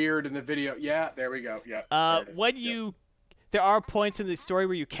seeing the weird in the video. Yeah, there we go. Yeah. There are points in the story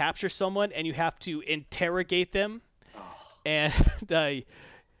where you capture someone and you have to interrogate them, and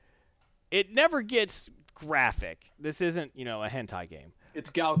it never gets graphic. This isn't a hentai game. It's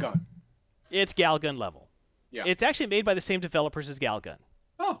Galgun. It's Galgun level. Yeah. It's actually made by the same developers as Galgun.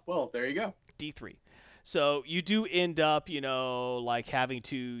 Oh, well, there you go. D3. So you do end up, like having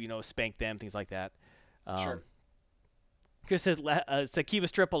to, spank them, things like that. Sure. Chris says it's a Kiva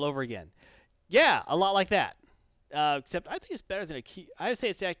strip all over again. Yeah, a lot like that. Except I think it's better than I would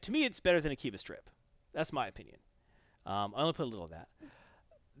say to me it's better than a Kiva strip. That's my opinion. I only put a little of that.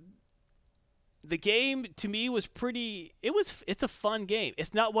 The game to me was it's a fun game.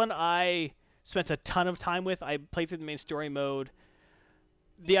 It's not one I spent a ton of time with. I played through the main story mode.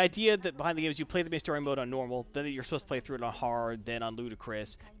 The idea that behind the game is you play the main story mode on normal, then you're supposed to play through it on hard, then on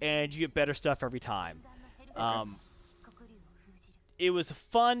ludicrous, and you get better stuff every time. It was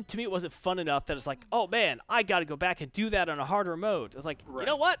fun. To me, it wasn't fun enough that it's like, oh man, I got to go back and do that on a harder mode. It's like, You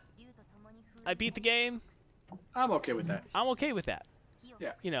know what? I beat the game. I'm okay with that. I'm okay with that.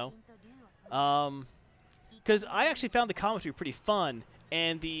 Yeah. Because I actually found the commentary pretty fun,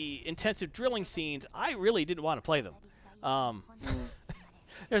 and the intensive drilling scenes, I really didn't want to play them.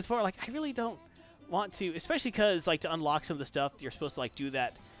 There's more like, I really don't want to, especially because, like, to unlock some of the stuff, you're supposed to, like, do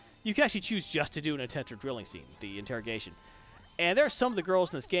that. You can actually choose just to do an intensive drilling scene, the interrogation. And there are some of the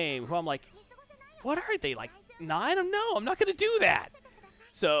girls in this game who I'm like, what are they, like 9? No, I'm not going to do that.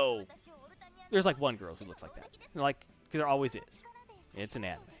 So there's, like, one girl who looks like that. Like, because there always is. It's an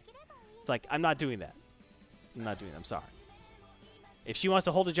anime. It's like, I'm not doing that. I'm not doing that. I'm sorry. If she wants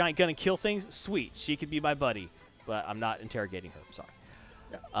to hold a giant gun and kill things, sweet. She could be my buddy. But I'm not interrogating her. I'm sorry.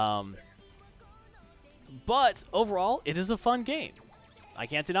 Yeah. But overall, it is a fun game. I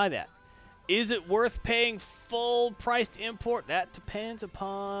can't deny that. Is it worth paying full priced import? That depends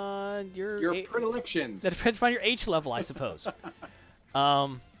upon your predilections. That depends upon your H level, I suppose. But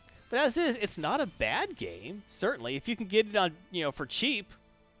as is, it's not a bad game. Certainly, if you can get it on, for cheap,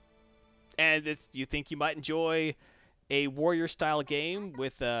 and you think you might enjoy a warrior style game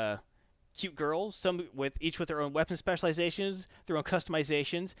with cute girls, some each with their own weapon specializations, their own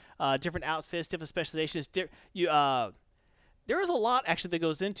customizations, different outfits, different specializations. There is a lot actually that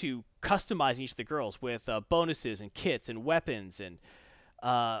goes into customizing each of the girls with bonuses and kits and weapons and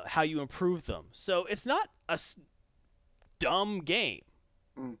how you improve them. So it's not a dumb game.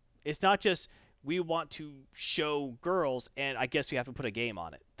 It's not just we want to show girls and I guess we have to put a game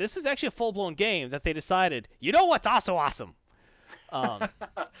on it. This is actually a full-blown game that they decided, you know what's also awesome?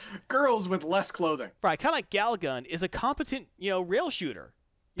 Girls with less clothing. Right, kind of like Galgun is a competent, rail shooter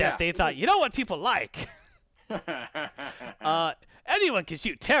that they thought, you know what people like? Anyone can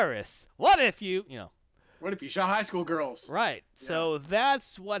shoot terrorists. What if you shot high school girls? Right. Yeah. So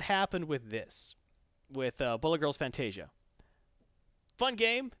that's what happened with this, with Bullet Girls Fantasia. Fun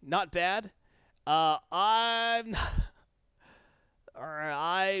game, not bad. I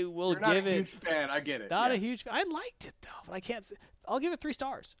will You're not give a huge fan. I get it. Not a huge fan. I liked it though, but I can't. I'll give it 3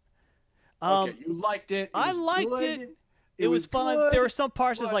 stars. Okay, you liked it. I liked it. It was fun. Good. There were some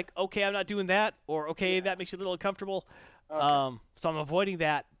parts that was like, okay, I'm not doing that, or okay, that makes you a little uncomfortable. Okay. So I'm avoiding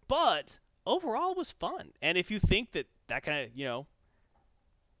that. But overall, it was fun. And if you think that kind of,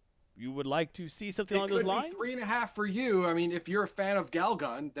 you would like to see something along those lines, 3.5 for you. I mean, if you're a fan of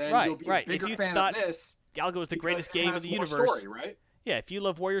Galgun, then you'll be a bigger fan of this. Galgun was the greatest game in the universe. Story, right? Yeah, if you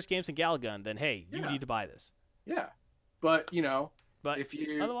love Warriors games and Galgun, then hey, you need to buy this. Yeah, but if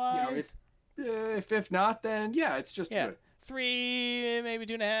you otherwise, if not, then it's just good. 3, maybe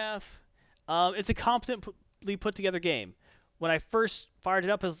 2.5. It's a competently put together game. When I first fired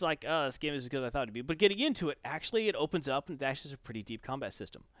it up, I was like, oh, this game is as good as I thought it'd be. But getting into it, actually, it opens up and actually is a pretty deep combat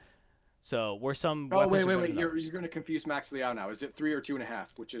system. So where some wait, you're going to confuse Max Liao now. Is it 3 or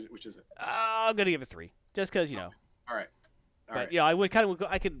 2.5? Which is it? I'm going to give it 3, just because All right. But I would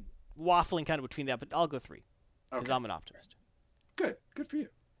I could waffling kind of between that, but I'll go 3 because I'm an optimist. Good for you.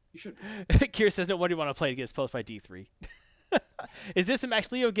 You should. Kira says, no wonder you want to play against Post by D3. Is this a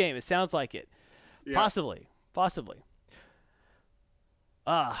Max Leo game? It sounds like it. Yeah. Possibly.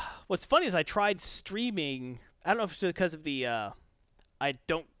 What's funny is I tried streaming. I don't know if it's because of the I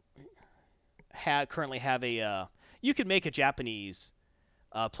don't currently have a. You can make a Japanese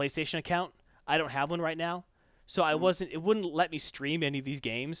PlayStation account. I don't have one right now, so I wasn't. It wouldn't let me stream any of these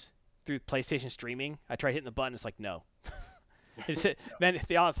games through PlayStation streaming. I tried hitting the button. It's like no. Man, it's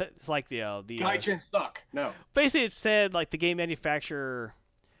like the Gaijin suck. No. basically it said like the game manufacturer,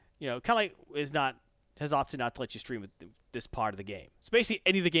 kind of like has opted not to let you stream with this part of the game. So basically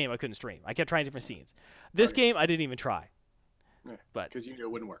any of the game I couldn't stream. I kept trying different scenes. This game I didn't even try. Yeah, But because you knew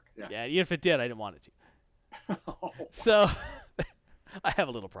it wouldn't work. Yeah. yeah, even if it did, I didn't want it to. Oh, So I have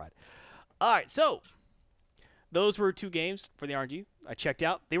a little pride. All right, so those were 2 games for the RNG I checked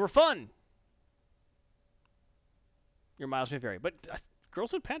out. They were fun. Your miles may vary, but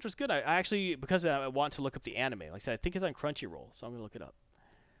Girls with Pants was good. I actually, because of that, I want to look up the anime. Like I said, I think it's on Crunchyroll, so I'm gonna look it up.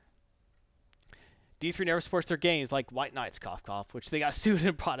 D3 never supports their games like White Knights, cough cough, which they got sued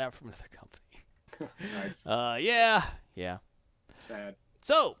and brought out from another company. nice. Yeah. Sad.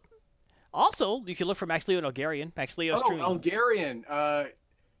 So, also, you can look for Max Leo and Elgarian. Max Leo streaming. Elgarian.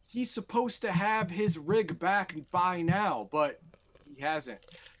 He's supposed to have his rig back by now, but he hasn't.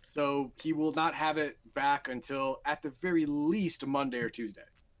 So he will not have it back until, at the very least, Monday or Tuesday.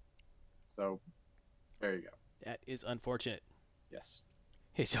 So, there you go. That is unfortunate. Yes.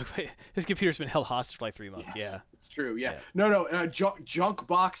 His computer's been held hostage for like 3 months. Yes, Yeah. it's true. Yeah. No. Junk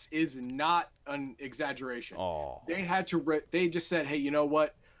box is not an exaggeration. Oh. They had to. They just said, "Hey, you know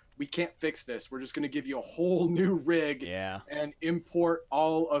what? We can't fix this. We're just going to give you a whole new rig and import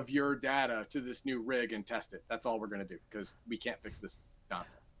all of your data to this new rig and test it. That's all we're going to do because we can't fix this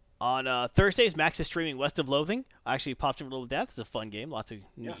nonsense." On Thursdays, Max is streaming West of Loathing. I actually popped in a little Death. It's a fun game. Lots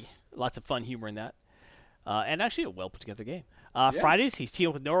of fun humor in that. And actually a well put together game. Fridays, he's teaming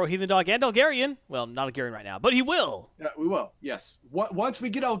up with Noro, Heathen Dog, and Elgarian. Well, not Elgarian right now, but he will. Yeah, we will. Yes. Once we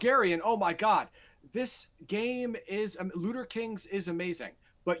get Elgarian, oh my God, this game is Looter Kings is amazing,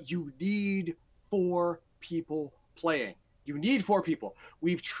 but you need 4 people playing. You need 4 people.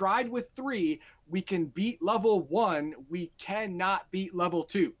 We've tried with 3. We can beat level 1. We cannot beat level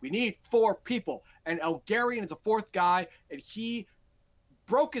 2. We need 4 people. And Elgarian is a 4th guy, and he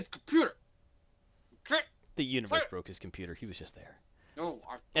broke his computer. The universe broke his computer. He was just there. Oh,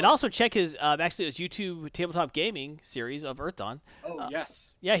 and also check his actually his YouTube tabletop gaming series of Earthdawn. Oh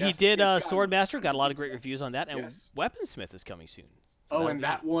yes. Yeah, yes, he did Swordmaster. Got a lot of great reviews on that. And yes. Weaponsmith is coming soon. So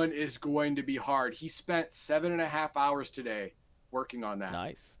that one is going to be hard. He spent 7.5 hours today working on that.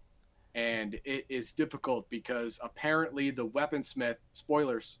 Nice. And it is difficult because apparently the Weaponsmith,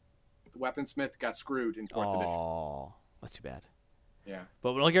 spoilers, the Weaponsmith got screwed in 4th edition. Oh, that's too bad. Yeah.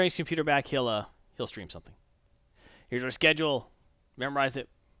 But when Elgarian's computer back, he'll stream something. Here's our schedule. Memorize it.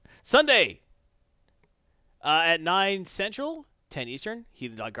 Sunday at 9 Central, 10 Eastern.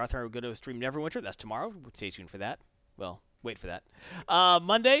 Heathen Dog Garthar will go to stream Neverwinter. That's tomorrow. Stay tuned for that. Well, wait for that.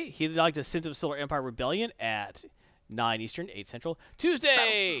 Monday, Heathen Dog does Sins of Solar Empire Rebellion at 9 Eastern, 8 Central.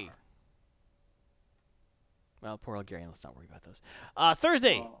 Tuesday. Well, poor Elgarian. Let's not worry about those.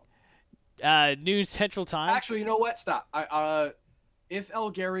 Thursday, noon Central Time. Actually, you know what? Stop. If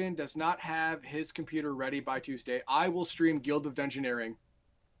Elgarian does not have his computer ready by Tuesday, I will stream Guild of Dungeoneering.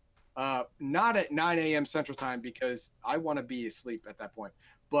 Not at 9 a.m. Central Time because I want to be asleep at that point.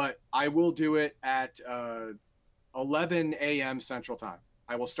 But I will do it at 11 a.m. Central Time.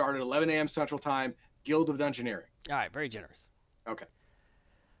 I will start at 11 a.m. Central Time, Guild of Dungeoneering. All right, very generous. Okay.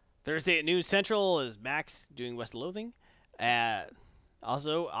 Thursday at noon Central is Max doing West of Loathing.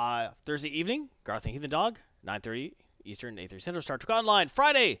 Also, Thursday evening, Garth and Heathen Dog, 9:30 Eastern, 8:30 Central, Star Trek Online.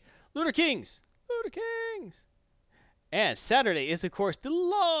 Friday, Looter Kings. And Saturday is, of course, the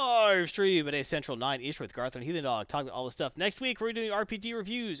live stream at 8 Central, 9 Eastern with Garth and Heathen Dog, talking about all the stuff. Next week, we're doing RPG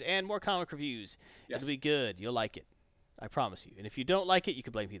reviews and more comic reviews. Yes. It'll be good. You'll like it. I promise you. And if you don't like it, you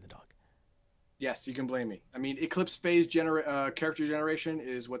can blame Heathen Dog. Yes, you can blame me. I mean, Eclipse Phase character generation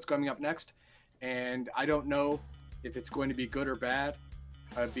is what's coming up next. And I don't know if it's going to be good or bad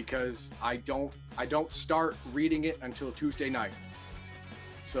because I don't start reading it until Tuesday night.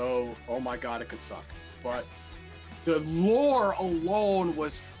 So, oh my God, it could suck. But the lore alone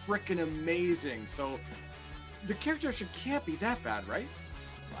was freaking amazing. So the character can't be that bad, right?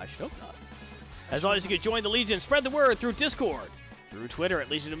 I should hope not. As always, you can join the Legion, spread the word through Discord, through Twitter at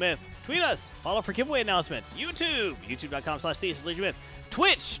Legion of Myth. Tweet us, follow for giveaway announcements. YouTube, youtube.com/LegionofMyth.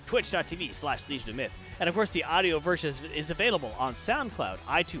 Twitch, twitch.tv/Legion of Myth. And of course, the audio version is available on SoundCloud,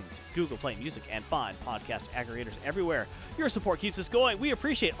 iTunes, Google Play Music, and fine podcast aggregators everywhere. Your support keeps us going. We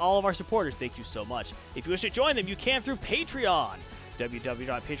appreciate all of our supporters. Thank you so much. If you wish to join them, you can through Patreon.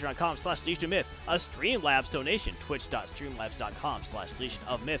 www.patreon.com/Legion of Myth, a Streamlabs donation, twitch.streamlabs.com/Legion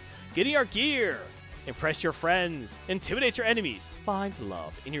of Myth, getting our gear, impress your friends, intimidate your enemies, find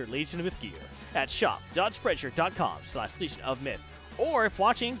love in your Legion of Myth gear at shop.spreadshirt.com/Legion of Myth, or if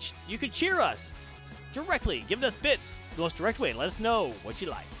watching, you can cheer us directly, giving us bits, the most direct way, and let us know what you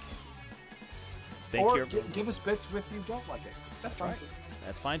like. Thank or you, everyone. give us bits if you don't like it. That's fine. Right.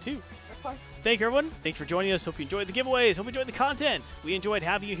 That's fine too. That's fine. Thank you, everyone. Thanks for joining us. Hope you enjoyed the giveaways. Hope you enjoyed the content. We enjoyed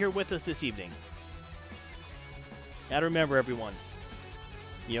having you here with us this evening. And remember, everyone,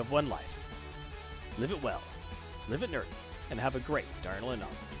 you have one life. Live it well, live it nerdy, and have a great darn novel.